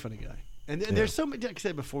 very funny guy. And there's so many, like I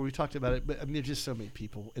said before, we talked about it, but I mean, there's just so many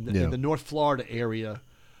people in the North Florida area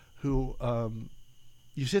who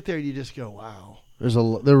you sit there and you just go, wow.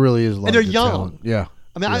 there really is a lot And they're of good young. talent. Yeah.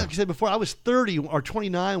 I mean, Yeah. like I said before, I was 30 or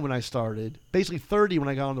 29 when I started, basically 30 when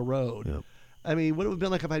I got on the road. Yep. I mean, what it would have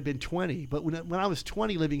been like if I'd been 20. But when I was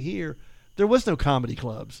 20 living here, there was no comedy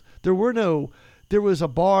clubs. There was a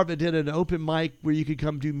bar that did an open mic where you could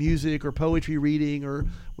come do music or poetry reading or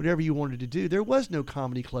whatever you wanted to do. There was no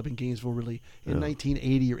comedy club in Gainesville really in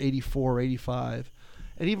 1980 or 84 or 85.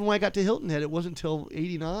 And even when I got to Hilton Head, it wasn't until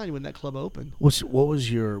 89 when that club opened. What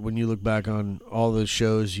was when you look back on all the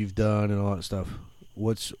shows you've done and all that stuff,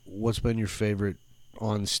 what's been your favorite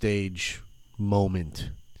on stage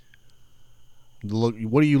moment?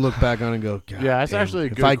 What do you look back on and go, God, Yeah, that's damn, actually a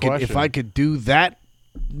if good I could, question. If I could do that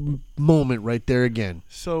moment right there again.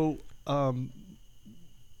 So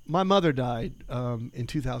my mother died in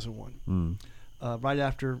 2001. Right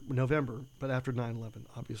after November, but after 9/11,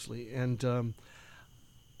 obviously. And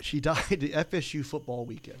she died the FSU football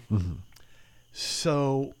weekend. Mm-hmm.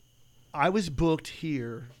 So I was booked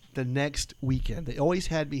here the next weekend. They always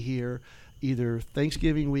had me here either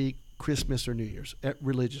Thanksgiving week, Christmas, or New Year's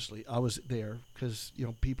religiously. I was there because,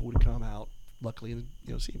 people would come out, luckily, and,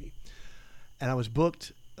 see me. And I was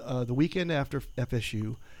booked the weekend after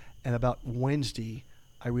FSU, and about Wednesday,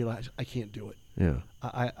 I realized I can't do it. Yeah.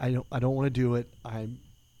 I don't want to do it. I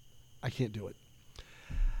can't do it.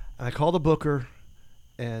 And I called the booker,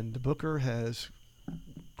 and the booker has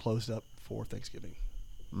closed up for Thanksgiving.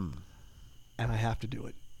 And I have to do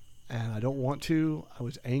it. And I don't want to. I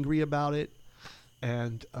was angry about it.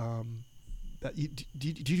 And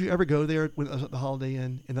did you ever go there when I was at the Holiday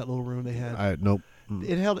Inn in that little room they had? Nope.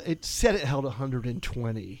 It said it held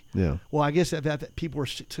 120. Yeah. Well, I guess that people were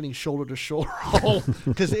sitting shoulder to shoulder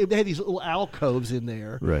because they had these little alcoves in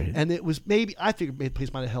there. Right. And it was I figured the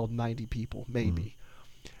place might have held 90 people, maybe.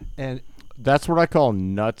 And That's what I call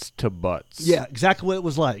nuts to butts. yeah, exactly what it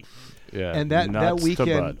was like. Yeah. And that nuts to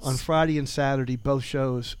weekend butts. on Friday and Saturday, both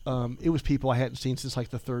shows, it was people I hadn't seen since like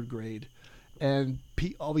the third grade, and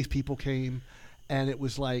all these people came, and it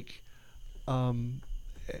was like,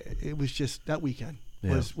 it was just that weekend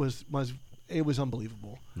was it was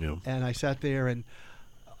unbelievable. Yeah. And I sat there, and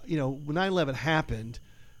when 9/11 happened,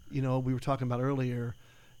 we were talking about earlier,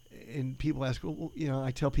 and people ask, well,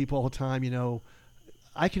 I tell people all the time,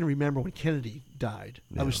 I can remember when Kennedy died.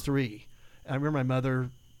 I was 3. And I remember my mother,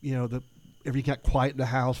 everything got quiet in the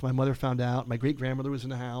house. My mother found out. My great-grandmother was in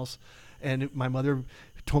the house. And my mother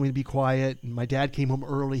told me to be quiet. And my dad came home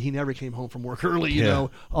early. He never came home from work early, you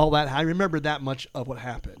know, all that. I remember that much of what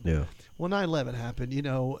happened. Yeah. Well, 9/11 happened.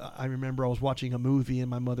 I remember I was watching a movie, and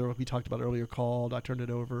my mother, we talked about earlier, called. I turned it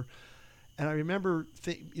over. And I remember,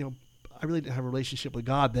 I really didn't have a relationship with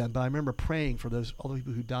God then, but I remember praying for all the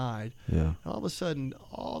people who died. Yeah. And all of a sudden,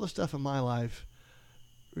 all the stuff in my life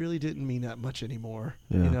really didn't mean that much anymore,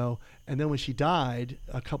 Yeah. And then when she died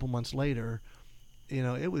a couple months later,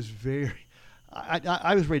 it was very.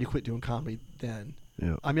 I was ready to quit doing comedy then.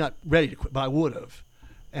 Yeah. I'm not ready to quit, but I would have,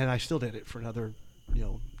 and I still did it for another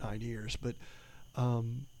 9 years. But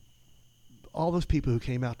all those people who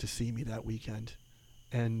came out to see me that weekend,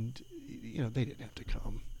 and they didn't have to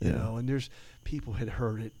come. You know, and there's people had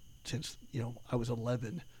heard it since I was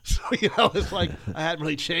 11, so it's like I hadn't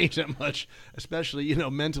really changed that much, especially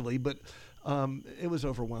mentally, but it was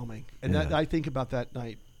overwhelming. And that, I think about that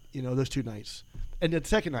night, those 2 nights, and the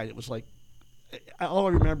second night it was like all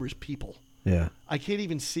I remember is people. Yeah, I can't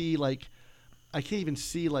even see like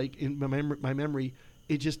in my memory.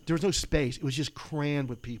 It just there was no space. It was just crammed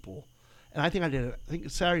with people, and I think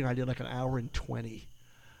Saturday night I did like an hour and 20,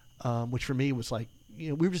 which for me was like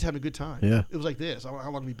we were just having a good time. Yeah, it was like this. How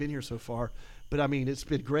long have we been here so far? But I mean, it's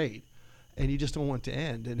been great, and you just don't want it to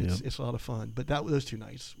end, and it's a lot of fun. But those 2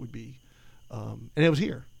 nights would be, and it was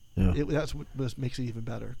here. Yeah, that's what makes it even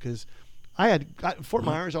better because Fort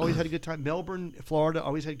Myers always had a good time. Melbourne, Florida,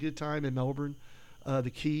 always had a good time in Melbourne.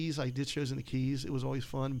 The Keys, I did shows in the Keys. It was always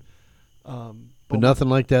fun. But nothing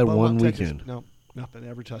like that Beaumont, one Texas, weekend. No, nothing.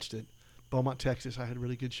 Never touched it. Beaumont, Texas, I had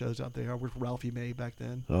really good shows out there. I worked with Ralphie May back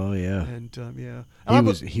then. Oh yeah, and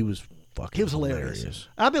he was fucking. He was hilarious.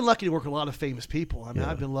 I've been lucky to work with a lot of famous people. I mean,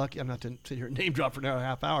 I've been lucky. I'm not to sit here and name drop for now a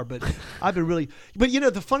half hour, but I've been really. But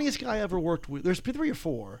the funniest guy I ever worked with. There's 3 or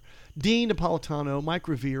 4. Dean Napolitano, Mike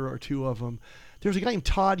Revere are 2 of them. There's a guy named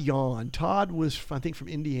Todd Yawn. Todd was, I think, from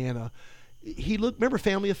Indiana. Remember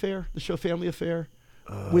Family Affair, the show Family Affair,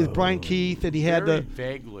 with Brian Keith, and he had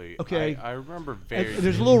vaguely. Okay, I remember very.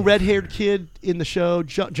 There's a little red-haired kid in the show,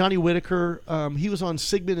 Johnny Whitaker. He was on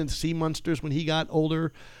Sigmund and the Sea Monsters when he got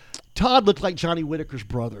older. Todd looked like Johnny Whitaker's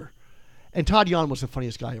brother, and Todd Yawn was the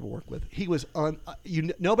funniest guy I ever worked with. He was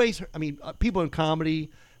people in comedy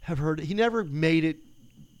have heard it. He never made it.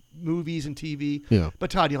 Movies and TV,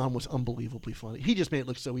 but Todd Yawn was unbelievably funny. He just made it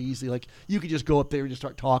look so easy. Like you could just go up there and just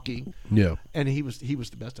start talking. Yeah, and he was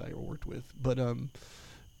the best I ever worked with. But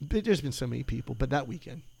there's been so many people. But that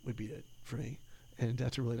weekend would be it for me. And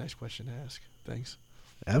that's a really nice question to ask. Thanks.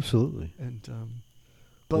 Absolutely. And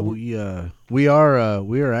but we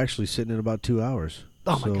are actually sitting at about 2 hours.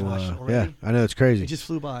 Oh my gosh! Already? Yeah, I know it's crazy. It just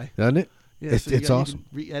flew by, doesn't it? Yeah, it's awesome.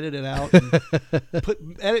 Re-edit it out, and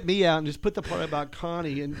edit me out, and just put the part about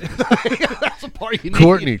Connie, and that's the part you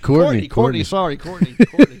need. Courtney. Sorry, Courtney.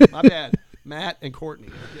 My bad. Matt and Courtney.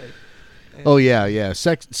 Okay. And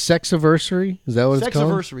Sexiversary? Is that what it's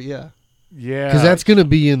called? Sexiversary, yeah. Yeah. Because that's going to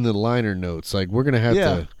be in the liner notes. Like we're going to have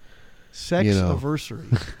to.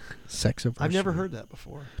 Sexiversary. Sexiversary. I've never heard that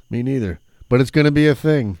before. Me neither. But it's going to be a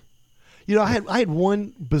thing. I had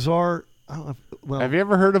one bizarre. I don't know. Have you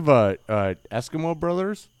ever heard of Eskimo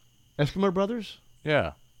Brothers? Eskimo Brothers?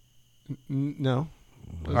 Yeah. No.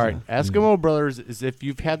 All right. Eskimo Brothers is if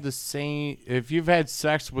you've had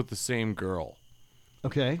sex with the same girl.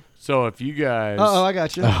 Okay. So if you guys I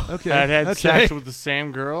got you. Okay. had sex with the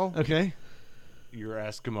same girl, okay, you're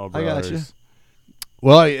Eskimo Brothers. I got you.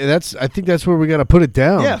 Well, I think that's where we got to put it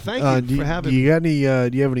down. Yeah, thank you for having me. Do you have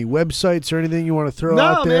any websites or anything you want to throw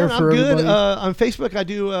out there for everybody? No, man, I'm good. On Facebook, I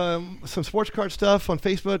do some sports card stuff on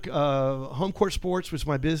Facebook. Home Court Sports was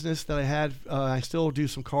my business that I had. I still do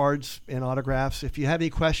some cards and autographs. If you have any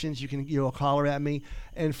questions, you can holler at me.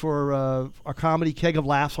 And for our comedy, Keg of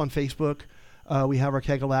Laughs on Facebook. We have our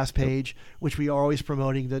Keg of Laughs page, which we are always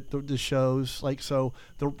promoting the shows. Like the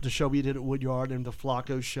show we did at Woodyard and the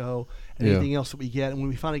Flacco show and anything else that we get. And when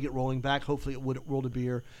we finally get rolling back, hopefully at World of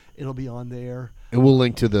Beer, it'll be on there. And we'll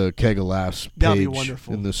link to the Keg of Laughs page. That'll be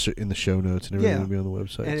wonderful. in the show notes and everything will be on the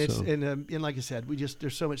website. And and like I said,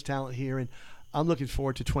 there's so much talent here, and I'm looking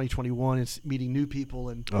forward to 2021. It's meeting new people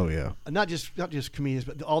and not just comedians,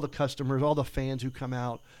 but all the customers, all the fans who come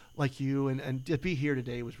out. Like you and to be here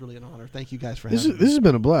today was really an honor. Thank you guys for having me. This has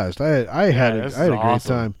been a blast. I had a great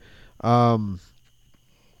time.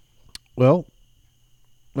 Well,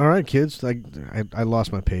 all right, kids. I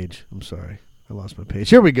lost my page. I'm sorry. I lost my page.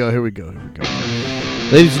 Here we go.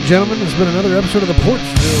 Ladies and gentlemen, this has been another episode of the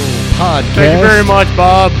Porchville Podcast. Thank you very much,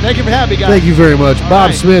 Bob. Thank you for having me, guys. Thank you very much. All Bob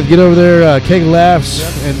right. Smith, get over there, Keg of Laughs,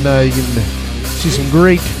 and you can see some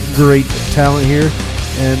great talent here.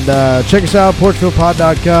 And check us out,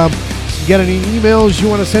 porchvillepod.com. If you got any emails you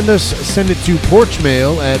want to send us, send it to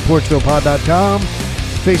porchmail@porchvillepod.com.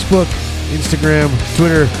 Facebook, Instagram,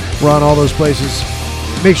 Twitter, we're on all those places.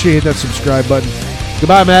 Make sure you hit that subscribe button.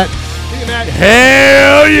 Goodbye, Matt. See you, Matt.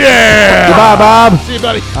 Hell yeah! Goodbye, Bob. See you,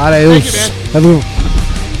 buddy. Adios. Thank you, man.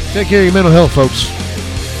 Take care of your mental health, folks.